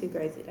 nothing too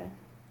crazy though.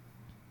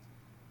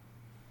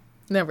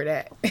 Never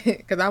that,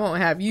 because I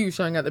won't have you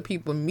showing other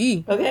people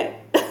me. Okay.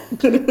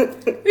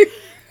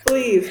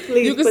 Please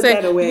you can put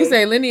that away. You can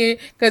say linear,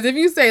 because if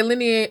you say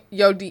linear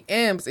your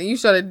DMs and you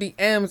show the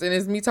DMs and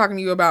it's me talking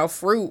to you about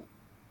fruit,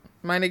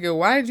 my nigga,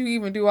 why did you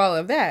even do all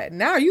of that?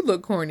 Now you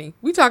look corny.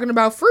 We talking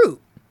about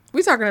fruit.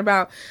 We talking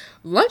about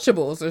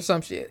Lunchables or some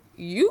shit.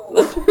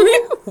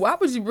 Why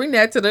would you bring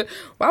that to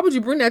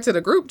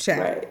the group chat?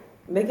 Right.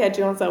 They catch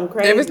you on something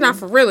crazy. If it's not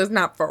for real, it's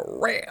not for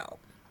real.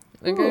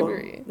 Okay,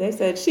 period. They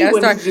said she Gotta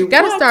wanted start. to do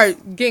Gotta what?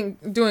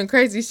 start doing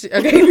crazy shit.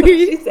 Okay.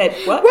 She said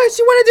what? What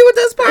you want to do with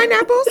those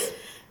pineapples?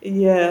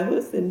 Yeah,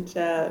 listen,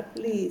 child.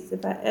 Please,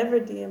 if I ever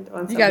DM'd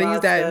on You some gotta use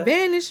wild that stuff,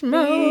 vanish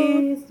mode.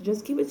 please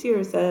just keep it to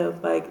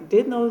yourself. Like,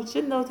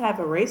 shouldn't those have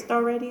erased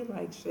already?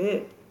 Like,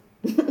 shit.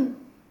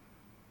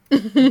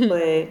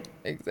 But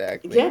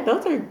Exactly. yeah,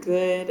 those are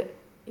good.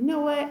 You know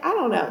what? I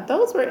don't know.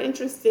 Those were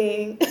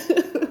interesting.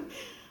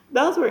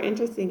 Those were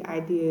interesting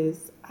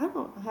ideas. I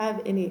don't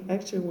have any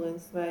extra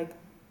ones. Like,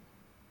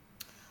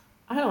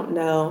 I don't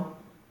know.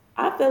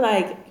 I feel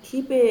like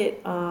keep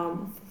it.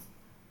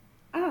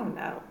 I don't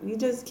know. You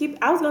just keep.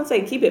 I was gonna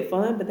say keep it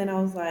fun, but then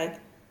I was like,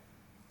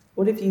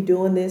 what if you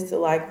doing this to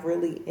like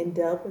really end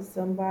up with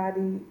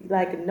somebody?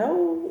 Like,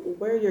 know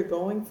where you're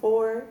going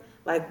for,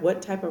 like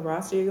what type of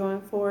roster you're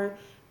going for.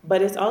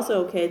 But it's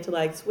also okay to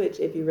like switch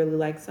if you really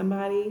like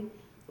somebody.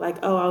 Like,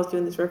 oh, I was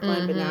doing this for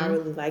fun, but now I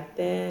really like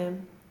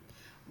them.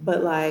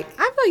 But like,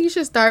 I feel like you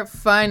should start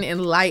fun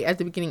and light at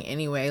the beginning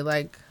anyway.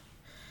 Like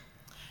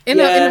in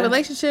yeah, a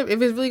relationship,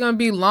 if it's really gonna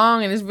be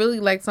long and it's really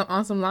like some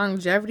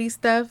longevity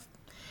stuff,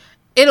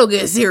 it'll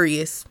get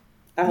serious.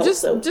 I hope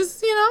so.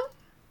 Just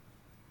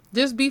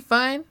just be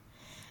fun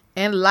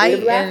and light,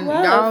 Live, laugh, and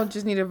love. y'all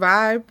just need a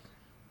vibe.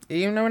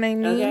 You know what I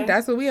mean? Okay.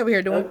 That's what we over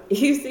here doing.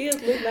 You see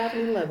us live,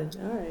 laughing, and loving.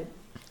 All right.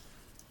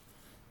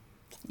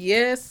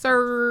 Yes,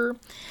 sir.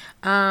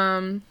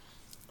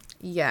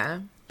 Yeah.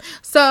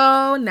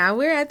 So now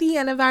we're at the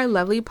end of our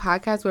lovely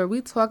podcast where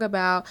we talk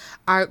about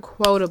our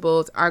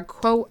quotables, our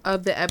quote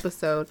of the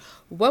episode.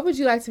 What would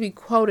you like to be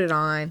quoted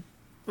on?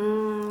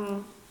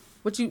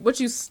 What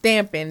you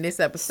stamping this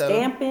episode?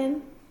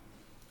 Stamping.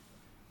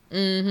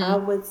 I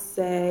would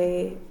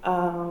say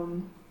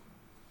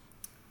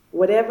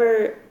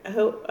whatever.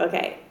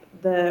 Okay,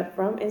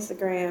 from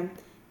Instagram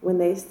when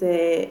they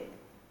said,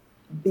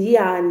 "Be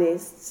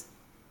honest,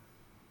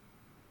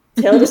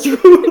 tell the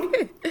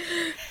truth."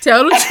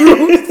 Tell the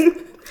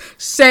truth.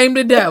 Shame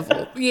the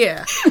devil.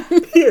 Yeah.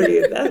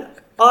 Period.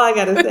 That's all I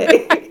gotta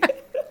say.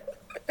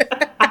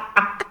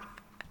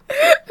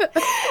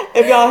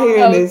 If y'all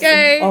hearing this,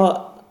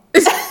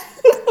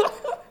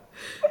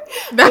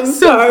 that's I'm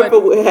so sorry funny. for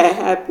what had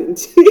happened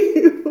to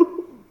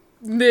you.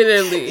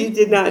 Literally. You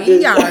did not be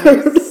deserve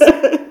honest.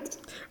 that.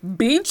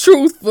 Be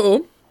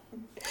truthful.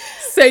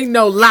 Say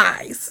no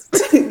lies.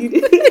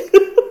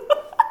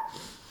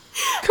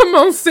 Come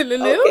on,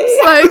 synonyms. Okay.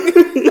 Like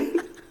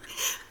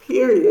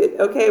Period.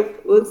 Okay,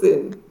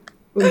 listen.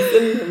 When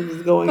synonyms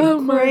is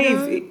going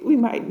crazy, God. we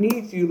might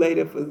need you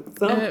later for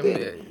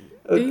something.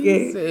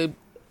 Okay. Said,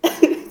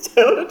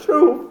 Tell the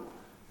truth.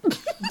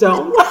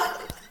 Don't lie.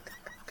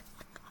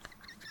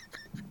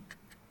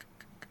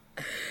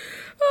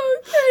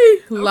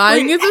 Okay.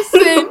 Lying is a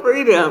sin.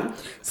 Freedom.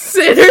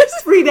 Sinners.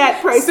 Free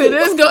that person.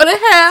 Sinners go to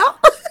hell.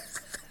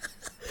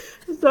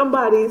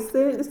 Somebody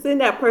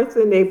send that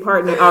person their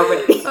partner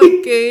already.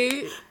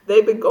 Okay.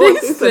 They've been going They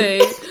through say,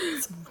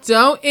 some.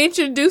 don't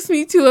introduce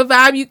me to a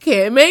vibe you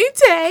can't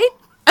maintain.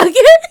 Okay.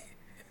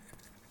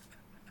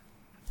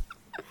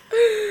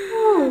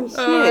 Oh shit!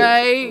 All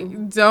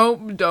right.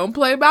 Don't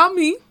play about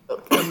me.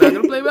 I'm not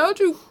gonna play about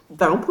you.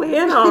 Don't play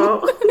at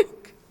all.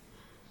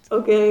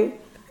 Okay.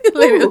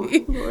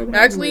 Literally. Ooh, Lord have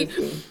Actually,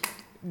 mercy.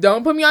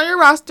 don't put me on your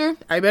roster.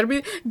 I better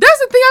be. That's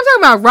the thing I'm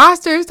talking about.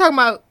 Rosters. Talking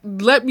about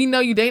let me know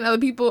you dating other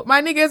people.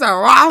 My nigga is a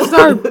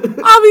roster.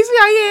 Obviously,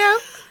 I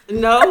am.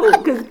 No,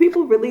 because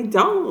people really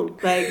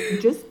don't. Like,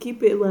 just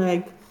keep it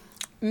like.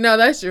 No,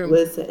 that's true.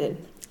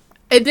 Listen.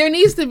 And there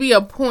needs to be a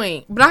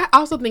point, but I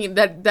also think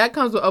that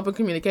comes with open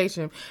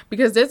communication,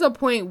 because there's a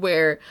point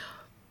where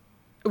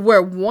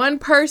one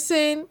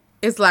person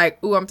is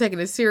like, "Ooh, I'm taking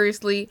this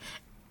seriously,"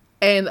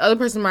 and the other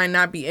person might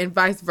not be, and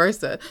vice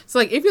versa. So,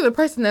 like, if you're the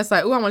person that's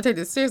like, "Ooh, I'm gonna take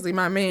this seriously,"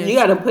 my man, You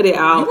got to put it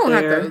out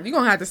there. You're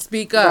gonna have to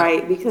speak up,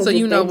 right? Because so if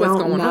you know they what's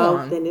don't going know,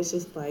 on. then it's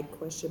just like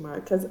question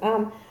mark. Because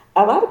a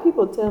lot of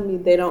people tell me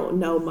they don't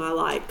know my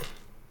like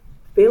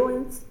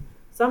feelings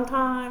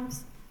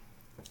sometimes.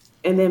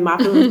 And then my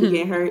feelings be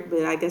getting hurt,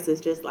 but I guess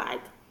it's just like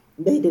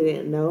they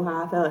didn't know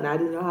how I felt, and I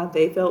didn't know how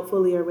they felt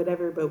fully or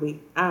whatever. But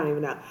I don't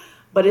even know.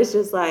 But it's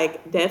just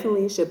like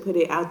definitely should put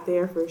it out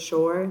there for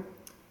sure.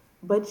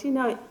 But you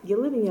live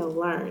and you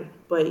learn.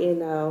 But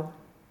tell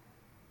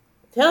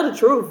the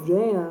truth,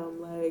 damn.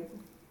 Like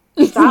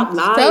stop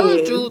lying. Tell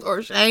the truth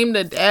or shame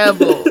the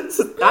devil.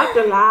 Stop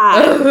the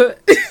lie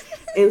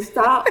and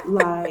stop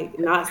like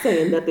not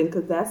saying nothing,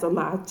 because that's a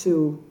lie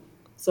too.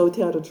 So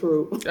tell the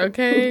truth.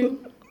 Okay.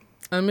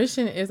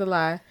 Omission is a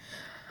lie.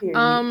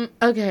 Period.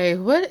 Okay,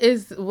 what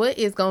is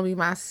gonna be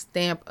my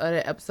stamp of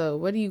the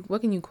episode?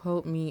 What can you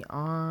quote me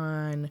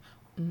on?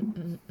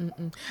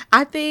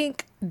 I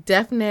think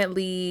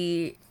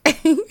definitely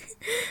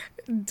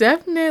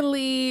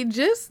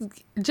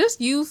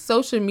just use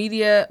social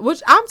media,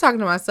 which I'm talking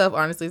to myself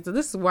honestly, so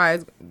this is why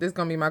this is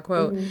gonna be my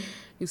quote.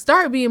 You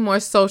start being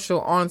more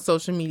social on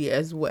social media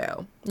as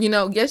well.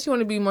 Yes, you want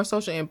to be more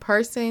social in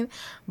person,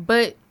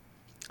 but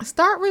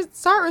start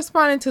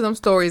responding to them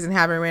stories and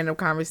having random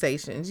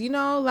conversations.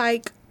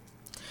 Like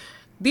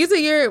these are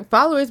your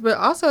followers, but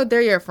also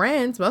they're your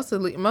friends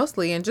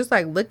mostly, and just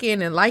like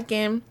looking and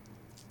liking.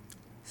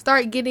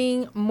 Start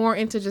getting more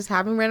into just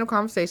having random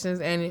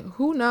conversations, and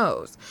who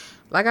knows?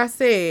 Like I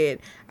said,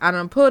 I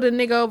done pulled a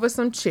nigga over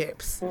some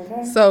chips.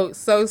 Okay.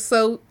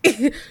 So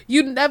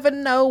you never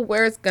know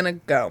where it's gonna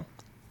go.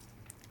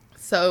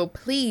 So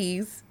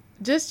please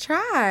just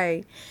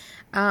try.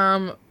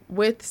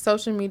 With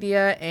social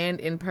media and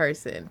in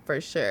person for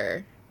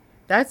sure.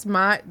 That's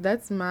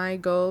my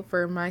goal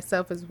for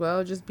myself as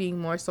well, just being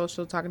more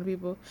social, talking to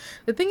people.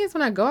 The thing is,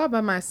 when I go out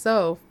by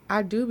myself,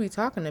 I do be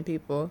talking to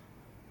people.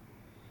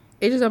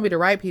 It just don't be the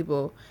right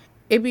people.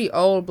 It be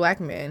old black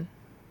men.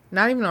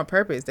 Not even on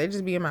purpose. They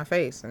just be in my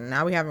face, and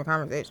now we having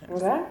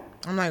conversations. Okay.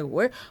 I'm like,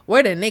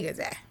 where the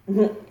niggas at?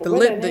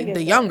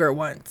 The younger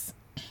ones.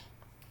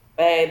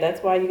 Hey,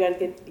 that's why you gotta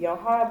get your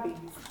hobbies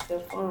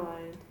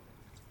defined.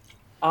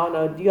 I don't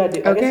know. I guess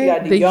you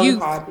gotta do the young youth.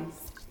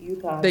 hobbies.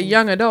 Youth hobbies. The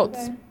young adults.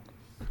 Okay.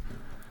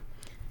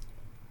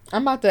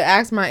 I'm about to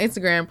ask my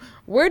Instagram,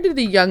 where did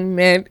the young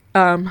men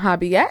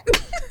hobby at?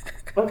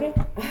 Okay.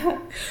 I'm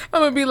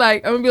gonna be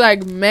like,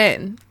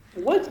 men.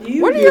 What are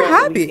your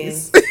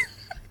hobbies?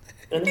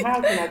 And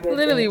how can I get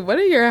literally, that? what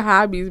are your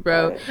hobbies,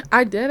 bro? Right.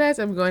 I deadass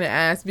am going to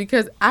ask,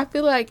 because I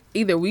feel like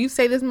either we've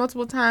said this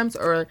multiple times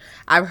or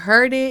I've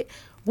heard it.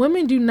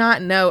 Women do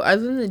not know,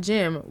 other than the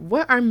gym,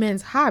 what are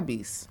men's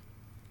hobbies.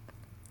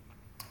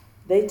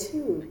 They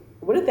too.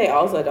 What if they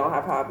also don't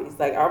have hobbies?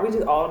 Like, are we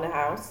just all in the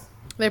house?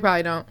 They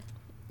probably don't.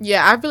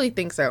 Yeah, I really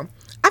think so.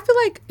 I feel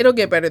like it'll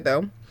get better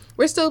though.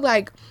 We're still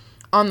like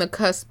on the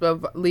cusp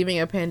of leaving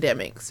a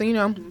pandemic. So,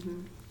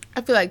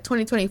 I feel like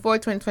 2024,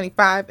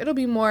 2025, it'll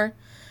be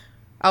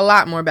a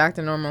lot more back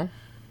to normal.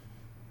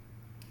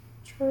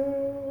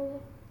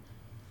 True.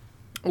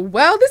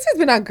 Well, this has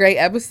been a great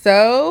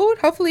episode.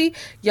 Hopefully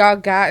y'all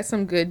got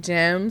some good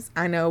gems.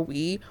 I know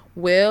we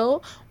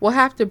will. We'll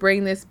have to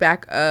bring this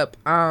back up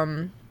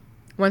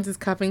once it's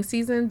cuffing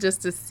season,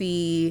 just to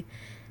see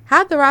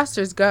how the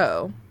rosters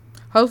go.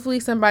 Hopefully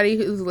somebody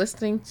who's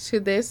listening to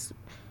this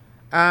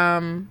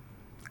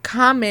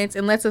comments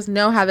and lets us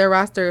know how their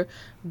roster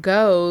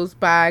goes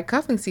by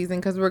cuffing season,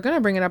 because we're going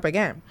to bring it up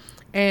again.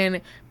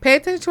 And pay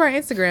attention to our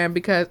Instagram,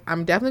 because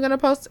I'm definitely going to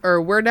post,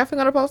 or we're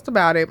definitely going to post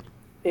about it.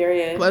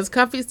 Period. Once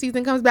cuffing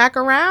season comes back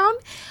around,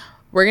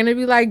 we're going to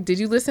be like, did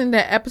you listen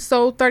to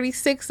episode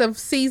 36 of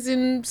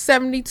season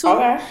 72?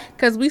 Okay.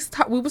 Because we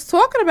was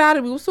talking about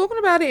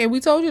it. And we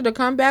told you to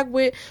come back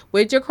with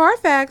your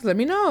Carfax. Let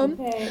me know.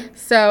 Okay.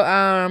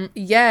 So,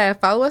 yeah,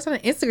 follow us on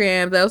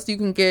Instagram, though, so you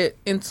can get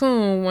in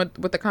tune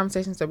with the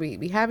conversations that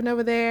we having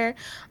over there.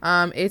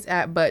 It's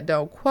at But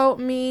Don't Quote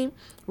Me.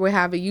 We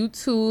have a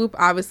YouTube,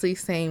 obviously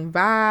same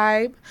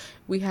vibe.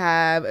 We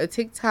have a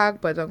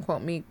TikTok, But Don't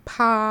Quote Me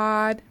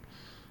pod.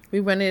 We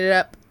run it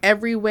up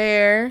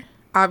everywhere.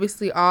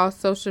 Obviously, all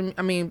social...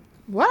 why do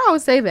I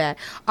always say that?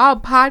 All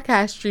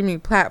podcast streaming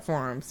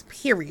platforms,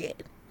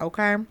 period.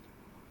 Okay?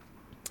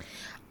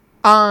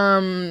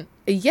 Yeah,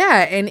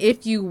 and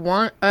if you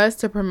want us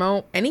to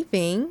promote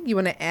anything you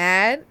want to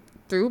add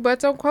through But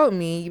Don't Quote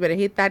Me, you better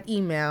hit that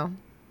email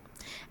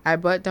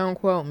at But Don't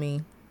Quote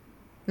Me.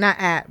 Not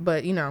at,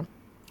 but, At email,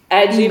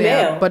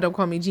 Gmail. But Don't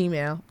Quote Me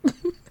Gmail.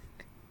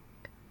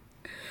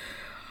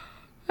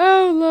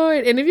 Oh,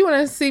 Lord. And if you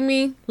want to see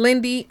me,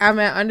 Lindy, I'm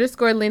at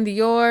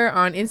 _Lindy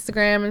on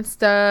Instagram and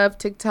stuff,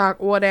 TikTok,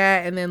 all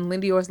that. And then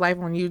Lindy Life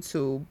on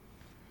YouTube.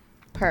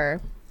 And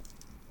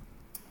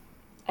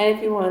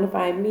if you want to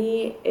find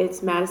me,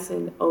 it's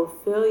Madison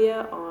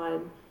Ophelia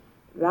on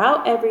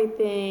about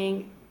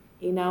everything.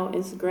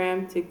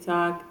 Instagram,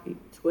 TikTok,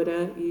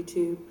 Twitter,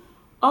 YouTube,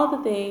 all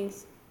the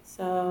things.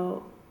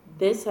 So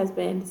this has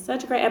been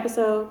such a great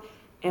episode.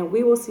 And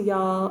we will see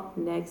y'all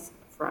next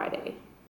Friday.